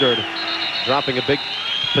Mustard dropping a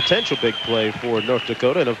potential big play for North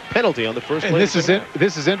Dakota and a penalty on the first play. And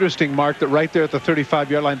this is interesting, Mark, that right there at the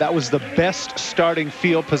 35-yard line, that was the best starting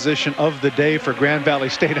field position of the day for Grand Valley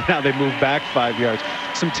State, and now they move back 5 yards.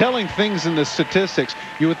 Some telling things in the statistics.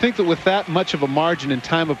 You would think that with that much of a margin in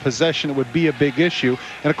time of possession, it would be a big issue.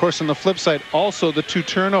 And, of course, on the flip side, also the 2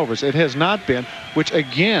 turnovers. It has not been, which,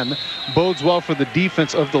 again, bodes well for the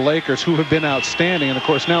defense of the Lakers, who have been outstanding. And, of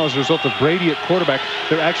course, now as a result of Brady at quarterback,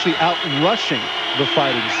 they're actually out-rushing the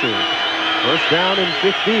Fighting Sioux. First down and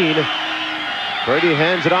 15. Brady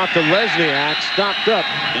hands it off to Lesniak, stopped up.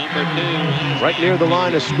 Right near the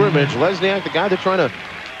line of scrimmage. Lesniak, the guy they're trying to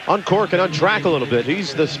uncork and untrack a little bit.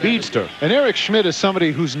 He's the speedster. And Eric Schmidt is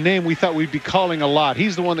somebody whose name we thought we'd be calling a lot.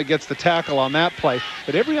 He's the one that gets the tackle on that play.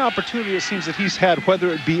 But every opportunity it seems that he's had, whether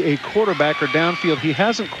it be a quarterback or downfield, he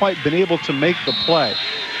hasn't quite been able to make the play.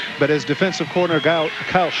 But as defensive coordinator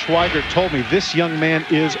Kyle Schweigert told me, this young man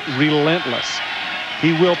is relentless.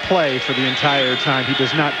 He will play for the entire time. He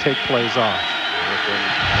does not take plays off.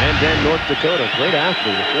 and North Dakota. Great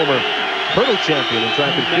athlete, a former hurdle champion in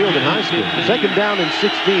track and field in high school. Second down and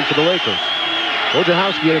 16 for the Lakers.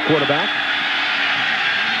 Wojciechowski at quarterback.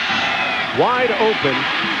 Wide open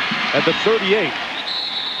at the 38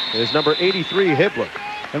 is number 83, Hibbler.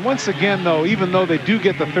 And once again, though, even though they do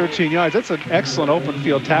get the 13 yards, that's an excellent open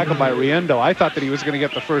field tackle by Riendo. I thought that he was going to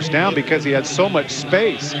get the first down because he had so much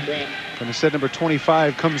space. But instead, number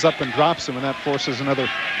 25 comes up and drops him, and that forces another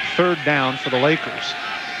third down for the Lakers.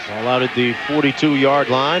 All out at the 42-yard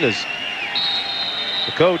line as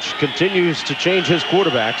the coach continues to change his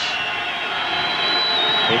quarterbacks.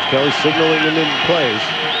 Coach Kelly signaling him in plays.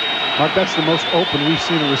 Mark, that's the most open we've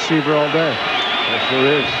seen a receiver all day. That sure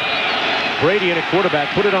is. Brady in a quarterback,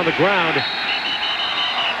 put it on the ground.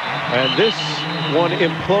 And this one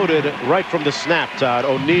imploded right from the snap, Todd.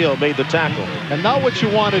 O'Neal made the tackle. And not what you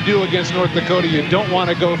want to do against North Dakota. You don't want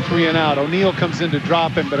to go 3 and out. O'Neal comes in to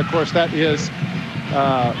drop him, but of course that is,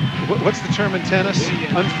 what's the term in tennis?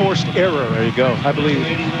 Unforced error. There you go. I believe,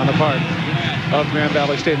 on the part of Grand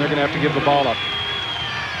Valley State, and they're going to have to give the ball up.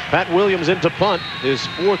 Pat Williams into punt, his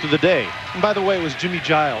 4th of the day. And by the way, it was Jimmy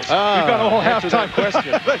Giles. We've got a whole halftime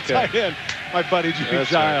question. Tight end, my buddy Jimmy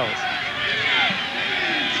Giles. Right.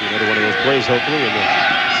 See another one of those plays, hopefully, in the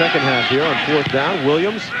second half here on 4th down.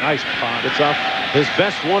 Williams, nice punt. It's off his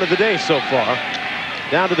best one of the day so far.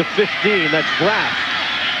 Down to the 15, that's Graff.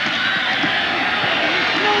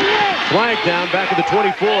 Flag down back at the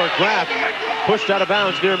 24. Graff pushed out of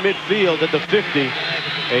bounds near midfield at the 50.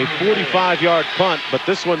 A 45-yard punt, but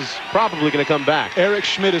this one's probably going to come back. Eric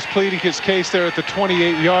Schmidt is pleading his case there at the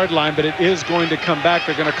 28-yard line, but it is going to come back.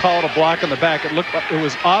 They're going to call it a block in the back. It looked like it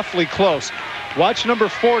was awfully close. Watch number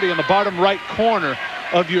 40 in the bottom right corner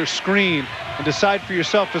of your screen and decide for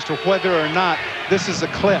yourself as to whether or not this is a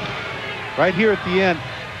clip. Right here at the end,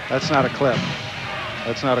 that's not a clip.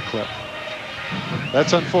 That's not a clip.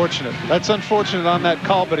 That's unfortunate. That's unfortunate on that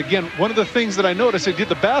call. But again, one of the things that I noticed, he did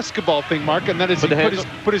the basketball thing, Mark, and that is he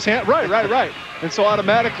put his hand, right. And so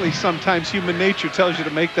automatically sometimes human nature tells you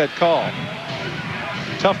to make that call.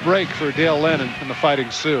 Tough break for Dale Lennon and the Fighting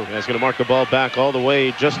Sioux. Yeah, he's going to mark the ball back all the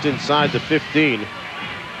way just inside the 15.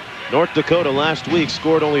 North Dakota last week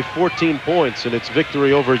scored only 14 points in its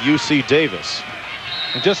victory over UC Davis.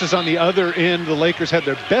 And just as on the other end, the Lakers had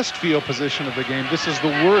their best field position of the game, this is the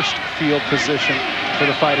worst field position for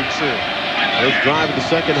the Fighting Sioux. First drive of the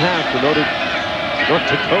second half for North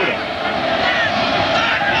Dakota.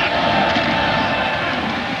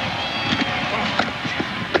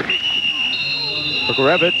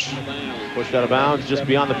 Bukarevich pushed out of bounds just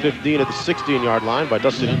beyond the 15 at the 16-yard line by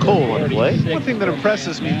Dustin Cole on the play. One thing that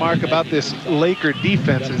impresses me, Mark, about this Laker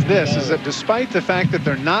defense is that despite the fact that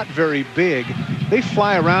they're not very big, they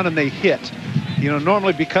fly around and they hit. You know,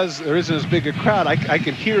 normally because there isn't as big a crowd, I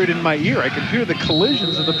can hear it in my ear. I can hear the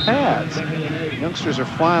collisions of the pads. Youngsters are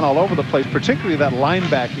flying all over the place, particularly that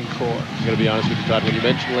linebacking core. I'm going to be honest with you, Todd. When you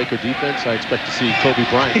mention Laker defense, I expect to see Kobe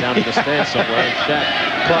Bryant down in the stand somewhere and Shaq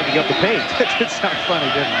clogging up the paint. That did sound funny,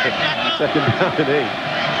 didn't it? Second down and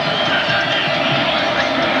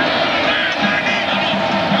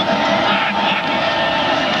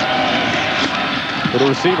 8. For the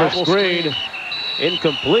receiver screen,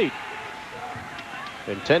 incomplete.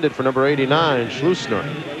 Intended for number 89, Schleusner.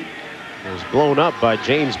 It was blown up by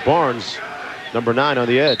James Barnes, number 9 on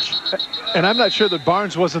the edge. And I'm not sure that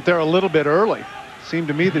Barnes wasn't there a little bit early. Seemed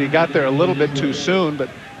to me that he got there a little bit too soon, but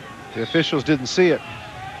the officials didn't see it.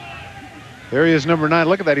 There he is, number 9.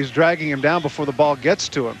 Look at that. He's dragging him down before the ball gets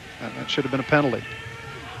to him. And that should have been a penalty.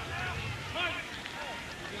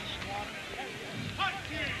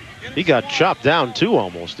 He got chopped down too,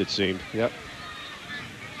 almost, it seemed. Yep.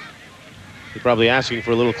 You're probably asking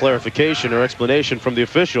for a little clarification or explanation from the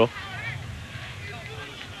official.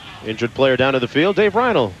 Injured player down to the field. Dave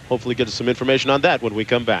Ryan will hopefully get us some information on that when we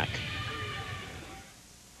come back.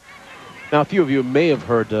 Now, a few of you may have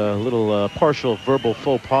heard a little partial verbal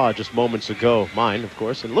faux pas just moments ago. Mine, of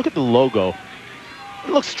course. And look at the logo. It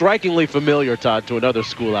looks strikingly familiar, Todd, to another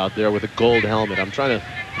school out there with a gold helmet. I'm trying to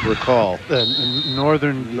recall.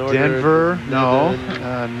 Northern Denver? No.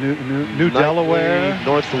 New Delaware?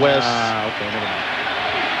 Northwest. Okay, never mind.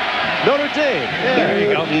 Notre Dame. Yeah, there you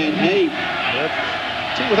go. Yep.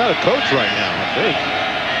 Team without a coach right now, I think.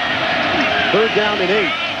 Third down and 8.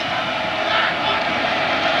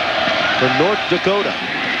 For North Dakota.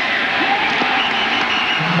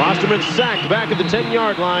 Osterman sacked back at the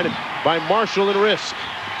 10-yard line by Marshall and Risk.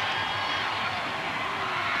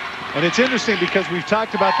 And it's interesting because we've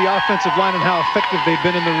talked about the offensive line and how effective they've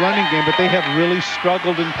been in the running game, but they have really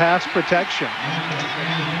struggled in pass protection.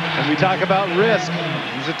 And we talk about risk.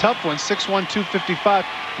 He's a tough one, 6'1", 255.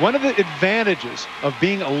 One of the advantages of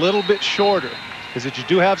being a little bit shorter is that you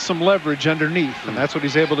do have some leverage underneath, and that's what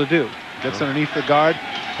he's able to do. Gets underneath the guard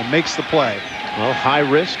and makes the play. Well, high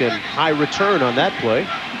risk and high return on that play.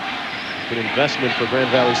 Good investment for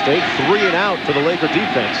Grand Valley State. 3 and out for the Laker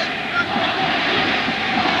defense.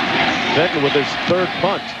 Benton with his third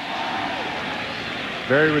punt.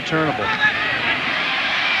 Very returnable.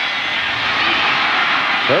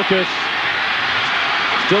 Kirkus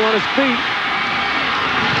still on his feet.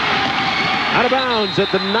 Out of bounds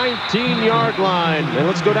at the 19-yard line. And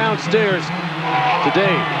let's go downstairs to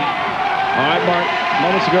Dave. All right, Mark.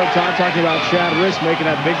 Moments ago, Todd talking about Chad Risk making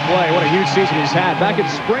that big play. What a huge season he's had. Back at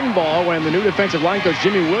spring ball, when the new defensive line coach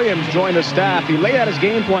Jimmy Williams joined the staff, he laid out his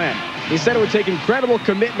game plan. He said it would take incredible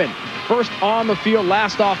commitment. First on the field,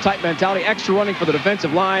 last off type mentality, extra running for the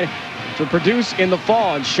defensive line to produce in the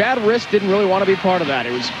fall. And Chad Risk didn't really want to be part of that.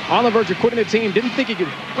 He was on the verge of quitting the team, didn't think he could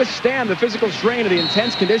withstand the physical strain of the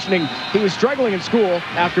intense conditioning. He was struggling in school.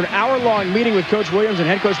 After an hour-long meeting with Coach Williams and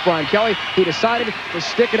head coach Brian Kelly, he decided to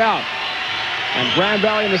stick it out. And Grand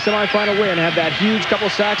Valley in the semifinal win had that huge couple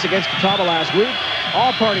sacks against Catawba last week.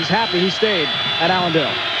 All parties happy he stayed at Allendale.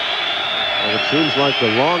 Well, it seems like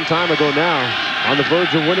a long time ago now. On the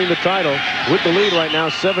verge of winning the title with the lead right now,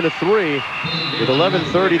 7-3, with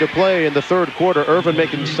 11:30 to play in the third quarter. Irvin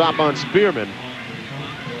making the stop on Spearman.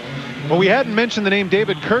 Well, we hadn't mentioned the name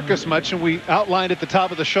David Kirkus much, and we outlined at the top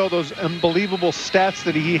of the show those unbelievable stats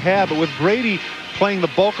that he had. But with Brady playing the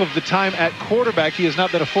bulk of the time at quarterback, he has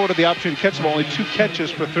not been afforded the opportunity to catch the ball. Only 2 catches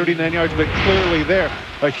for 39 yards, but clearly there,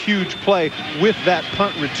 a huge play with that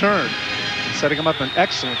punt return, setting him up in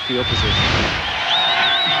excellent field position.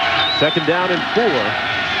 Second down and 4.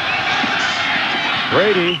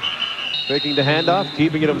 Brady taking the handoff,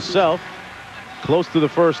 keeping it himself. Close to the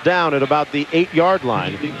first down at about the 8-yard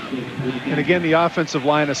line. And again, the offensive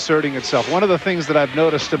line asserting itself. One of the things that I've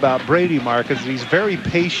noticed about Brady, Mark, is that he's very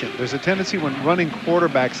patient. There's a tendency when running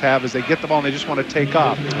quarterbacks have is they get the ball and they just want to take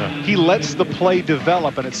off. Yeah. He lets the play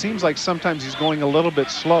develop, and it seems like sometimes he's going a little bit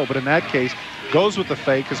slow, but in that case, goes with the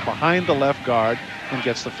fake, is behind the left guard, and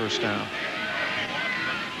gets the first down.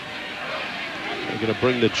 They're going to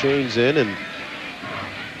bring the chains in and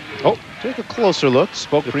take a closer look.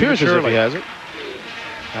 Spoke it appears as if he has it.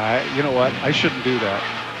 You know what? I shouldn't do that.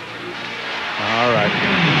 All right.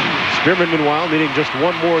 Spearman, meanwhile, needing just 1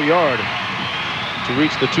 more yard to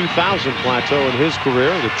reach the 2,000 plateau in his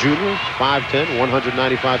career. The junior, 5'10",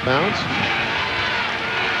 195 pounds.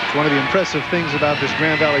 It's one of the impressive things about this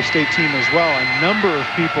Grand Valley State team as well. A number of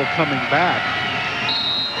people coming back.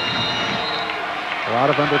 A lot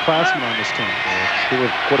of underclassmen on this team. With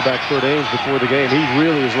quarterback Kurt Ames before the game, he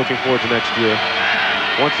really is looking forward to next year.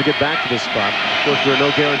 Wants to get back to this spot. Of course, there are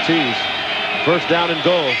no guarantees. First down and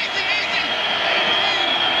goal.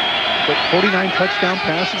 But 49 touchdown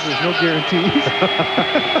passes, there's no guarantees.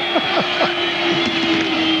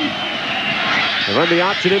 They run the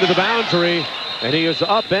option into the boundary, and he is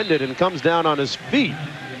upended and comes down on his feet.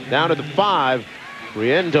 Down at the 5.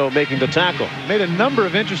 Riendo making the tackle. Made a number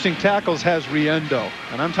of interesting tackles, has Riendo.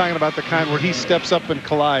 And I'm talking about the kind where he steps up and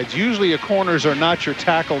collides. Usually your corners are not your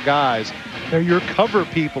tackle guys. They're your cover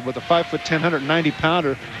people, but the 5'10",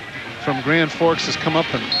 190-pounder from Grand Forks has come up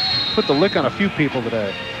and put the lick on a few people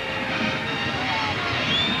today.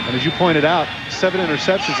 And as you pointed out, 7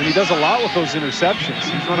 interceptions, and he does a lot with those interceptions.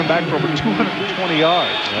 He's running back for over 220 yards.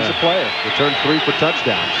 Yeah. He's a player. Returned 3 for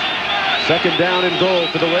touchdowns. Second down and goal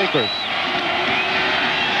for the Lakers.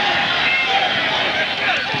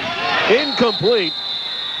 Incomplete.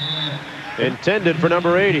 Intended for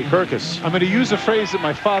number 80, Kirkus. I'm going to use a phrase that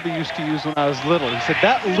my father used to use when I was little. He said,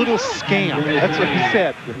 that little scam. That's what he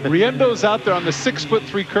said. Riendo's out there on the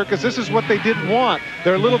 6'3" Kirkus. This is what they didn't want.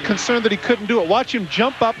 They're a little concerned that he couldn't do it. Watch him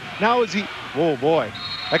jump up. Now is he... Oh, boy.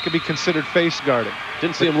 That could be considered face guarding.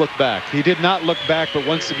 Didn't see him look back. He did not look back, but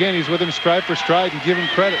once again, he's with him stride for stride and give him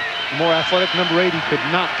credit. The more athletic number 80 could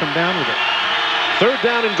not come down with it. Third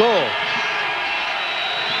down and goal.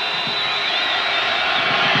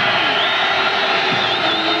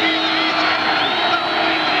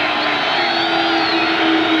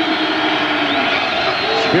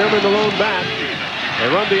 Spearman the lone back. They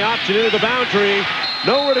run the option into the boundary.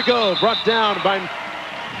 Nowhere to go. Brought down by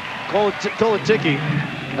Kolaticki.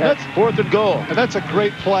 And that's 4th and goal. And that's a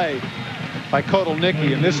great play by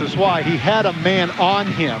Kotelnicki, and this is why. He had a man on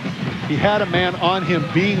him. He had a man on him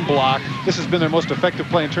being blocked. This has been their most effective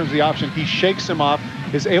play in terms of the option. He shakes him off,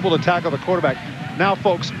 is able to tackle the quarterback. Now,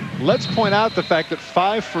 folks, Let's point out the fact that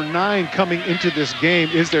 5 for 9 coming into this game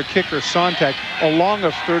is their kicker, Sonntag, along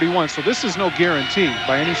of 31. So this is no guarantee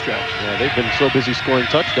by any stretch. Yeah, they've been so busy scoring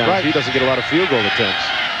touchdowns. Right. He doesn't get a lot of field goal attempts.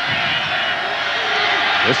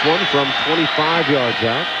 This one from 25 yards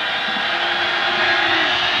out.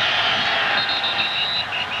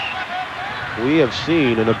 We have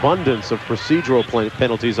seen an abundance of procedural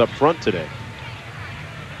penalties up front today.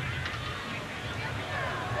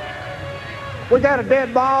 We got a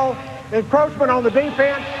dead ball, encroachment on the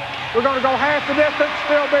defense. We're going to go half the distance,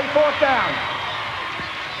 still be 4th down.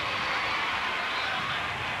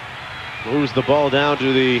 Moves the ball down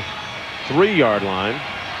to the 3-yard line.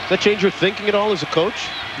 Does that change your thinking at all as a coach?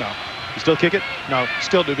 No. You still kick it? No,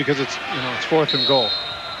 still do, because it's 4th and goal.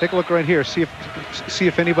 Take a look right here. See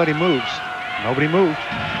if anybody moves. Nobody moved.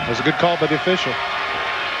 That was a good call by the official.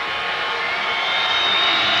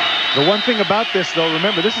 The one thing about this, though,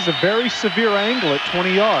 remember, this is a very severe angle at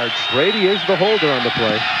 20 yards. Brady is the holder on the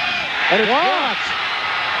play. And it's blocked.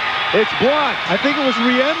 It's blocked. I think it was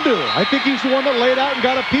Riendu. I think he's the one that laid out and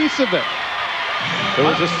got a piece of it. There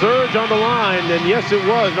was a surge on the line, and yes, it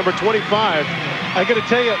was number 25. I got to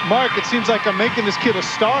tell you, Mark, it seems like I'm making this kid a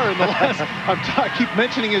star in the last. I keep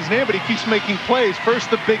mentioning his name, but he keeps making plays.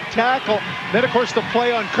 First, the big tackle, then, of course, the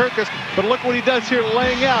play on Kirkus. But look what he does here,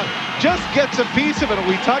 laying out. Just gets a piece of it. And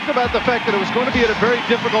we talked about the fact that it was going to be at a very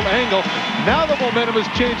difficult angle. Now the momentum has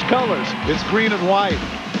changed colors. It's green and white.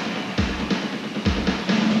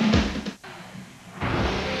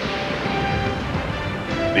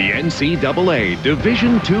 The NCAA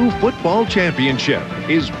Division II Football Championship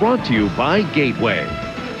is brought to you by Gateway.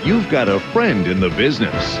 You've got a friend in the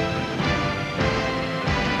business.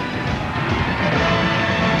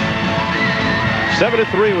 Seven to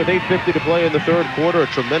 3 with 8:50 to play in the 3rd quarter. A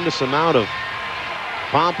tremendous amount of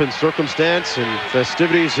pomp and circumstance and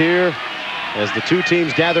festivities here as the two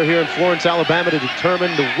teams gather here in Florence, Alabama to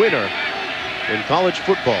determine the winner in college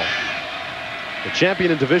football. The champion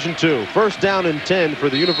in Division II. 1st down and 10 for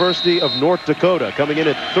the University of North Dakota, coming in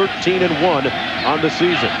at 13-1 on the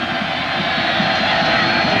season.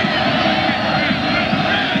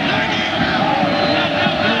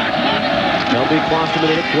 L.B.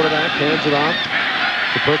 Klosterman at quarterback, hands it off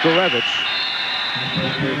to Perkorevich.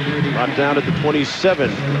 Brought down at the 27.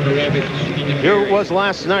 Here it was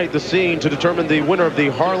last night, the scene to determine the winner of the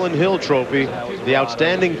Harlan Hill Trophy, the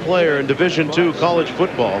outstanding player in Division II college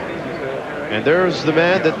football. And there's the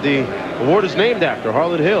man that the award is named after,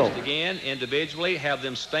 Harlan Hill. Again, individually, have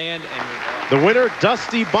them stand and... The winner,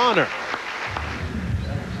 Dusty Bonner.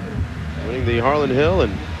 Winning the Harlan Hill,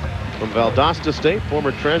 and from Valdosta State,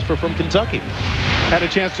 former transfer from Kentucky. Had a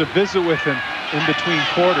chance to visit with him in between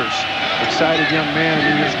quarters. Excited young man,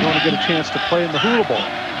 and he is going to get a chance to play in the Hula Bowl.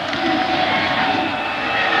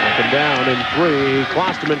 Up and down in 3.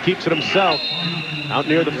 Klosterman keeps it himself. Out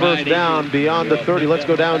near the 1st down, beyond the 30. Let's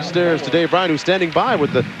go downstairs to Dave Bryan, who's standing by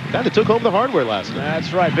with the guy that took home the hardware last night.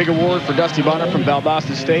 That's right. Big award for Dusty Bonner from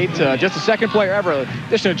Valdosta State. Just the 2nd player ever. In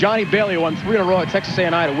addition to Johnny Bailey, who won 3 in a row at Texas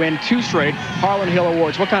A&I to win 2 straight Harlan Hill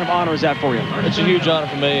awards. What kind of honor is that for you? It's a huge honor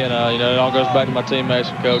for me, and it all goes back to my teammates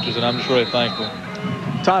and coaches, and I'm just really thankful.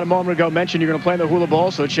 Todd, a moment ago, mentioned you're going to play in the Hula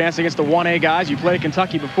Bowl, so a chance against the 1A guys. You played at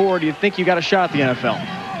Kentucky before. Do you think you got a shot at the NFL?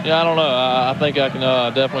 Yeah, I don't know. I think I can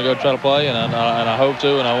definitely go try to play, and I hope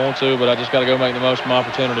to, and I want to, but I just got to go make the most of my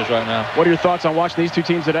opportunities right now. What are your thoughts on watching these two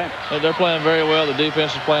teams today? They're playing very well. The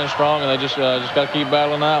defense is playing strong, and they just got to keep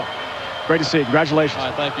battling out. Great to see you. Congratulations. All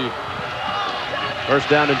right, thank you. 1st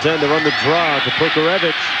down and 10. They run the draw to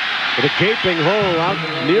Perkorevich with a gaping hole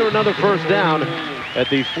out near another 1st down at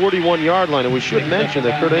the 41-yard line. And we should mention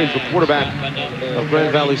that Kurt Ames, the quarterback of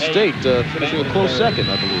Grand Valley State, finishing a close 2nd,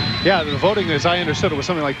 I believe. Yeah, the voting, as I understood, it was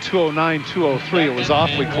something like 209, 203. It was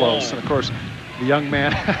awfully close. And, of course, the young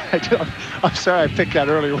man, I'm sorry I picked that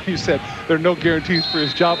earlier when you said there are no guarantees for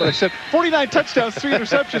his job. But I said 49 touchdowns, 3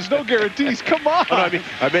 interceptions, no guarantees. Come on. Oh, no,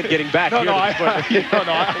 I meant getting back here.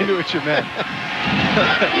 I knew what you meant.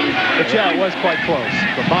 But, yeah, it was quite close.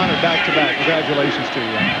 But Bonner back-to-back. Congratulations to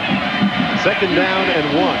you. 2nd down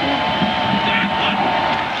and 1.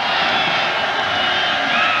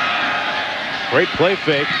 Great play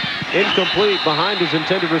fake. Incomplete behind his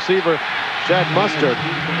intended receiver, Chad Mustard.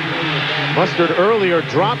 Mustard earlier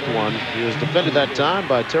dropped one. He was defended that time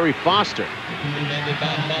by Terry Foster.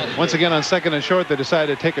 Once again on 2nd and short, they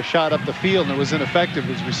decided to take a shot up the field, and it was ineffective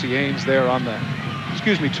as we see Ames there on the,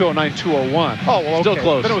 209, 201. Oh, well, okay. Still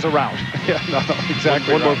close. Then it was a rout. Yeah, no,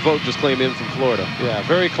 exactly. One more vote just came in from Florida. Yeah,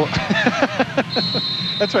 very close.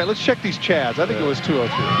 That's right. Let's check these Chads. I think it was 203.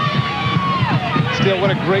 Still, what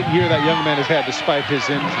a great year that young man has had despite his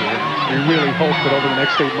injury. We really hope that over the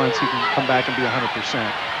next 8 months he can come back and be 100%.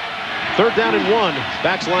 3rd down and 1.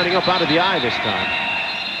 Backs lining up out of the eye this time.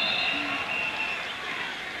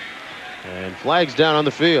 And flags down on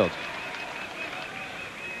the field.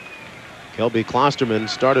 Kelby Klosterman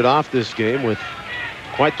started off this game with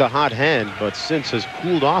quite the hot hand, but since has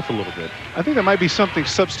cooled off a little bit. I think there might be something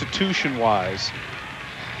substitution-wise.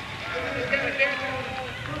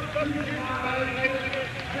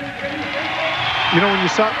 You know, when you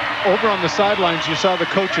saw over on the sidelines, you saw the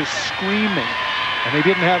coaches screaming, and they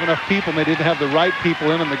didn't have enough people, and they didn't have the right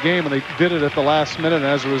people in the game, and they did it at the last minute, and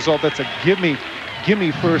as a result, that's a gimme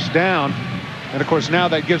first down. And of course, now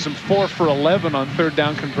that gives them 4 for 11 on 3rd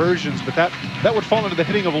down conversions, but that would fall into the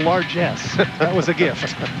hitting of a largesse. That was a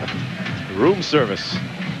gift. Room service.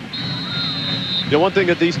 You know, one thing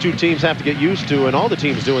that these two teams have to get used to, and all the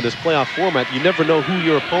teams do in this playoff format, you never know who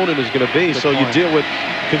your opponent is going to be, so you deal with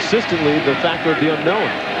consistently the factor of the unknown.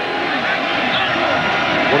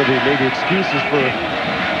 One of the maybe excuses for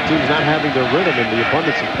teams not having their rhythm and the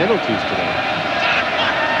abundance of penalties today.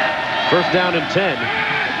 1st down and 10.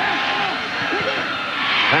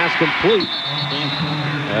 Pass complete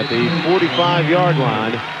at the 45-yard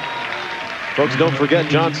line. Folks, don't forget,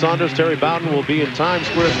 John Saunders, Terry Bowden will be in Times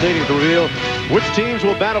Square Stadium to reveal which teams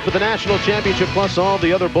will battle for the national championship, plus all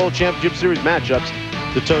the other Bowl Championship Series matchups.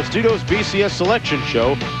 The Tostitos BCS Selection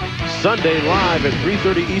Show, Sunday live at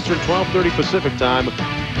 3:30 Eastern, 12:30 Pacific time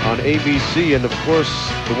on ABC. And of course,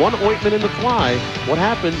 the one ointment in the fly, what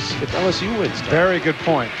happens if LSU wins? Very good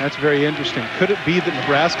point. That's very interesting. Could it be that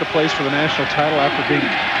Nebraska plays for the national title after being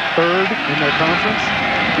 3rd in their conference?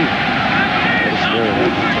 What a scenario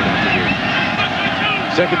that could turn out to be.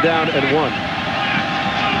 2nd down and 1.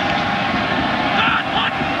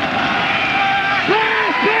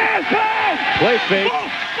 Play fake.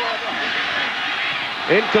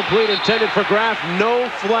 Incomplete, intended for Graff. No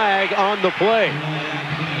flag on the play.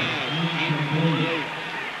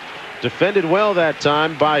 Defended well that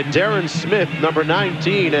time by Darren Smith, number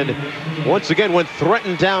 19. And once again, when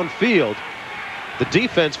threatened downfield, the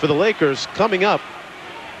defense for the Lakers coming up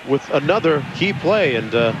with another key play.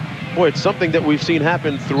 And boy, it's something that we've seen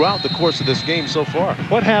happen throughout the course of this game so far.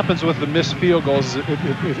 What happens with the missed field goals is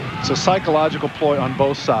it's a psychological ploy on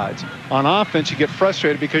both sides. On offense, you get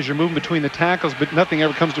frustrated because you're moving between the tackles, but nothing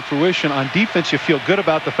ever comes to fruition. On defense, you feel good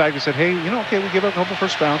about the fact that said, hey, you know, okay, we give up a couple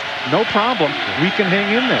first downs. No problem. We can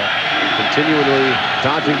hang in there. Continually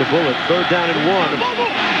dodging the bullet. 3rd down and 1.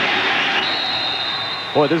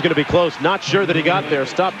 Boy, this is going to be close. Not sure that he got there.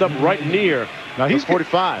 Stopped up right near now he's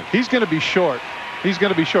 45. He's going to be short. He's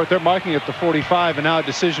going to be short. They're marking at the 45, and now a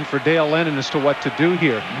decision for Dale Lennon as to what to do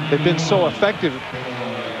here. They've been so effective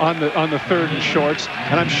on the 3rd and shorts,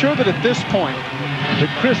 and I'm sure that at this point that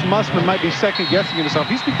Chris Mussman might be second-guessing himself.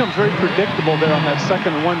 He's become very predictable there on that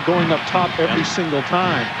 2nd and 1 going up top every single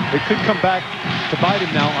time. They could come back to bite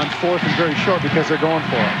him now on 4th and very short because they're going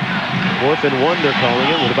for it. 4th and 1 they're calling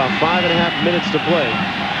it with about 5.5 minutes to play.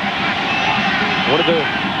 One of the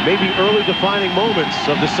maybe early defining moments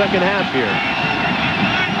of the second half here.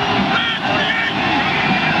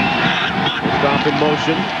 Stop in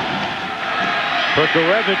motion.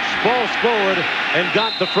 Perkarevich falls forward and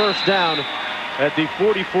got the 1st down at the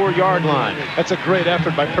 44-yard line. That's a great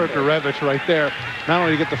effort by Perkarevich right there. Not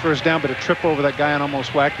only to get the 1st down, but a trip over that guy and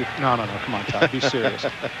almost whack you. No, come on, Todd, be serious.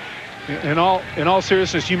 In all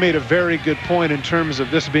seriousness, you made a very good point in terms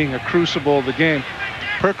of this being a crucible of the game.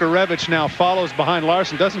 Perkarevich now follows behind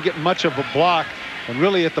Larson, doesn't get much of a block, and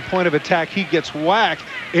really at the point of attack, he gets whacked,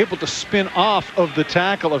 able to spin off of the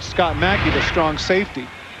tackle of Scott Mackey, the strong safety.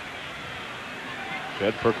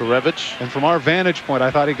 Good, Perkarevich. And from our vantage point,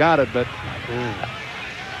 I thought he got it, but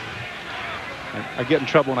I get in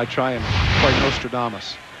trouble when I try and play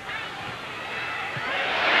Nostradamus.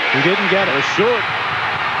 He didn't get it. He was short.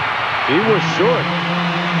 He was short.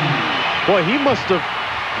 Boy, he must have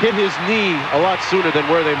hit his knee a lot sooner than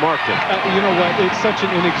where they marked him. You know what? It's such an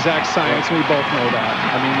inexact science. We both know that.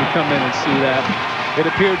 I mean, you come in and see that. It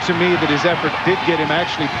appeared to me that his effort did get him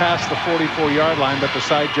actually past the 44-yard line, but the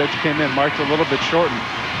side judge came in, marked a little bit short.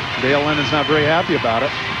 Dale Lennon's not very happy about it.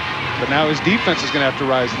 But now his defense is going to have to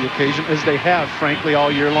rise to the occasion, as they have, frankly, all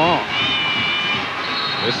year long.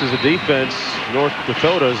 This is a defense, North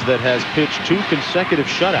Dakota's, that has pitched 2 consecutive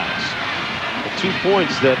shutouts. The 2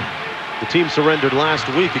 points that the team surrendered last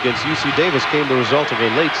week against UC Davis came the result of a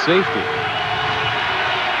late safety.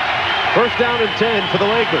 1st down and 10 for the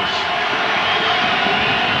Lakers.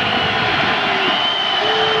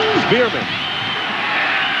 Spearman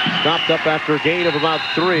stopped up after a gain of about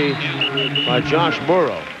 3 by Josh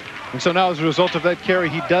Burrow. And so now as a result of that carry,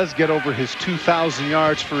 he does get over his 2,000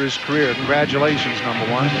 yards for his career. Congratulations, number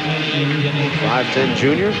 1. 5'10"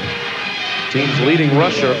 junior. Team's leading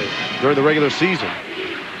rusher during the regular season.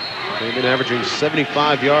 They've been averaging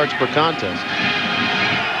 75 yards per contest.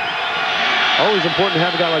 Always important to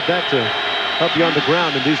have a guy like that to help you on the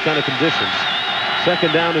ground in these kind of conditions.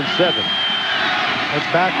 2nd down and 7. That's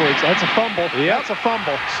backwards. That's a fumble. Yeah, that's a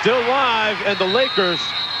fumble. Still live, and the Lakers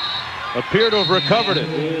appear to have recovered it.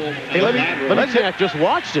 Hey, let me just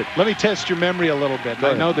watched it. Let me test your memory a little bit.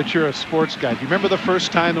 I know that you're a sports guy. Do you remember the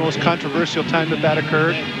first time, the most controversial time that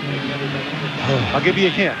occurred? I'll give you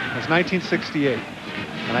a hint. It was 1968.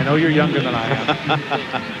 And I know you're younger than I am.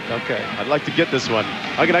 Okay. I'd like to get this one.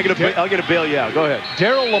 I'll get a bail you out. Go ahead.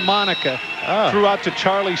 Daryl LaMonica threw out to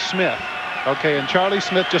Charlie Smith. Okay, and Charlie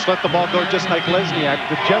Smith just let the ball go just like Lesniak.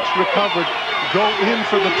 The Jets recovered, go in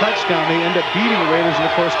for the touchdown. They end up beating the Raiders and,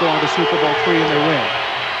 of course, go on to Super Bowl III and they win.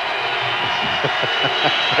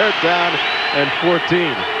 3rd down and 14.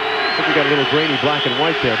 I think we got a little grainy black and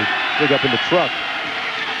white there to dig up in the truck.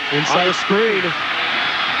 Inside the screen.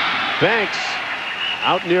 Banks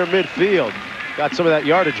out near midfield. Got some of that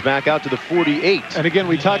yardage back out to the 48. And again,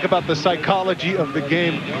 we talk about the psychology of the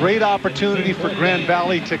game. Great opportunity for Grand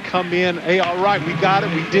Valley to come in. Hey, all right, we got it.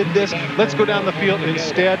 We did this. Let's go down the field.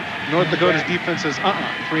 Instead, North Dakota's defense is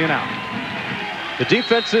 3 and out. The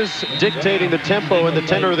defense is dictating the tempo and the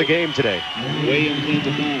tenor of the game today.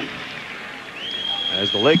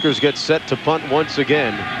 As the Lakers get set to punt once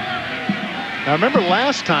again. Now, remember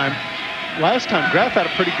last time Graff had a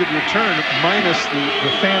pretty good return minus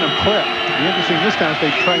the phantom clip. It'll be interesting this time if they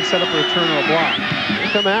try and set up a return or a block. They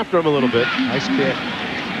come after him a little bit. Nice kick.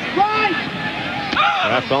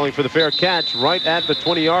 Graff calling for the fair catch right at the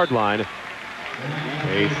 20-yard line.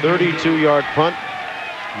 A 32-yard punt.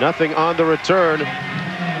 Nothing on the return.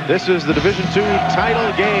 This is the Division II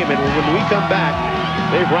title game, and when we come back,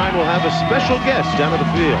 Dave Ryan will have a special guest down at the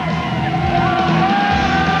field.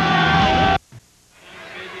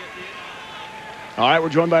 All right, we're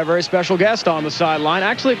joined by a very special guest on the sideline.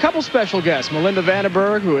 Actually, a couple special guests. Melinda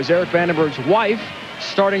Vandenberg, who is Eric Vandenberg's wife,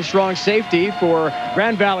 starting strong safety for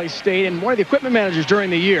Grand Valley State and one of the equipment managers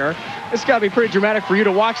during the year. It's got to be pretty dramatic for you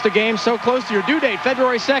to watch the game so close to your due date,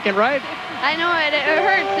 February 2nd, right? I know it. It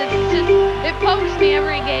hurts. It's just, it pokes me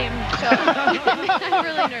every game. So I'm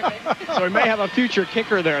really nervous. So we may have a future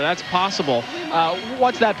kicker there. That's possible.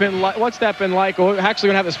 What's that been like? We're actually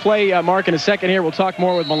going to have this play mark in a second here. We'll talk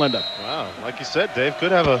more with Melinda. Wow, like you said, Dave,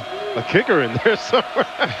 could have a kicker in there somewhere.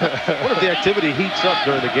 What if the activity heats up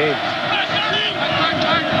during the game?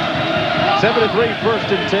 7-3,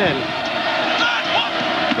 1st and 10.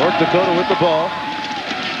 North Dakota with the ball.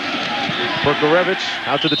 Perkarevich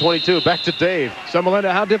out to the 22, back to Dave. So,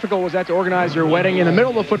 Melinda, how difficult was that to organize your wedding in the middle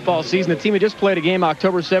of the football season? The team had just played a game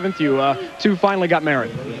October 7th. You two finally got married.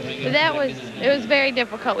 It was very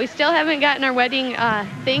difficult. We still haven't gotten our wedding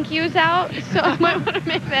thank yous out, so I might want to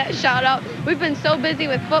make that shout out. We've been so busy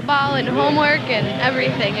with football and homework and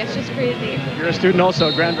everything. It's just crazy. You're a student also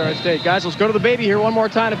at Grand Valley State. Guys, let's go to the baby here one more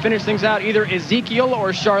time to finish things out. Either Ezekiel or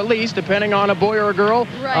Charlize, depending on a boy or a girl.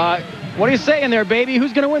 Right. What are you saying there, baby?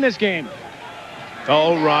 Who's going to win this game?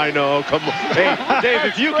 Oh, Rhino, come on. Hey, Dave,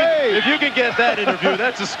 if you can get that interview,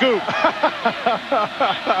 that's a scoop.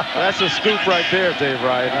 That's a scoop right there, Dave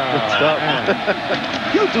Ryan. Good stuff.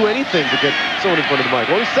 He'll do anything to get someone in front of the mic.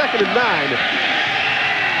 Only 2nd and 9.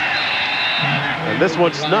 And this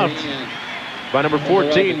one's snuffed by number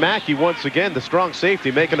 14, Mackey, once again, the strong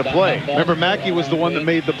safety making a play. Remember, Mackey was the one that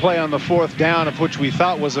made the play on the 4th down, of which we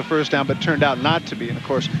thought was a first down, but turned out not to be. And, of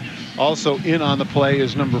course, also in on the play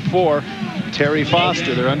is number 4, Terry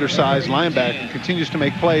Foster, their undersized linebacker, continues to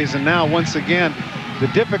make plays. And now, once again, the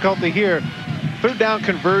difficulty here, 3rd down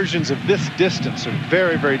conversions of this distance are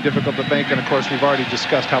very, very difficult to make. And, of course, we've already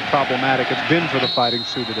discussed how problematic it's been for the Fighting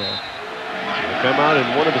Sioux today. They come out in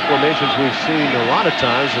one of the formations we've seen a lot of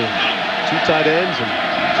times, 2 tight ends and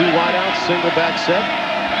 2 wideouts, single back set.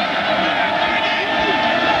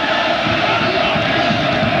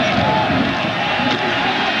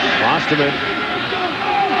 Osterman.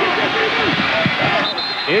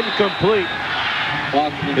 Incomplete.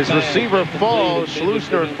 His receiver falls,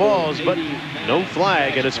 Schleusner falls, but no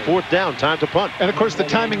flag, and it's 4th down. Time to punt. And, of course, the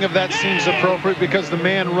timing of that seems appropriate because the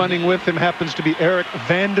man running with him happens to be Eric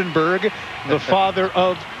Vandenberg, the father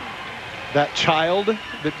of that child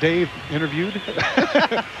that Dave interviewed.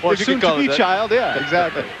 Or soon-to-be child, yeah,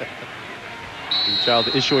 exactly. The child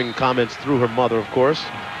issuing comments through her mother, of course.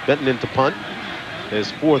 Benton into punt. His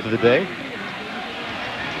 4th of the day.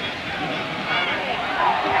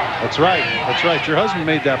 That's right. That's right. Your husband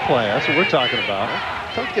made that play. That's what we're talking about.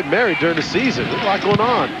 Tough to get married during the season. There's a lot going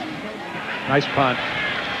on. Nice punt.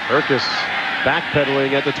 Urkus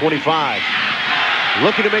backpedaling at the 25.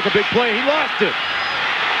 Looking to make a big play. He lost it.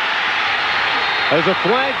 There's a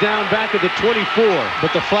flag down back at the 24.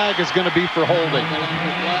 But the flag is going to be for holding.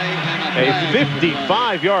 A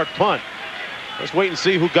 55-yard punt. Let's wait and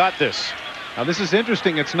see who got this. Now this is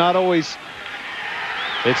interesting. It's not always.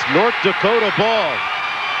 It's North Dakota ball.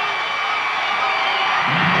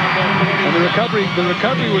 And the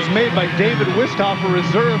recovery was made by David Wisthoff, a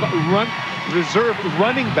reserve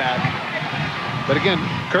running back. But again,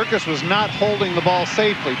 Kirkus was not holding the ball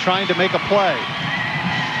safely, trying to make a play.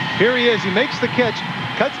 Here he is. He makes the catch,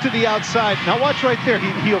 cuts to the outside. Now watch right there.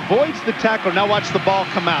 He avoids the tackle. Now watch the ball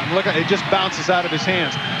come out. And look, it just bounces out of his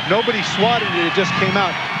hands. Nobody swatted it. It just came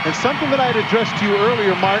out. And something that I had addressed to you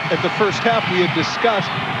earlier, Mark, at the first half, we had discussed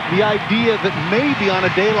the idea that maybe on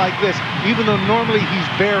a day like this, even though normally he's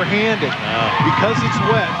barehanded, because it's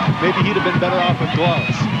wet, maybe he'd have been better off with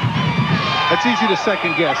gloves. That's easy to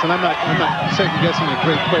second guess, and I'm not second guessing a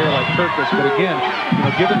great player like Kirkus, but again,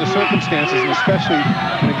 given the circumstances, and especially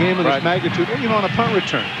in a game of this magnitude, on a punt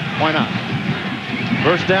return, why not?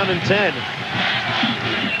 First down and 10.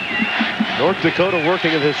 North Dakota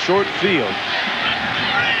working in this short field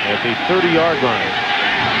at the 30-yard line.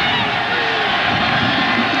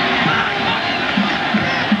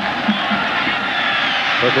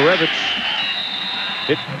 Bergerevich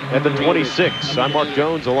hit at the 26. I'm Mark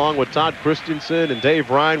Jones along with Todd Christensen and Dave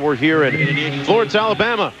Ryan. We're here in Florence,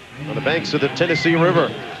 Alabama on the banks of the Tennessee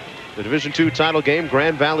River. The Division II title game,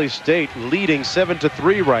 Grand Valley State leading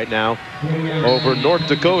 7-3 right now over North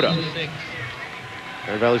Dakota.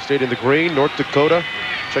 Grand Valley State in the green, North Dakota.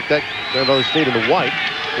 Check that, Grand Valley State in the white,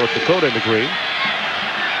 North Dakota in the green.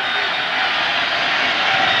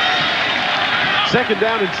 Second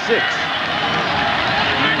down and 6.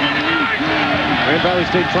 Grand Valley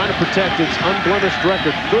State trying to protect its unblemished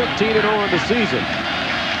record, 13-0 on the season.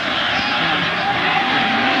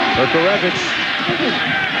 Bergerevich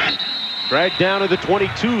dragged down to the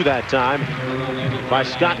 22 that time by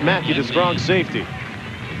Scott Mackey, the strong safety.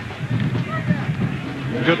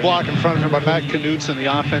 Good block in front of him by Matt Knudsen, the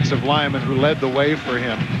offensive lineman who led the way for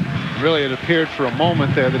him. Really, it appeared for a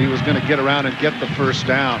moment there that he was going to get around and get the first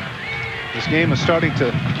down. This game is starting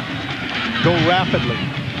to go rapidly.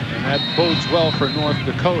 And that bodes well for North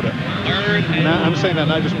Dakota. And I'm saying that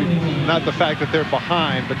not the fact that they're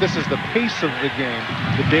behind, but this is the pace of the game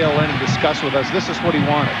that Dale Lennon discussed with us. This is what he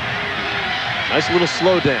wanted. Nice little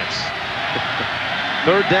slow dance.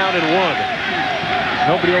 Third down and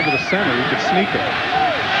 1. Nobody over the center. You could sneak it.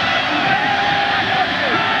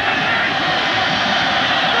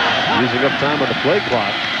 Using up time on the play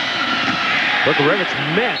clock. Bergerevich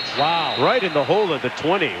met. Wow. Right in the hole of the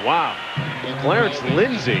 20. Wow. Clarence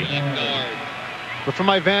Lindsay. But from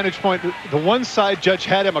my vantage point, the one side judge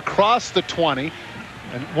had him across the 20,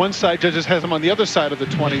 and one side judge has him on the other side of the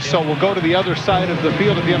 20. So we'll go to the other side of the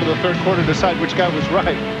field at the end of the third quarter to decide which guy was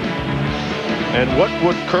right. And what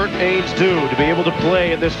would Kurt Ains do to be able to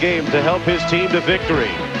play in this game to help his team to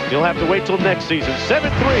victory? He'll have to wait till next season.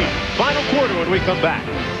 7-3, final quarter when we come back.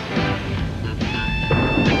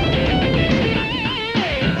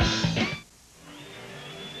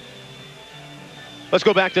 Let's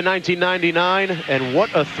go back to 1999, and what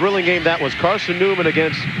a thrilling game that was. Carson Newman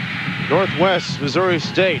against Northwest Missouri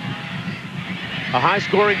State. A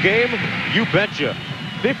high-scoring game? You betcha.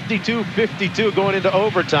 52-52 going into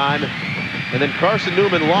overtime. And then Carson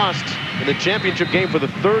Newman lost in the championship game for the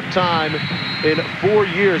third time in 4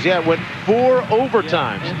 years. Yeah, it went 4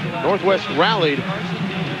 overtimes. Northwest rallied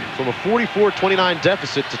from a 44-29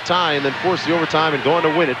 deficit to tie and then force the overtime and go on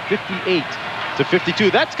to win it 58-52.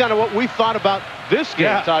 That's kind of what we thought about this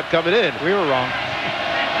game, Todd, coming in. We were wrong.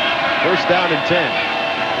 First down and 10.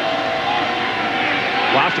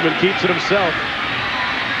 Wasserman keeps it himself.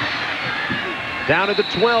 Down at the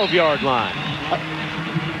 12-yard line.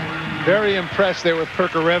 Very impressed there with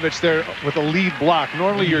Bergerevich there with a lead block.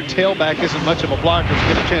 Normally your tailback isn't much of a blocker, so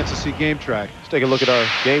you get a chance to see game track. Let's take a look at our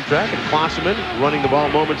game track. And Klosterman, running the ball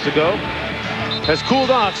moments ago, has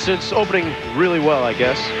cooled off since opening really well, I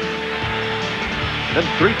guess. And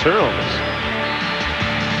then 3 turnovers.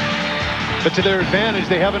 But to their advantage,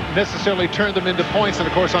 they haven't necessarily turned them into points. And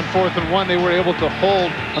of course, on 4th and 1, they were able to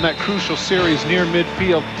hold on that crucial series near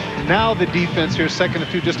midfield. Now the defense here, 2nd and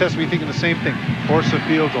 2, just has to be thinking the same thing. Force a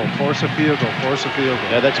field goal, force a field goal, force a field goal.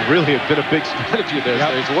 Yeah, that's really been a big strategy there.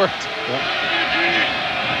 Yep. It's worked. Yep.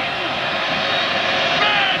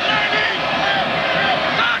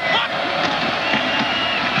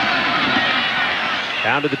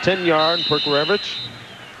 Down to the 10-yard, Bergerevich.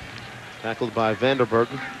 Tackled by Vanderberg.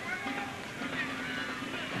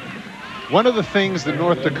 One of the things that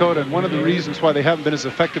North Dakota, and one of the reasons why they haven't been as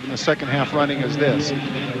effective in the second half running is this.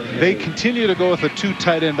 They continue to go with a 2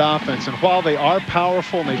 tight end offense, and while they are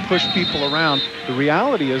powerful and they push people around, the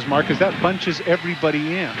reality is, Mark, is that bunches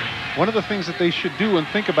everybody in. One of the things that they should do and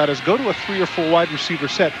think about is go to a 3 or 4 wide receiver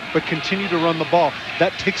set, but continue to run the ball.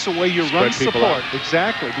 That takes away your run support.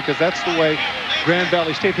 Exactly, because that's the way Grand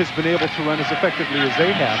Valley State has been able to run as effectively as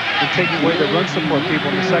they have, in taking away the run support people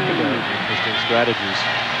in the secondary. Interesting strategies.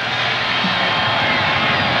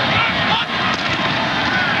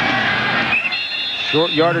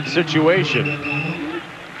 Short yardage situation.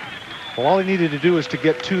 Well, all he needed to do is to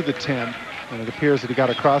get to the 10, and it appears that he got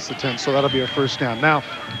across the 10, so that'll be a first down. Now,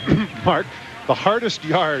 Mark, the hardest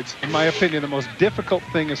yards, in my opinion, the most difficult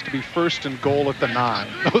thing is to be first and goal at the 9.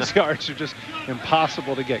 Those yards are just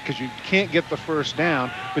impossible to get because you can't get the first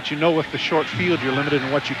down, but you know with the short field you're limited in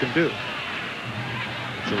what you can do.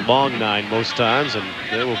 It's a long 9 most times, and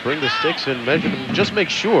they will bring the sticks and measure them, just make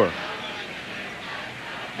sure.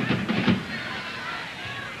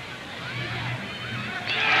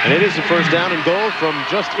 And it is a first down and goal from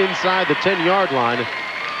just inside the 10-yard line.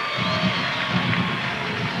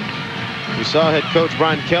 We saw head coach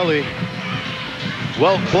Brian Kelly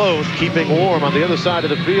well clothed, keeping warm on the other side of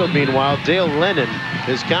the field. Meanwhile, Dale Lennon,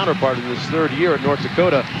 his counterpart in his 3rd year at North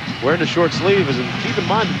Dakota, wearing a short sleeve. And keep in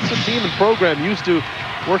mind, it's a team and program used to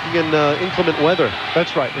working in inclement weather.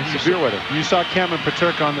 That's right. Severe weather. You saw Cameron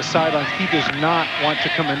Paterka on the sideline. He does not want to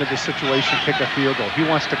come into this situation, kick a field goal. He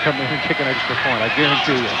wants to come in and kick an extra point, I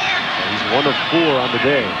guarantee you. He's 1 of 4 on the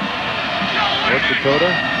day. North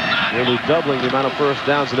Dakota nearly doubling the amount of first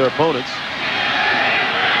downs of their opponents.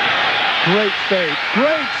 Great fade.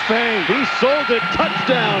 Great fade. He sold it.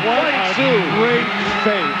 Touchdown. What a great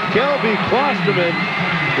fade. Kelby Klosterman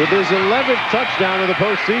with his 11th touchdown of the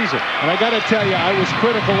postseason. And I got to tell you, I was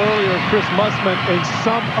critical earlier of Chris Mussman in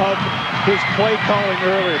some of his play calling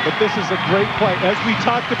earlier, but this is a great play. As we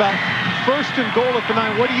talked about, first and goal at the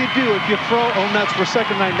 9, what do you do if you throw? Oh, nuts, we're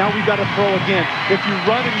second 9. Now we've got to throw again. If you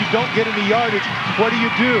run and you don't get any yardage, what do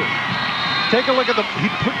you do? Take a look at he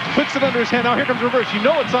puts it under his hand. Now here comes reverse. You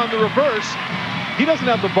know it's on the reverse. He doesn't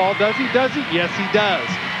have the ball, does he? Does he? Yes, he does.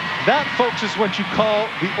 That, folks, is what you call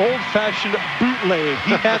the old-fashioned bootleg.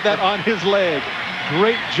 He had that on his leg.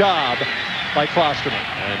 Great job by Klosterman.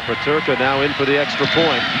 And Paterka now in for the extra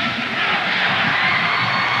point.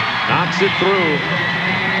 Knocks it through.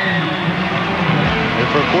 And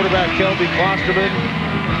for quarterback Kelby Klosterman,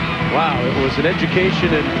 wow, it was an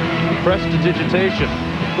education in prestidigitation.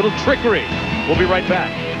 Little trickery. We'll be right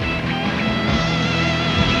back.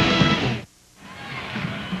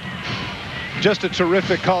 Just a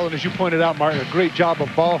terrific call, and as you pointed out, Martin, a great job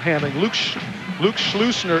of ball handling. Luke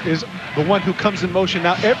Schleusner is the one who comes in motion.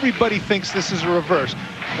 Now everybody thinks this is a reverse.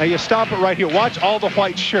 Now you stop it right here. Watch all the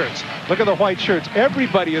white shirts. Look at the white shirts.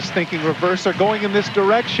 Everybody is thinking reverse. They're going in this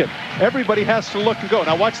direction. Everybody has to look and go.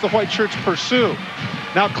 Now watch the white shirts pursue.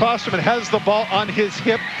 Now Klosterman has the ball on his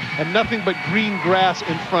hip and nothing but green grass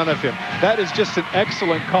in front of him. That is just an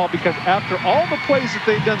excellent call because after all the plays that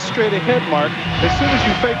they've done straight ahead, Mark, as soon as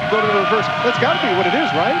you fake and go to the reverse, that's got to be what it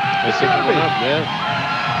is, right? It's got to be. Yeah.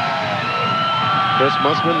 Chris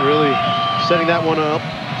Mussman really setting that one up.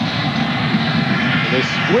 And they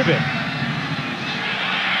squib it.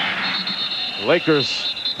 The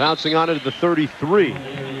Lakers bouncing on it at the 33.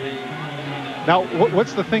 Now,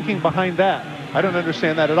 what's the thinking behind that? I don't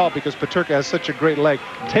understand that at all because Paterka has such a great leg.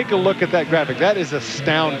 Take a look at that graphic. That is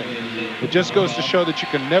astounding. It just goes to show that you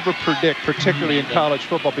can never predict, particularly in college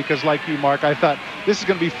football, because like you, Mark, I thought this is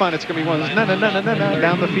going to be fun. It's going to be one of those, no,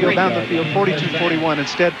 down the field, 42-41.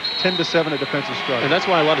 Instead, 10-7 a defensive struggle. And that's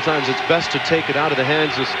why a lot of times it's best to take it out of the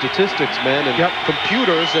hands of statistics, man, and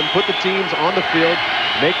computers, and put the teams on the field,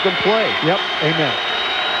 make them play. Yep, amen.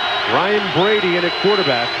 Ryan Brady in at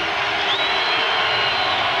quarterback.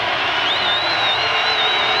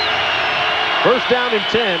 First down and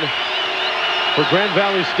 10 for Grand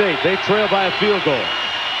Valley State. They trail by a field goal.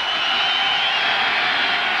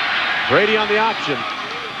 Brady on the option.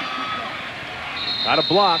 Got a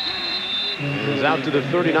block. Is out to the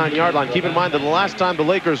 39-yard line. Keep in mind that the last time the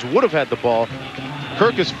Lakers would have had the ball,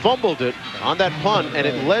 Kirkus fumbled it on that punt, and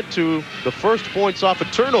it led to the first points off a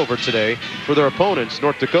turnover today for their opponents,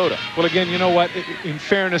 North Dakota. Well, again, you know what? In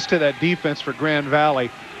fairness to that defense for Grand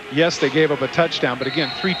Valley, yes, they gave up a touchdown, but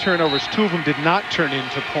again, 3 turnovers. 2 of them did not turn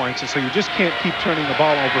into points, and so you just can't keep turning the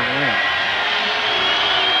ball over and around.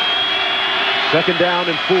 Second down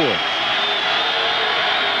and 4.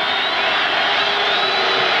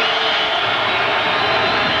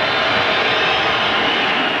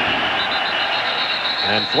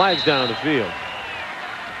 And flags down on the field.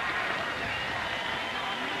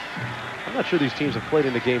 not sure these teams have played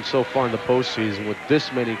in the game so far in the postseason with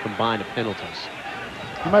this many combined penalties.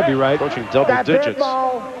 You might be right. Approaching double That dead digits.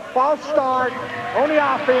 ball, false start on the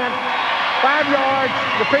offense, 5 yards,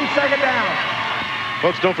 repeat second down.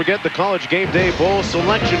 Folks, don't forget the College Game Day Bowl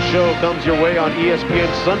Selection Show comes your way on ESPN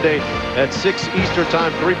Sunday at 6 Eastern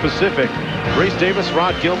Time, 3 Pacific. Grace Davis,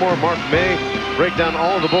 Rod Gilmore, Mark May break down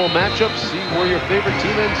all of the bowl matchups, see where your favorite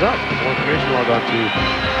team ends up. For more information, log on to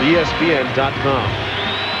ESPN.com.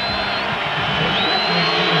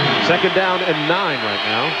 Second down and 9 right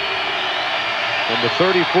now from the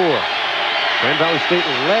 34. Grand Valley State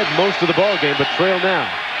led most of the ball game, but trail now.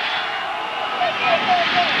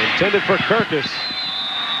 Intended for Kirkus.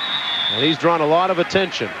 And he's drawn a lot of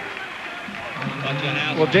attention.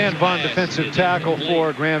 Well, Dan Vaughn, defensive tackle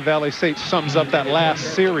for Grand Valley State, sums up that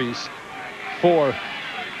last series for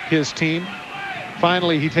his team.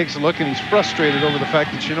 Finally, he takes a look and he's frustrated over the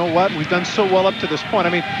fact that, you know what, we've done so well up to this point.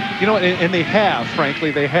 I mean, you know, and they have,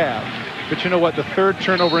 frankly, they have. But you know what, the third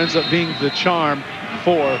turnover ends up being the charm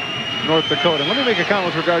for North Dakota. And let me make a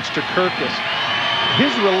comment with regards to Kirkus.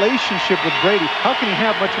 His relationship with Brady, how can he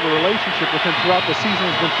have much of a relationship with him throughout the season?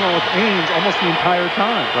 He's been thrown with Ames almost the entire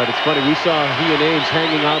time. Right, it's funny. We saw he and Ames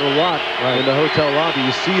hanging out a lot in the hotel lobby.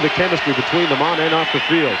 You see the chemistry between them on and off the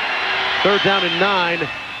field. Third down and 9,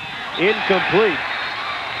 incomplete.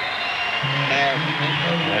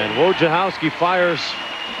 And Wojciechowski fires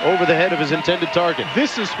over the head of his intended target.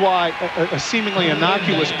 This is why a seemingly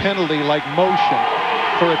innocuous penalty like motion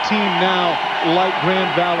for a team now like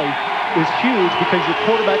Grand Valley is huge, because your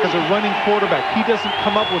quarterback is a running quarterback. He doesn't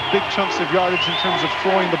come up with big chunks of yardage in terms of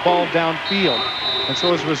throwing the ball downfield. And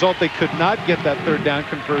so as a result, they could not get that third down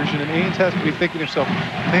conversion. And Ames has to be thinking to himself,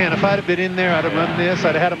 man, if I'd have been in there, I'd have run this.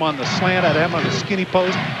 I'd have had him on the slant. I'd have had him on the skinny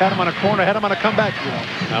post. Had him on a corner. Had him on a comeback. You know.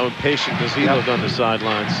 How impatient does he look on the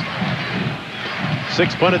sidelines?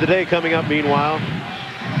 Sixth punt of the day coming up, meanwhile,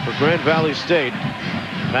 for Grand Valley State.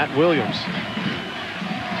 Matt Williams.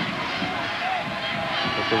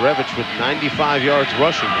 Revich with 95 yards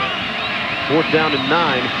rushing there. Fourth down and 9.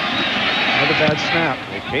 Another bad snap.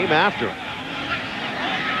 They came after him.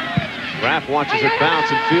 Raff watches it bounce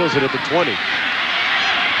and feels it at the 20.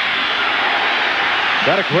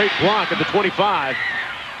 Got a great block at the 25.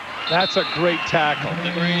 That's a great tackle.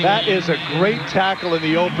 That is a great tackle in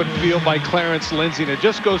the open field by Clarence Lindsay. And it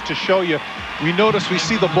just goes to show you, we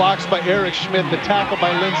see the blocks by Eric Schmidt, the tackle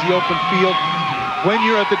by Lindsay open field. When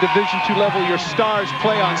you're at the Division II level, your stars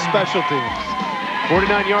play on special teams.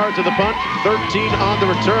 49 yards of the punt, 13 on the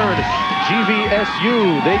return.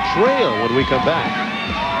 GVSU, they trail when we come back.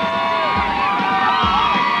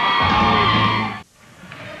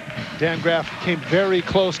 Dan Graff came very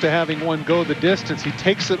close to having one go the distance. He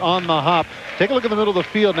takes it on the hop. Take a look at the middle of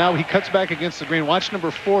the field now. He cuts back against the green. Watch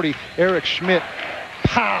number 40, Eric Schmidt.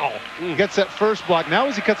 Pow! Gets that first block. Now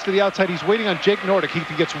as he cuts to the outside, he's waiting on Jake Nordick. He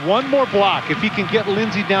gets one more block if he can get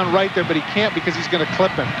Lindsay down right there, but he can't because he's going to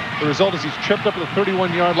clip him. The result is he's tripped up at the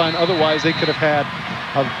 31-yard line. Otherwise, they could have had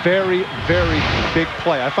a very, very big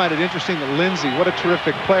play. I find it interesting that Lindsay, what a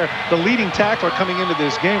terrific player, the leading tackler coming into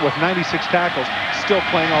this game with 96 tackles, still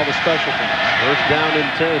playing all the special things. First down and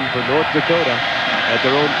 10 for North Dakota at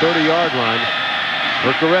their own 30-yard line.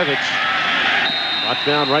 Revich. Brought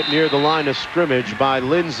down right near the line of scrimmage by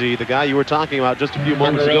Lindsay, the guy you were talking about just a few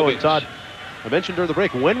moments ago. And Todd, I mentioned during the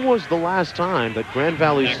break, when was the last time that Grand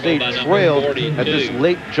Valley State trailed at this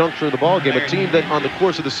late juncture of the ballgame? A team that on the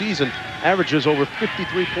course of the season averages over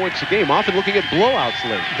 53 points a game, often looking at blowouts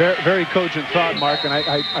late. Very, very cogent thought, Mark, and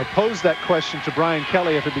I posed that question to Brian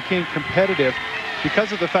Kelly if it became competitive,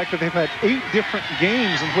 because of the fact that they've had 8 different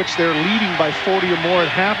games in which they're leading by 40 or more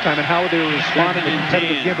at halftime, and how they were responding to a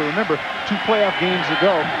competitive game. But remember, 2 playoff games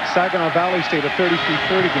ago, Saginaw Valley State, a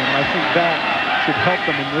 33-30 game, and I think that should help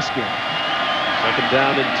them in this game. Second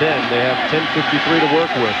down and 10. They have 10:53 to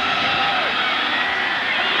work with.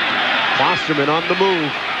 Klosterman on the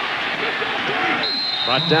move.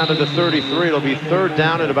 Brought down to the 33. It'll be third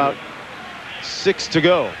down and about 6 to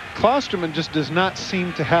go. Klosterman just does not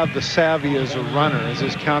seem to have the savvy as a runner as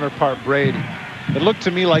his counterpart Brady. It looked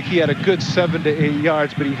to me like he had a good 7 to 8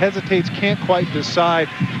 yards, but he hesitates, can't quite decide.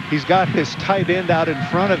 He's got his tight end out in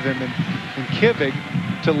front of him and Kivig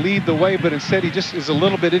to lead the way, but instead he just is a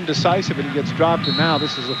little bit indecisive and he gets dropped. And now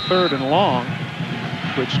this is a 3rd and long,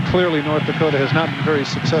 which clearly North Dakota has not been very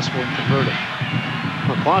successful in converting.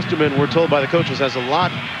 Well, Klosterman, we're told by the coaches, has a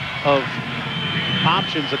lot of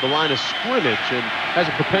options at the line of scrimmage and has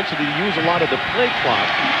a propensity to use a lot of the play clock.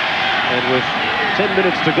 And with 10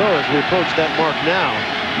 minutes to go as we approach that mark now,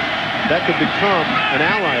 that could become an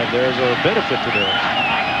ally of theirs or a benefit to theirs.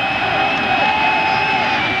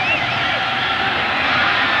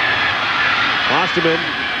 Klosterman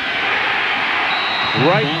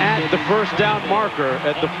right at the first down marker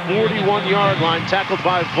at the 41-yard line, tackled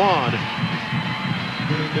by Vaughn.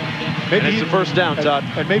 Maybe it's the first down, Todd.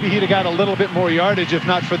 And maybe he'd have got a little bit more yardage if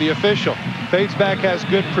not for the official. Fades back, has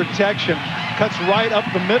good protection, cuts right up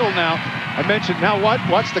the middle now. I mentioned, now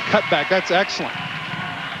watch the cutback. That's excellent.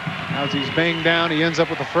 As he's banged down, he ends up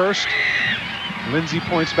with the first. Lindsey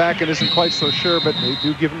points back and isn't quite so sure, but they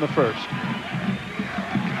do give him the first.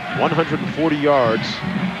 140 yards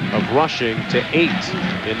of rushing to 8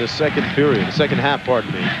 in the second half,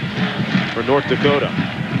 pardon me, for North Dakota.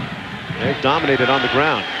 They dominated on the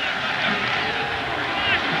ground.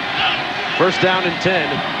 First down and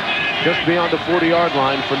 10, just beyond the 40-yard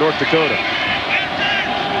line for North Dakota.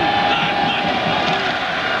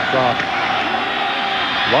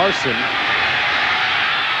 Larson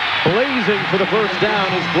blazing for the first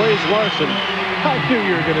down is Blaze Larson. I knew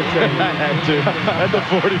you were going to say that. I had to. At the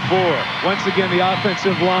 44. Once again, the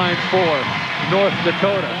offensive line for North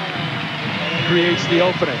Dakota creates the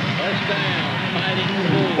opening.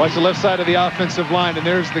 Watch the left side of the offensive line, and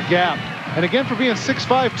there's the gap. And again, for being 6'5",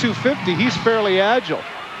 250, he's fairly agile.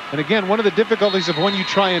 And again, one of the difficulties of when you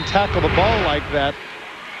try and tackle the ball like that,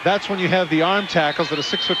 that's when you have the arm tackles that a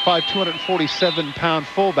 6'5", 247-pound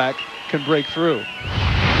fullback can break through.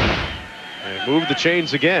 And move the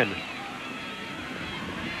chains again.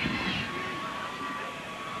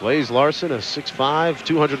 Blaze Larson, a 6'5",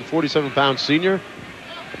 247-pound senior.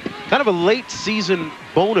 Kind of a late season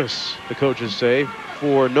bonus, the coaches say,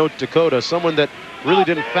 for North Dakota. Someone that really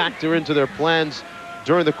didn't factor into their plans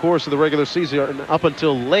during the course of the regular season up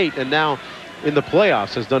until late, and now in the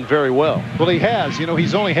playoffs has done very well. Well, he has. You know,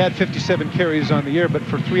 he's only had 57 carries on the year, but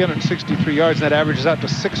for 363 yards, that averages out to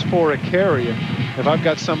 6'4" a carry. And if I've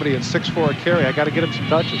got somebody at 6'4" a carry, I got to get him some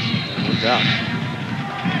touches. No doubt.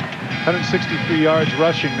 163 yards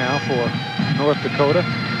rushing now for North Dakota.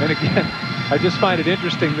 And again, I just find it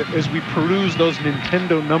interesting that as we peruse those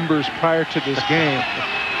Nintendo numbers prior to this game,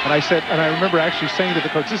 and I remember actually saying to the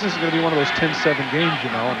coach, this is going to be one of those 10-7 games, you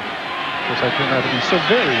know. And of course, I turned out to be so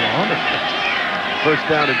very wrong. First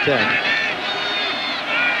down and 10.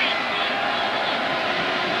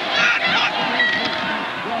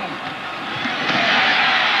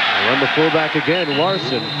 Run the fullback again,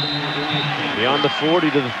 Larson. Beyond the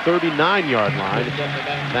 40 to the 39-yard line.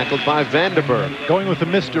 Tackled by Vandenberg. Going with the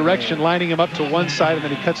misdirection, lining him up to one side, and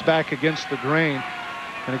then he cuts back against the grain.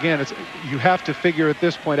 And again, you have to figure at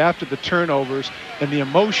this point, after the turnovers and the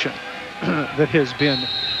emotion that has been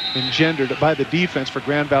engendered by the defense for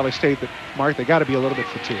Grand Valley State, that, Mark, they got to be a little bit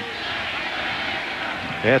fatigued.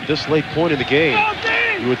 At this late point in the game,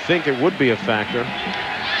 you would think it would be a factor.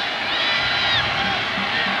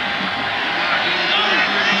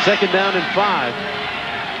 Second down and 5.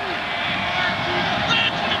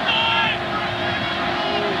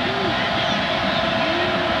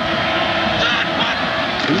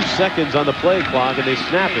 Two seconds on the play clock, and they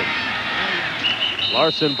snap it.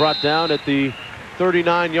 Larson brought down at the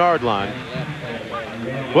 39-yard line.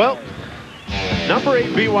 Well, number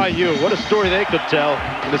 8 BYU, what a story they could tell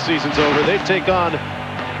when the season's over. They take on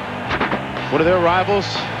one of their rivals,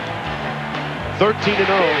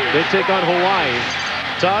 13-0. They take on Hawaii.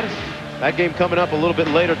 Todd, that game coming up a little bit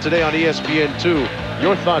later today on ESPN2.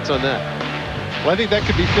 Your thoughts on that? Well, I think that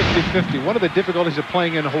could be 50-50. One of the difficulties of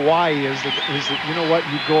playing in Hawaii is that you know what,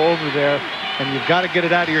 you go over there and you've got to get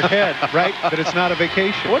it out of your head, right? That it's not a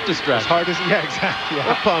vacation. What distraction? As hard as, yeah, exactly.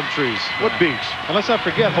 Yeah. What palm trees? What beach? And let's not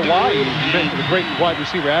forget Hawaii, you mentioned the great wide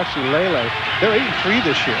receiver Ashley Lele. They're 8-3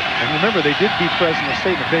 this year. And remember, they did beat Fresno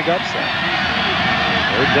State in a big upset.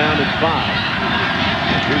 Third down and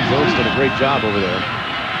 5. Drew Jones did a great job over there.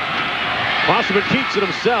 Klosterman keeps it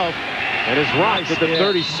himself and is rocked at the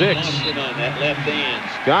 36.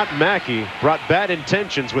 Scott Mackey brought bad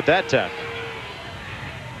intentions with that tackle.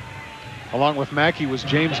 Along with Mackey was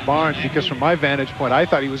James Barnes, because from my vantage point, I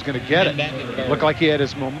thought he was going to get it. Looked like he had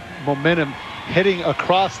his momentum heading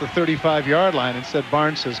across the 35-yard line. Instead,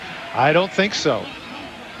 Barnes says, I don't think so.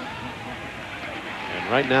 And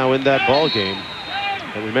right now in that ball game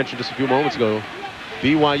that we mentioned just a few moments ago,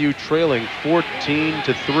 BYU trailing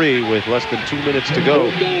 14-3 with less than 2 minutes to go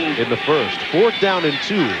in the first. Fourth down and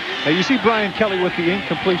 2. Now you see Brian Kelly with the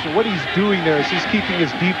incompletion. What he's doing there is he's keeping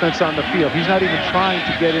his defense on the field. He's not even trying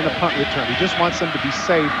to get in a punt return. He just wants them to be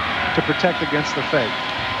safe to protect against the fake.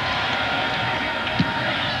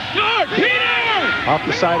 Off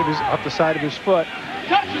the side of his foot.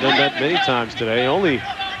 He's done that many times today. Only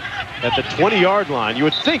at the 20-yard line. You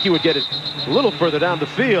would think he would get it a little further down the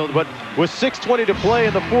field, but with 6:20 to play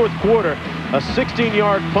in the fourth quarter, a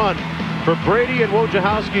 16-yard punt for Brady and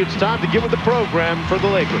Wojciechowski. It's time to get with the program for the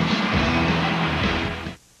Lakers.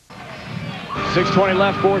 6:20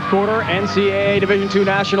 left, fourth quarter. NCAA Division II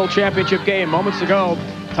National Championship game. Moments ago,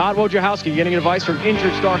 Todd Wojciechowski getting advice from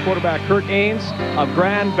injured star quarterback Kurt Ains of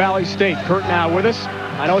Grand Valley State. Kurt now with us.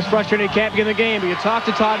 I know it's frustrating he can't be in the game, but you talked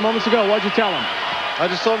to Todd moments ago. What'd you tell him? I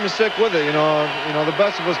just told him to stick with it. You know, the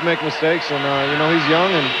best of us make mistakes, and he's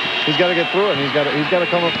young and he's got to get through it. And he's got to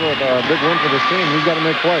come up with a big win for this team. He's got to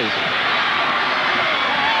make plays.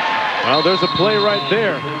 Well, there's a play right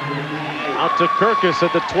there. Out to Kirkus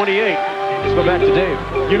at the 28. Let's go back to Dave.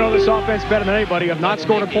 You know this offense better than anybody. Have not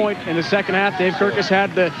scored a point in the second half. Dave Kirkus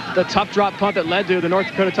had the tough drop punt that led to the North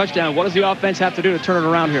Dakota touchdown. What does the offense have to do to turn it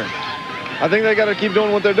around here? I think they got to keep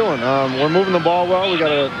doing what they're doing. We're moving the ball well. We got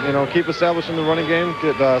to, keep establishing the running game,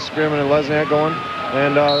 get Spearman and Lesniak going,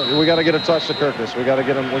 and we got to get a touch to Kirkus. We got to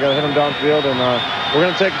get him. We got to hit him downfield, and we're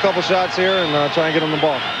going to take a couple shots here and try and get him the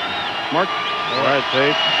ball. Mark. All right,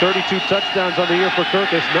 Dave. 32 touchdowns on the year for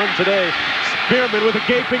Kirkus. None today. Spearman with a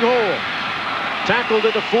gaping hole. Tackled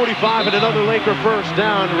at the 45 and another Laker first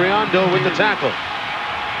down. Riondo with the tackle.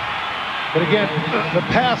 But again, the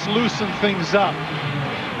pass loosened things up.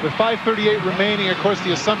 With 5:38 remaining, of course,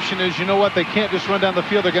 the assumption is, you know what, they can't just run down the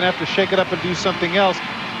field. They're going to have to shake it up and do something else.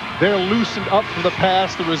 They're loosened up for the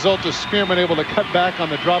pass. The result is Spearman able to cut back on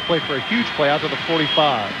the drop play for a huge play out to the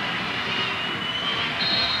 45.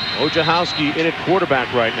 Wojciechowski in at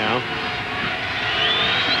quarterback right now.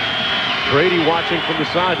 Brady watching from the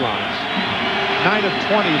sidelines. 9 of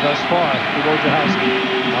 20 thus far for Wojciechowski.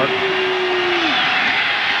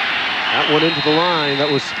 That one into the line. That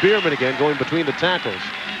was Spearman again going between the tackles.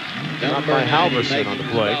 Not by Halverson on the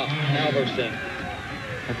play.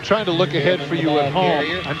 I'm trying to look ahead for you at home.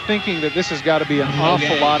 I'm thinking that this has got to be an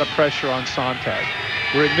awful lot of pressure on Sontag.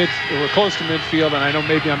 We're close to midfield, and I know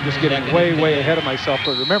maybe I'm just getting way ahead of myself.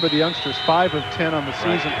 But remember, the youngsters 5 of 10 on the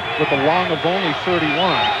season with a long of only 31.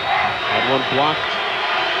 Had one blocked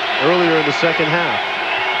earlier in the second half.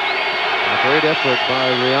 A great effort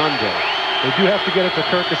by Riondo. They do have to get it to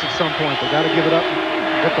Kirkus at some point. They got to give it up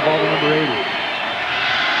and get the ball to number 80.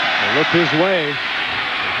 They look his way.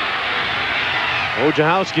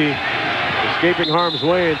 Wojciechowski escaping harm's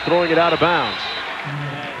way and throwing it out of bounds.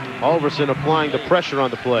 Halverson applying the pressure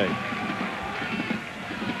on the play.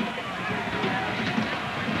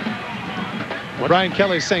 Brian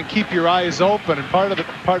Kelly is saying keep your eyes open, and part of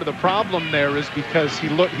the problem there is because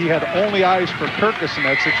he had only eyes for Kirkus in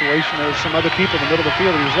that situation. There were some other people in the middle of the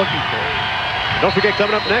field he was looking for. Don't forget,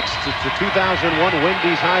 coming up next, it's the 2001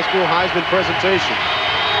 Wendy's High School Heisman presentation.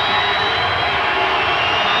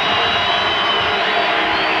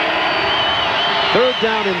 Third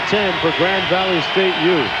down and 10 for Grand Valley State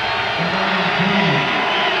U. 5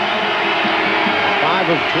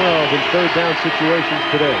 of 12 in third down situations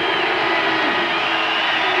today.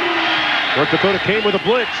 North Dakota came with a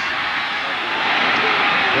blitz.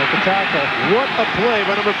 At the tackle. What a play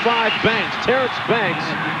by number 5, Banks. Terrence Banks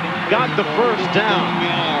got the first down.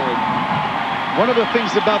 One of the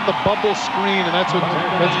things about the bubble screen, and that's what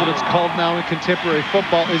it's called now in contemporary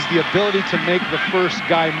football, is the ability to make the first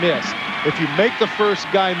guy miss. If you make the first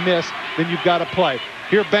guy miss, then you've got to play.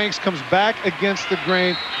 Here Banks comes back against the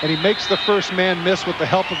grain, and he makes the first man miss with the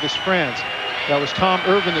help of his friends. That was Tom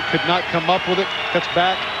Irvin that could not come up with it. Cuts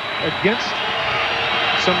back against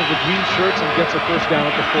some of the green shirts and gets a first down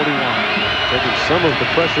at the 41. Taking some of the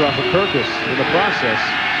pressure off of Kirkus in the process.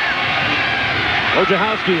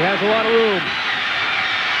 Wojciechowski has a lot of room.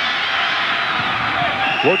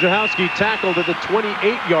 Wojciechowski tackled at the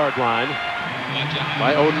 28-yard line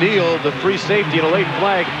by O'Neal. The free safety and a late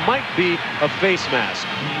flag might be a face mask.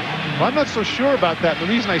 Well, I'm not so sure about that. The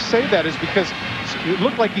reason I say that is because it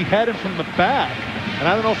looked like he had him from the back. And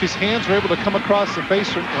I don't know if his hands were able to come across the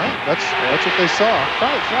face or well, that's what they saw.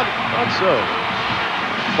 Not so.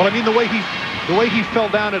 Well, I mean, the way he fell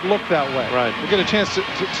down, it looked that way. Right. We'll get a chance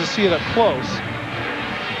to see it up close.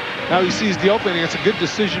 Now he sees the opening. It's a good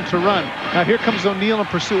decision to run. Now here comes O'Neal in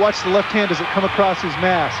pursuit. Watch the left hand. Does it come across his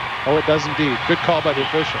mask? Oh, it does indeed. Good call by the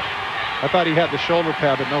official. I thought he had the shoulder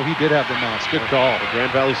pad, but no, he did have the mask. Good call. The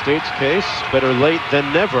Grand Valley State's case, better late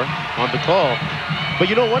than never on the call. But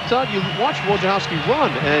you know what, Todd? You watch Wojciechowski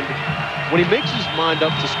run, and when he makes his mind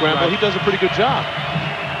up to scramble, he does a pretty good job.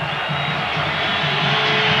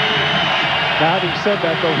 Now, having said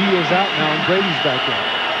that, though, he is out now, and Brady's back in.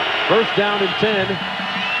 First down and 10.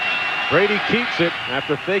 Brady keeps it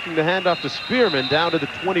after faking the handoff to Spearman down to the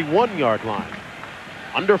 21-yard line.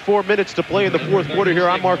 Under 4 minutes to play in the fourth quarter here.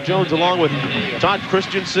 I'm Mark Jones along with Todd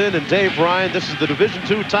Christensen and Dave Ryan. This is the Division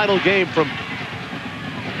II title game from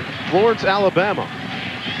Florence, Alabama.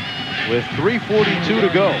 With 3:42 to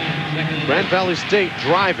go. Grand Valley State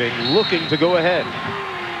driving, looking to go ahead.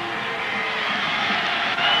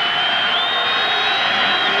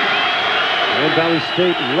 Grand Valley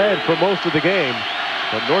State led for most of the game,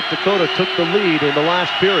 but North Dakota took the lead in the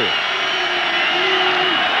last period.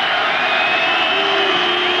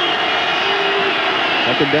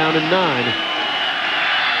 Second down and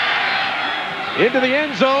 9. Into the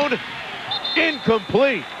end zone.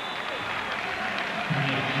 Incomplete.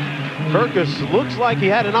 Kirkus looks like he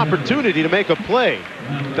had an opportunity to make a play.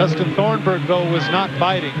 Dustin Thornburg, though, was not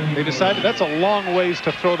biting. They decided that's a long ways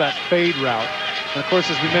to throw that fade route. And, of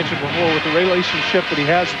course, as we mentioned before, with the relationship that he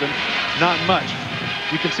has with them, not much.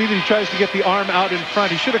 You can see that he tries to get the arm out in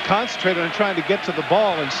front. He should have concentrated on trying to get to the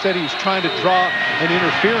ball. Instead, he was trying to draw an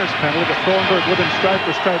interference penalty. But Thornburg with him stripe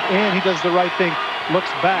for stripe, and he does the right thing,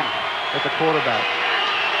 looks back at the quarterback.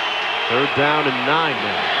 Third down and 9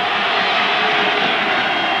 now.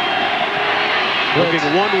 Looking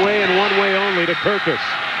one way and one way only to Kirkus.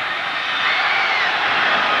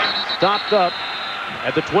 Stopped up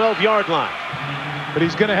at the 12-yard line. But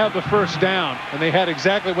he's going to have the first down, and they had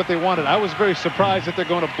exactly what they wanted. I was very surprised that they're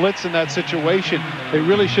going to blitz in that situation. They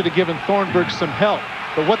really should have given Thornburg some help.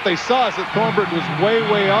 But what they saw is that Thornburg was way,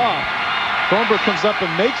 way off. Thornburg comes up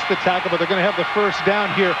and makes the tackle, but they're going to have the first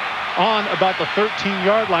down here on about the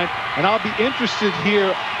 13-yard line. And I'll be interested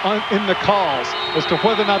here in the calls as to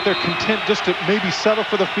whether or not they're content just to maybe settle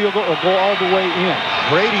for the field goal or go all the way in.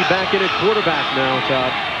 Brady back in at quarterback now,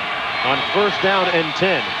 Todd, on first down and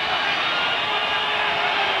 10.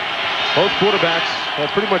 Both quarterbacks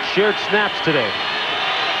have pretty much shared snaps today.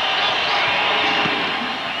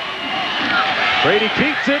 Brady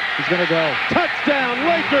keeps it. He's going to go. Touchdown,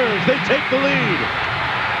 Lakers. They take the lead.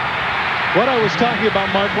 What I was talking about,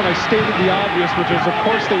 Mark, when I stated the obvious, which is, of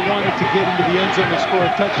course, they wanted to get into the end zone and score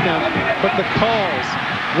a touchdown, but the calls,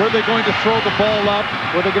 were they going to throw the ball up?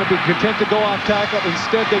 Were they going to be content to go off tackle?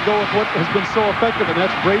 Instead, they go with what has been so effective, and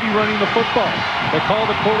that's Brady running the football. They call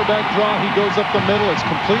the quarterback draw. He goes up the middle. It's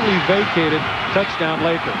completely vacated. Touchdown,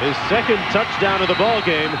 Lakers. His second touchdown of the ball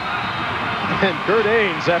game. And Kurt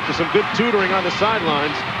Ains, after some good tutoring on the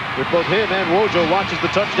sidelines, with both him and Wojo, watches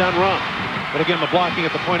the touchdown run. But again, the blocking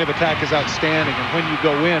at the point of attack is outstanding. And when you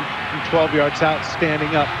go in from 12 yards out,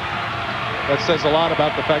 standing up, that says a lot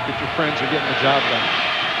about the fact that your friends are getting the job done.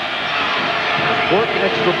 Important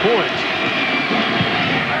extra point.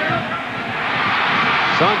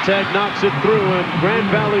 Sontag knocks it through, and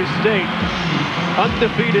Grand Valley State,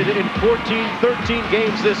 undefeated in 13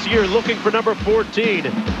 games this year, looking for number 14.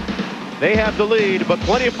 They have the lead, but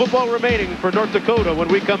plenty of football remaining for North Dakota when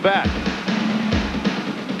we come back.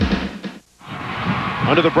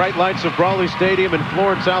 Under the bright lights of Brawley Stadium in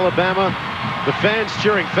Florence, Alabama, the fans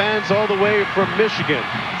cheering, fans all the way from Michigan,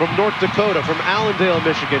 from North Dakota, from Allendale,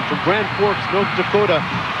 Michigan, from Grand Forks, North Dakota,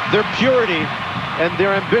 their purity and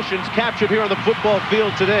their ambitions captured here on the football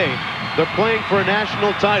field today. They're playing for a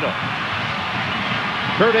national title.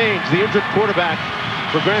 Kurt Ains, the injured quarterback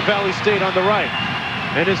for Grand Valley State on the right,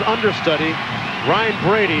 and his understudy, Ryan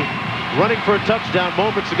Brady, running for a touchdown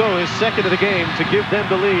moments ago, his second of the game, to give them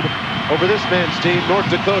the lead over this man's team, North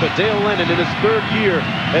Dakota. Dale Lennon in his third year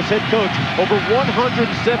as head coach. Over 107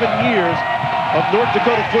 years of North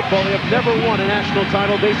Dakota football. They have never won a national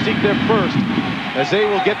title. They seek their first as they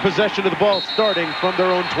will get possession of the ball starting from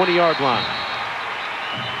their own 20-yard line.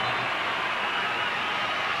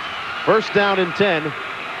 First down and 10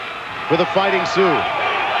 for the Fighting Sioux.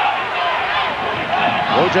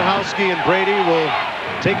 Wojciechowski and Brady will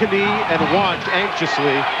take a knee and watch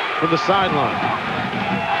anxiously from the sideline.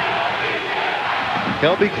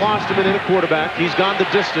 Kelby Klosterman in a quarterback. He's gone the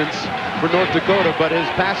distance for North Dakota, but his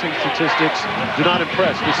passing statistics do not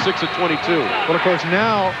impress. He's 6 of 22. Well, of course,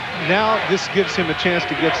 now this gives him a chance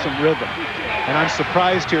to get some rhythm. And I'm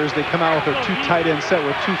surprised here as they come out with their 2 tight end set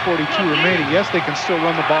with 2:42 remaining. Yes, they can still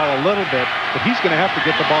run the ball a little bit, but he's going to have to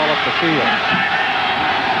get the ball up the field.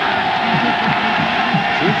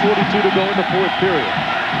 2:42 to go in the fourth period.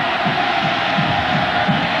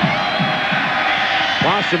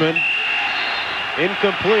 Klosterman,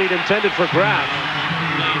 incomplete, intended for Graff.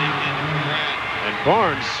 And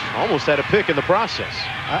Barnes almost had a pick in the process.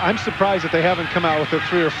 I'm surprised that they haven't come out with a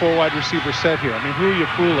 3 or 4 wide receiver set here. I mean, who are you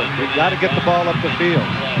fooling? You've got to get the ball up the field.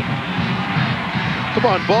 Come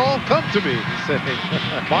on, ball, come to me.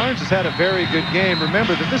 Barnes has had a very good game.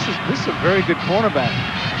 Remember that this is a very good cornerback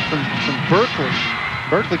from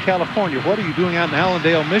Berkeley, California. What are you doing out in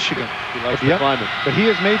Allendale, Michigan? He likes the climate. But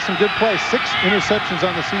he has made some good plays. 6 interceptions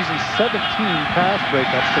on the season, 17 pass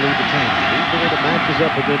breakups to lead the team. He's the one that matches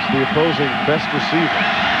up against the opposing best receiver.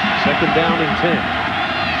 Second down and 10.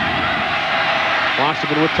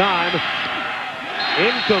 Klosterman with time.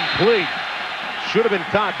 Incomplete. should have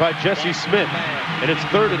been caught by Jesse Smith, and it's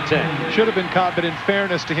 3rd and 10. Should have been caught, but in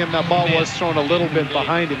fairness to him, that ball was thrown a little bit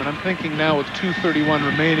behind him. And I'm thinking now with 2:31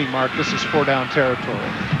 remaining, Mark, this is 4-down territory.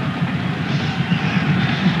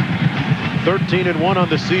 13-1 on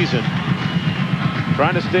the season.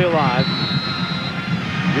 Trying to stay alive.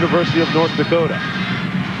 University of North Dakota.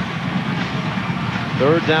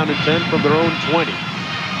 3rd down and 10 from their own 20.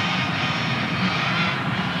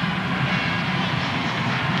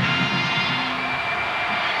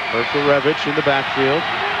 Perkarevich in the backfield.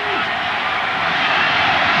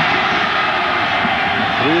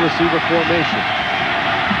 3-receiver formation.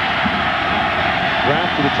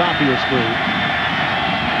 Draft to the top of your screen.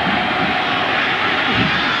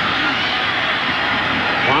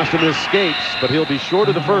 Boston escapes, but he'll be short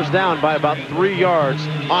of the 1st down by about 3 yards.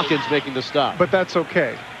 Hawkins making the stop. But that's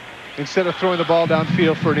okay. Instead of throwing the ball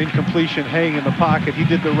downfield for an incompletion, hanging in the pocket, he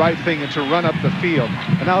did the right thing and to run up the field.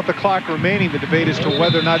 And now with the clock remaining, the debate is to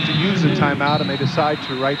whether or not to use the timeout, and they decide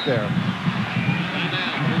to right there.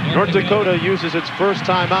 North Dakota uses its first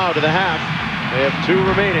timeout of the half. They have 2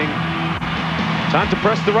 remaining. Time to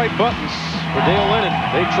press the right buttons for Dale Lennon.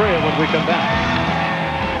 They trail when we come back.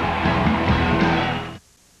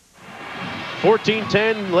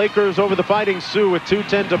 14-10, Lakers over the Fighting Sioux with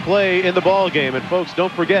 2:10 to play in the ball game. And folks,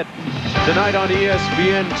 don't forget, tonight on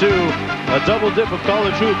ESPN2, a double dip of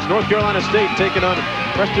college hoops. North Carolina State taking on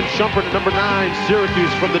Preston Shumpert at number 9,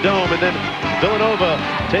 Syracuse from the Dome. And then Villanova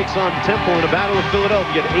takes on Temple in a battle of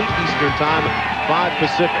Philadelphia at 8 Eastern time, 5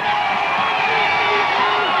 Pacific.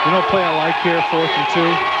 You know, play I like here, 4th and 2,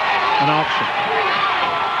 an option.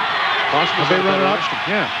 They run an option.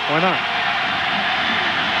 Yeah, why not?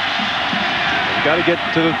 Got to get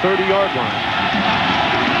to the 30-yard line.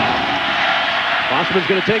 Bosman's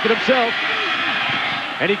going to take it himself.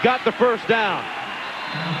 And he got the 1st down.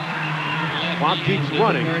 Clock keeps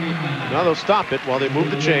running. Now they'll stop it while they move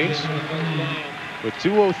the chains. With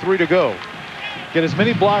 2:03 to go. Get as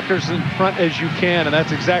many blockers in front as you can, and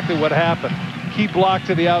that's exactly what happened. Key block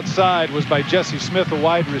to the outside was by Jesse Smith, a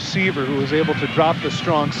wide receiver, who was able to drop the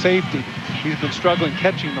strong safety. He's been struggling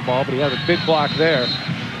catching the ball, but he had a big block there.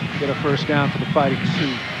 Get a 1st down for the Fighting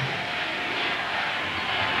Sioux.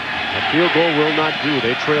 A field goal will not do.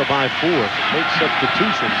 They trail by 4. Late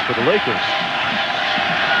substitutions for the Lakers.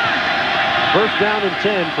 1st down and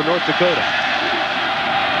 10 for North Dakota.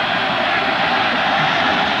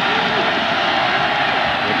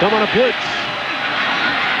 They come on a blitz.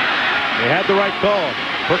 They had the right call.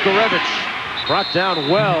 Perkarevich brought down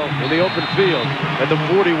well in the open field at the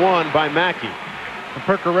 41 by Mackey. And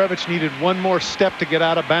Perkarevich needed one more step to get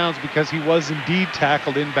out of bounds because he was indeed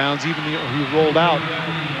tackled inbounds, even though he rolled out.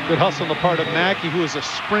 Good hustle on the part of Mackey, who is a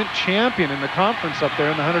sprint champion in the conference up there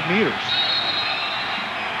in the 100 meters.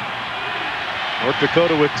 North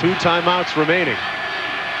Dakota with 2 timeouts remaining.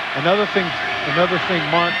 Another thing,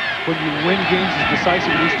 Mark, when you win games as decisive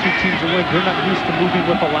as these 2 teams are winning, they're not used to moving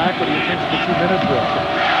with alacrity in terms of the 2-minute drill.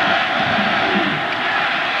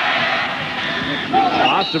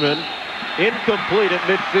 Osterman. Incomplete at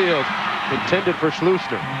midfield, intended for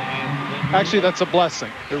Schlusner. Actually, that's a blessing.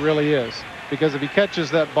 It really is. Because if he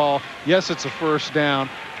catches that ball, yes, it's a 1st down,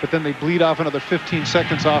 but then they bleed off another 15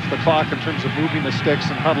 seconds off the clock in terms of moving the sticks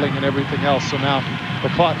and huddling and everything else. So now the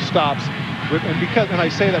clock stops. And I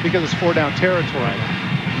say that because it's 4-down territory.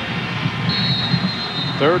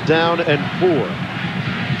 3rd down and 4.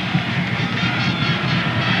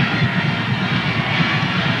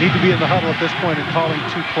 Need to be in the huddle at this point and calling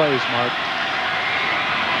 2 plays, Mark.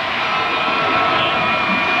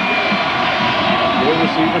 4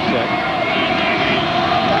 receiver set.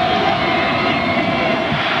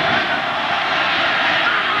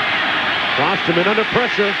 Klosterman under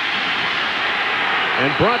pressure and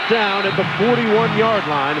brought down at the 41-yard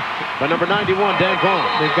line by number 91, Dan Vaughn.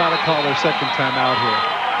 They've got to call their 2nd timeout here.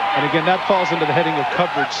 And again, that falls into the heading of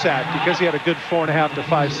coverage sack because he had a good 4.5 to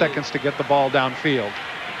 5 seconds to get the ball downfield.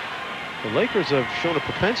 The Lakers have shown a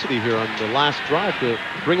propensity here on the last drive to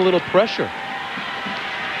bring a little pressure.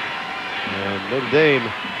 And Notre Dame,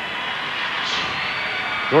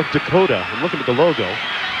 North Dakota, I'm looking at the logo.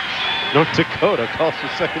 North Dakota calls for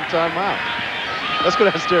 2nd timeout. Let's go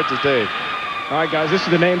downstairs to Dave. All right, guys, this is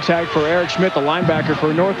the name tag for Eric Schmidt, the linebacker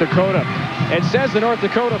for North Dakota. It says the North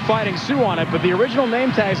Dakota Fighting Sioux on it, but the original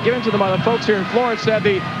name tags given to them by the folks here in Florence said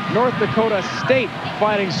the North Dakota State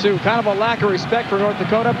Fighting Sioux. Kind of a lack of respect for North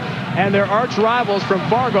Dakota and their arch rivals from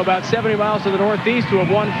Fargo, about 70 miles to the northeast, who have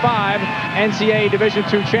won 5 NCAA Division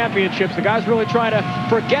II championships. The guys really trying to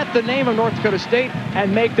forget the name of North Dakota State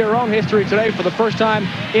and make their own history today for the first time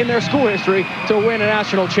in their school history to win a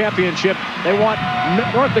national championship. They want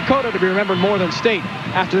North Dakota to be remembered more than State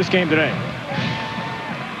after this game today.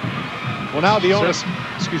 Well, now the onus,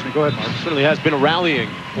 excuse me, go ahead, Mark. Certainly has been a rallying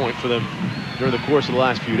point for them during the course of the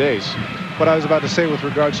last few days. What I was about to say with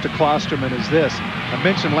regards to Klosterman is this. I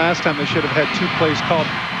mentioned last time they should have had 2 plays called.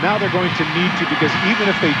 Now they're going to need to, because even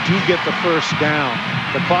if they do get the first down,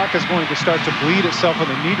 the clock is going to start to bleed itself, and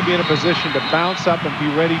they need to be in a position to bounce up and be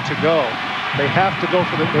ready to go. They have to go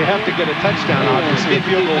for they have to get a touchdown, obviously. A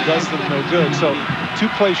field goal does them no good. So 2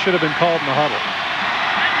 plays should have been called in the huddle.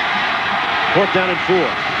 4th down and 4.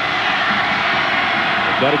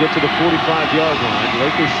 They've got to get to the 45-yard line.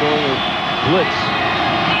 Lakers showing a blitz.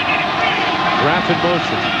 Graf in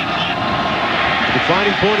motion. The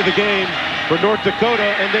defining point of the game for North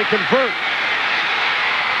Dakota, and they convert.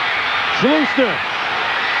 Schlusner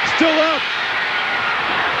still up.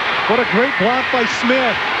 What a great block by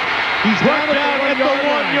Smith. He's brought down at the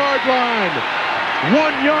 1-yard line.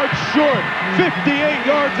 1 yard short, 58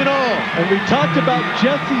 yards in all. And we talked about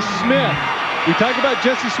Jesse Smith. We talked about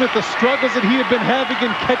Jesse Smith, the struggles that he had been having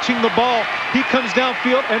in catching the ball. He comes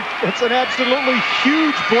downfield, and it's an absolutely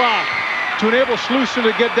huge block to enable Schlusser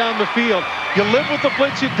to get down the field. You live with the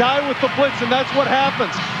blitz, you die with the blitz, and that's what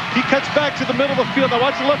happens. He cuts back to the middle of the field. Now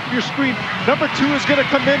watch the left of your screen. Number 2 is going to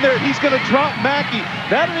come in there. He's going to drop Mackey.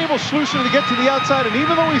 That enables Schlusser to get to the outside, and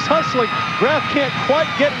even though he's hustling, Graf can't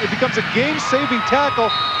quite get it. It becomes a game-saving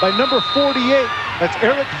tackle by number 48. That's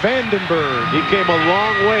Eric Vandenberg. He came a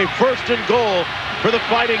long way. 1st and goal for the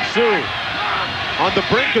Fighting Sioux. On the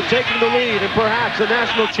brink of taking the lead and perhaps a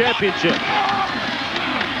national championship.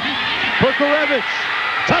 Perkarevich,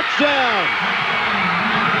 touchdown!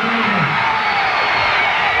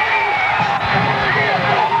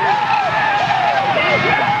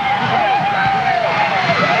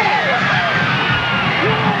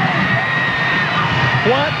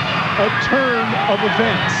 What a turn of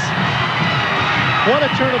events. What a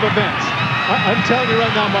turn of events. I'm telling you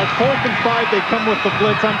right now, Mark, 4th and 5, they come with the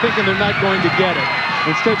blitz. I'm thinking they're not going to get it.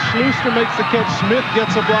 Instead, Schlusser makes the catch. Smith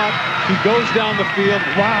gets a block. He goes down the field.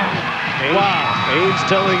 Wow. Ames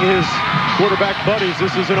telling his quarterback buddies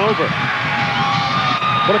this isn't over.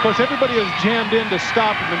 But of course, everybody is jammed in to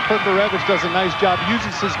stop him, and Perkarevich does a nice job,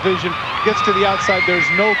 uses his vision, gets to the outside. There's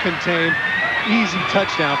no contain. Easy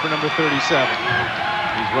touchdown for number 37.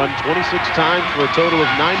 He's run 26 times for a total of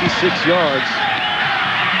 96 yards.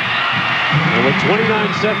 And with 29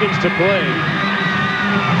 seconds to play,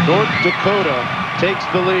 North Dakota takes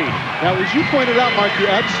the lead. Now, as you pointed out, Mark,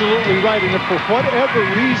 you're absolutely right. And if for whatever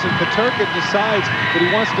reason Paterka decides that he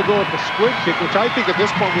wants to go with the squib kick, which I think at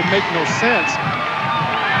this point would make no sense,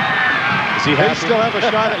 they still have a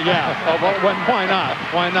shot at, well, why not?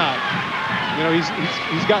 Why not? You know,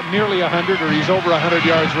 he's got nearly 100, or he's over 100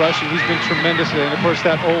 yards rushing. He's been tremendous. And, of course,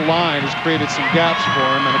 that O-line has created some gaps for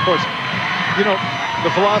him. And, of course, you know, the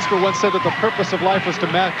philosopher once said that the purpose of life was to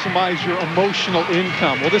maximize your emotional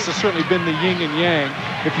income. Well, this has certainly been the yin and yang.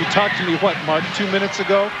 If you talked to me, what, Mark, 2 minutes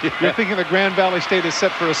ago, you're thinking the Grand Valley State is set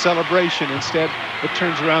for a celebration. Instead, it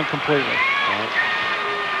turns around completely.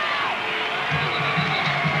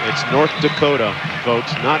 It's North Dakota, folks,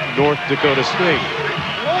 not North Dakota State.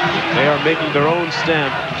 They are making their own stamp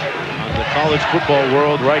on the college football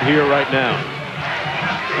world right here, right now.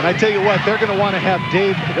 And I tell you what, they're going to want to have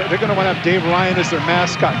Dave. They're going to want to have Dave Ryan as their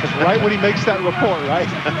mascot, because right when he makes that report, right,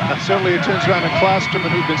 certainly it turns around, and Klosterman,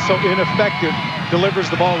 who's been so ineffective, delivers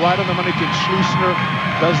the ball right on the money, and Schlusner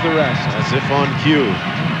does the rest. As if on cue.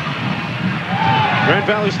 Grand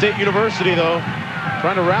Valley State University, though,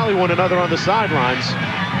 trying to rally one another on the sidelines.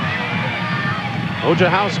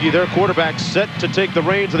 Ojahowski, their quarterback, set to take the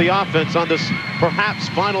reins of the offense on this perhaps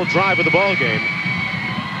final drive of the ball game.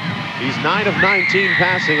 He's 9 of 19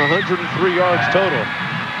 passing, 103 yards total.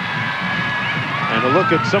 And a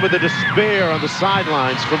look at some of the despair on the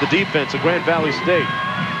sidelines from the defense of Grand Valley State.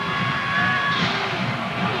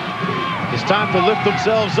 It's time to lift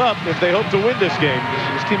themselves up if they hope to win this game.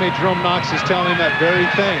 His teammate Jerome Knox is telling him that very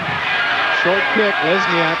thing. Short kick,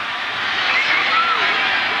 Lesniak.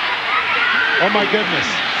 Oh my goodness.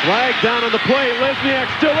 Flag down on the play. Lesniak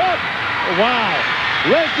still up. Wow.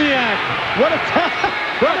 Lesniak. What a tackle.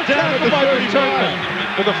 Brought down at the 30.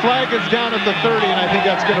 But the flag is down at the 30, and I think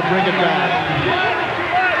that's going to bring it back.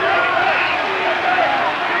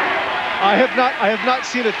 I have not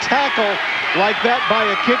seen a tackle like that by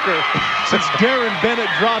a kicker since Darren Bennett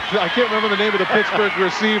dropped. I can't remember the name of the Pittsburgh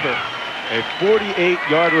receiver. A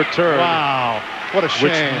 48-yard return. Wow. What a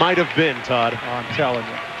shame. Which might have been, Todd. Oh, I'm telling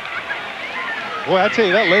you. Boy, I tell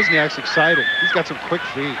you, that Lesniak's excited. He's got some quick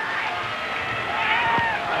feet.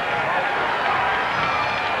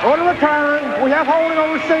 On the return, we have holding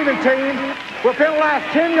on receiving team. We'll penalize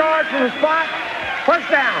 10 yards from the spot. First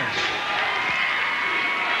down.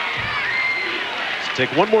 It's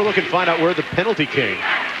Take one more look and find out where the penalty came.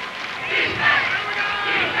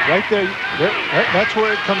 Right there, that's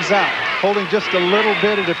where it comes out. Holding just a little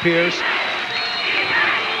bit, it appears.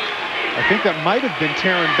 I think that might have been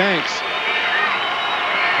Taryn Banks.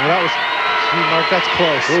 Well, that was, gee, Mark, that's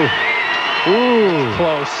close. Ooh.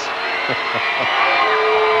 Close.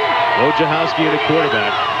 Wojciechowski in a quarterback.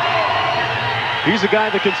 He's a guy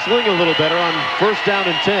that can sling a little better on 1st down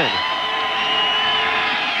and 10.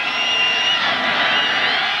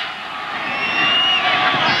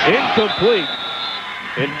 Incomplete.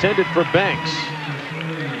 Intended for Banks.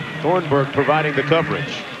 Thornburg providing the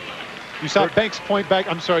coverage. You saw Banks point back.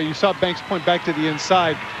 I'm sorry, you saw Banks point back to the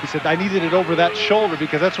inside. He said, I needed it over that shoulder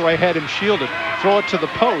because that's where I had him shielded. Throw it to the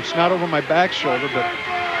post, not over my back shoulder, but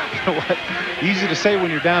you know what? Easy to say when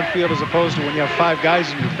you're downfield as opposed to when you have 5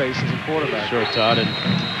 guys in your face as a quarterback. Sure, Todd. And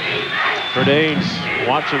Verdanes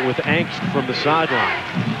watching with angst from the sideline.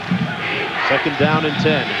 2nd down and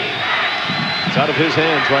 10. It's out of his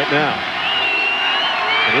hands right now.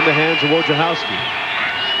 And in the hands of Wojciechowski.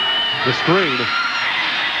 The screen.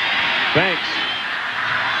 Banks.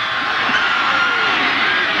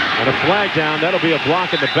 And a flag down. That'll be a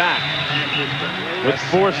block in the back with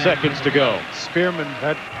 4 seconds to go. Spearman,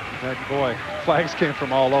 that boy, flags came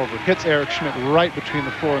from all over. Hits Eric Schmidt right between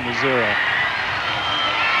the 4 and the 0.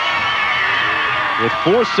 With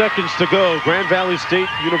 4 seconds to go, Grand Valley State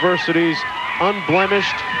University's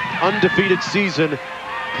unblemished, undefeated season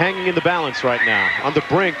hanging in the balance right now, on the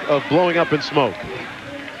brink of blowing up in smoke.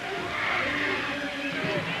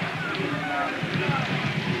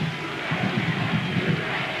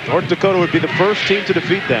 North Dakota would be the first team to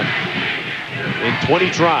defeat them in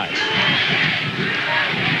 20 tries.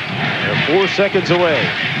 They're 4 seconds away.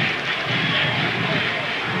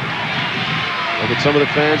 Look at some of the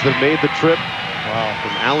fans that made the trip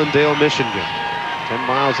from Allendale, Michigan. 10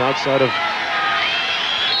 miles outside of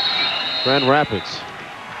Grand Rapids.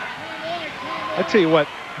 I tell you what,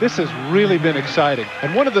 this has really been exciting.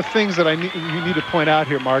 And one of the things that you need to point out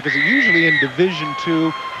here, Mark, is that usually in Division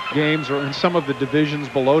II games or in some of the divisions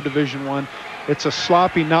below Division I, it's a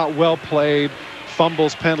sloppy, not well played,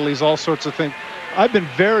 fumbles, penalties, all sorts of things. I've been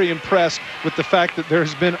very impressed with the fact that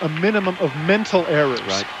there's been a minimum of mental errors.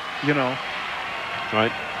 Right. You know.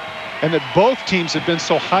 Right. And that both teams have been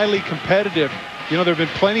so highly competitive. You know, there have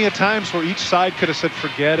been plenty of times where each side could have said,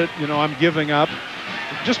 forget it, you know, I'm giving up.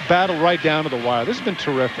 Just battle right down to the wire. This has been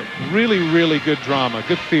terrific. Really, really good drama.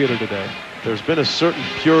 Good theater today. There's been a certain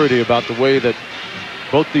purity about the way that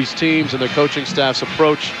both these teams and their coaching staffs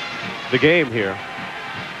approach the game here.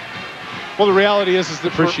 Well, the reality is the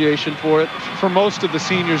appreciation for it. For most of the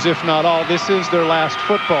seniors, if not all, this is their last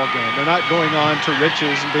football game. They're not going on to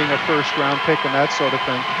riches and being a first-round pick and that sort of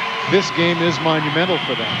thing. This game is monumental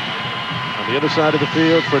for them. On the other side of the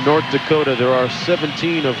field for North Dakota, there are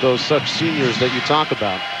 17 of those such seniors that you talk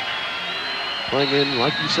about. Playing in,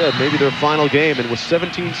 like you said, maybe their final game. And with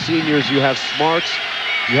 17 seniors, you have smarts,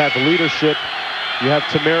 you have leadership, you have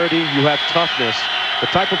temerity, you have toughness. The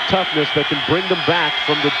type of toughness that can bring them back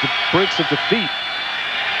from the brinks of defeat.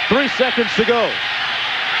 3 seconds to go.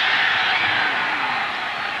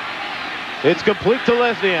 It's complete to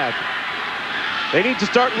Lesniak. They need to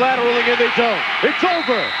start lateraling and they don't. It's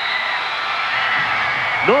over.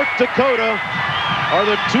 North Dakota are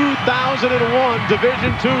the 2001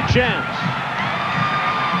 Division II champs.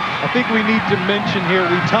 I think we need to mention here,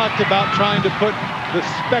 we talked about trying to put the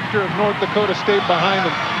specter of North Dakota State behind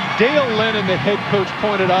them. Dale Lennon, the head coach,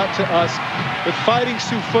 pointed out to us that Fighting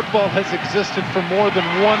Sioux football has existed for more than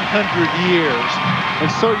 100 years. And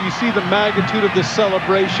so you see the magnitude of this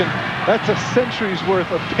celebration. That's a century's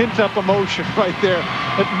worth of pent-up emotion right there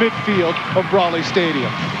at midfield of Brawley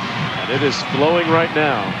Stadium. And it is flowing right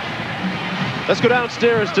now. Let's go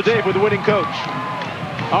downstairs to Dave with the winning coach.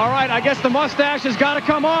 All right, I guess the mustache has got to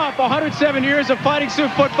come off. 107 years of Fighting Sioux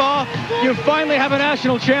football. You finally have a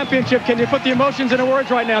national championship. Can you put the emotions into words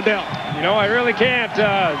right now, Dale? You know, I really can't.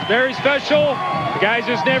 It's very special. The guys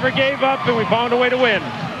just never gave up, and we found a way to win.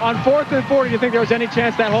 On 4th and 4, do you think there was any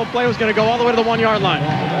chance that whole play was going to go all the way to the 1-yard line?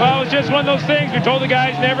 Well, it was just one of those things. We told the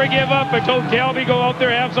guys never give up. I told Calby, go out there,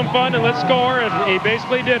 have some fun, and let's score, and he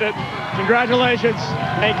basically did it. Congratulations.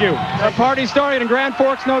 Thank you. A party starting in Grand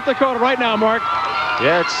Forks, North Dakota right now, Mark.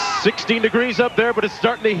 Yeah, it's 16 degrees up there, but it's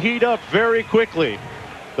starting to heat up very quickly.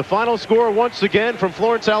 The final score once again from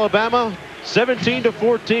Florence, Alabama,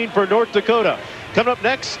 17-14 for North Dakota. Coming up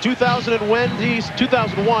next, 2001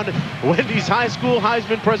 Wendy's High School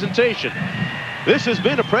Heisman presentation. This has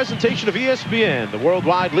been a presentation of ESPN, the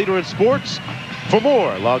worldwide leader in sports. For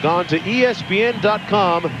more, log on to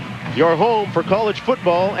ESPN.com, your home for college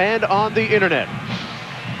football and on the internet.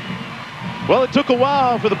 Well, it took a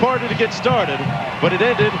while for the party to get started, but it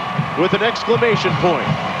ended with an exclamation point.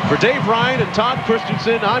 For Dave Ryan and Todd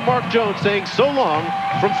Christensen, I'm Mark Jones saying so long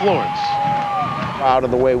from Florence. Proud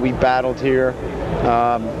of the way we battled here,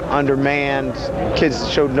 undermanned,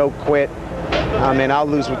 kids showed no quit. I mean, I'll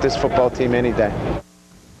lose with this football team any day.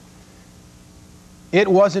 It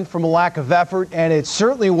wasn't from a lack of effort, and it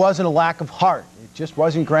certainly wasn't a lack of heart. It just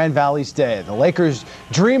wasn't Grand Valley's day. The Lakers'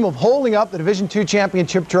 dream of holding up the Division II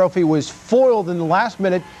championship trophy was foiled in the last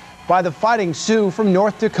minute by the Fighting Sioux from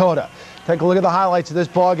North Dakota. Take a look at the highlights of this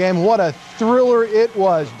ball game. What a thriller it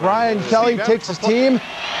was. Brian Kelly takes his team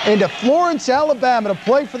into Florence, Alabama to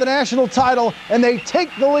play for the national title, and they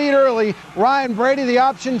take the lead early. Ryan Brady, the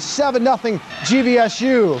option, 7-0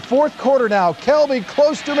 GVSU. Fourth quarter now. Kelby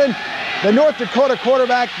Klosterman, the North Dakota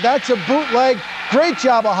quarterback. That's a bootleg. Great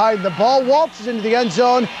job of hiding the ball. Waltzes into the end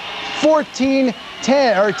zone.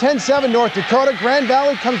 10-7 North Dakota. Grand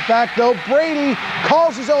Valley comes back, though. Brady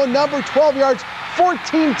calls his own number, 12 yards.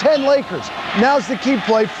 14-10 Lakers. Now's the key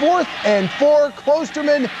play. 4th and 4.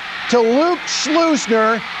 Klosterman to Luke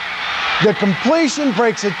Schlusner. The completion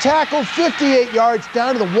breaks a tackle, 58 yards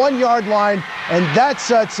down to the 1-yard line, and that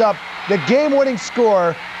sets up the game-winning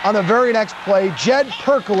score on the very next play. Jed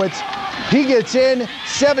Perkowitz, he gets in,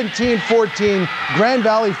 17-14. Grand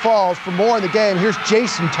Valley falls. For more in the game, here's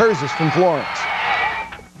Jason Terzis from Florence.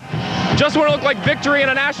 Just when it looked like victory in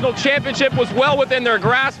a national championship was well within their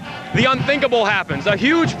grasp, the unthinkable happens. A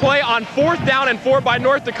huge play on 4th down and 4 by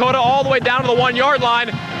North Dakota all the way down to the 1-yard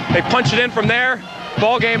line. They punch it in from there.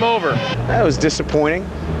 Ball game over. That was disappointing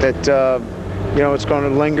that, it's going to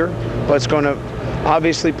linger, but it's going to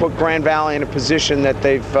obviously put Grand Valley in a position that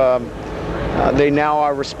they now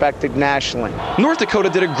are respected nationally. North Dakota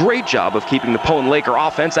did a great job of keeping the Poland Laker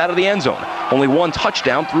offense out of the end zone. Only 1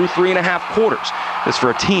 touchdown through 3.5 quarters. This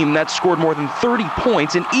for a team that scored more than 30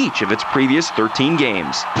 points in each of its previous 13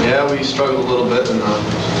 games. Yeah, we struggled a little bit in the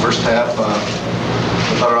first half. I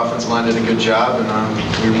thought our offensive line did a good job, and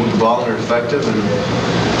we moved the ball and we were effective, and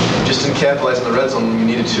just didn't capitalize in the red zone when we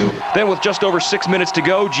needed to. Then with just over 6 minutes to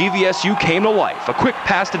go, GVSU came to life. A quick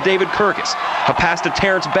pass to David Kirkus, a pass to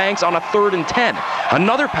Terrence Banks on a 3rd and 10,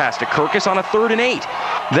 another pass to Kirkus on a 3rd and 8.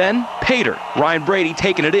 Then Pater, Ryan Brady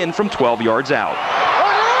taking it in from 12 yards out.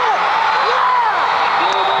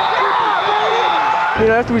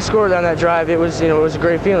 After we scored on that drive, it was a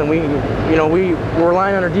great feeling. We were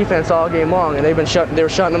relying on our defense all game long, and they were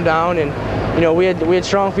shutting them down, and we had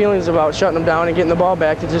strong feelings about shutting them down and getting the ball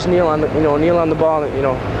back to just kneel on the ball, and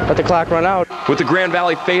let the clock run out. With the Grand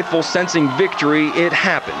Valley faithful sensing victory, it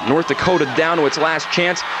happened. North Dakota down to its last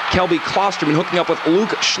chance. Kelby Klosterman hooking up with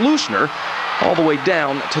Luke Schlusner all the way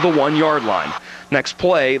down to the 1-yard line. Next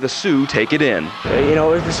play, the Sioux take it in.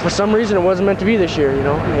 For some reason it wasn't meant to be this year.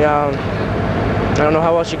 I don't know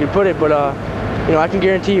how else you could put it, but I can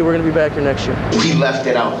guarantee you we're going to be back here next year. We left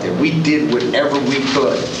it out there. We did whatever we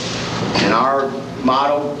could. And our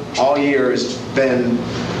motto all year has been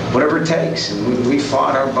whatever it takes. And we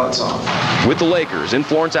fought our butts off. With the Lakers in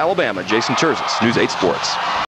Florence, Alabama, Jason Terzis, News 8 Sports.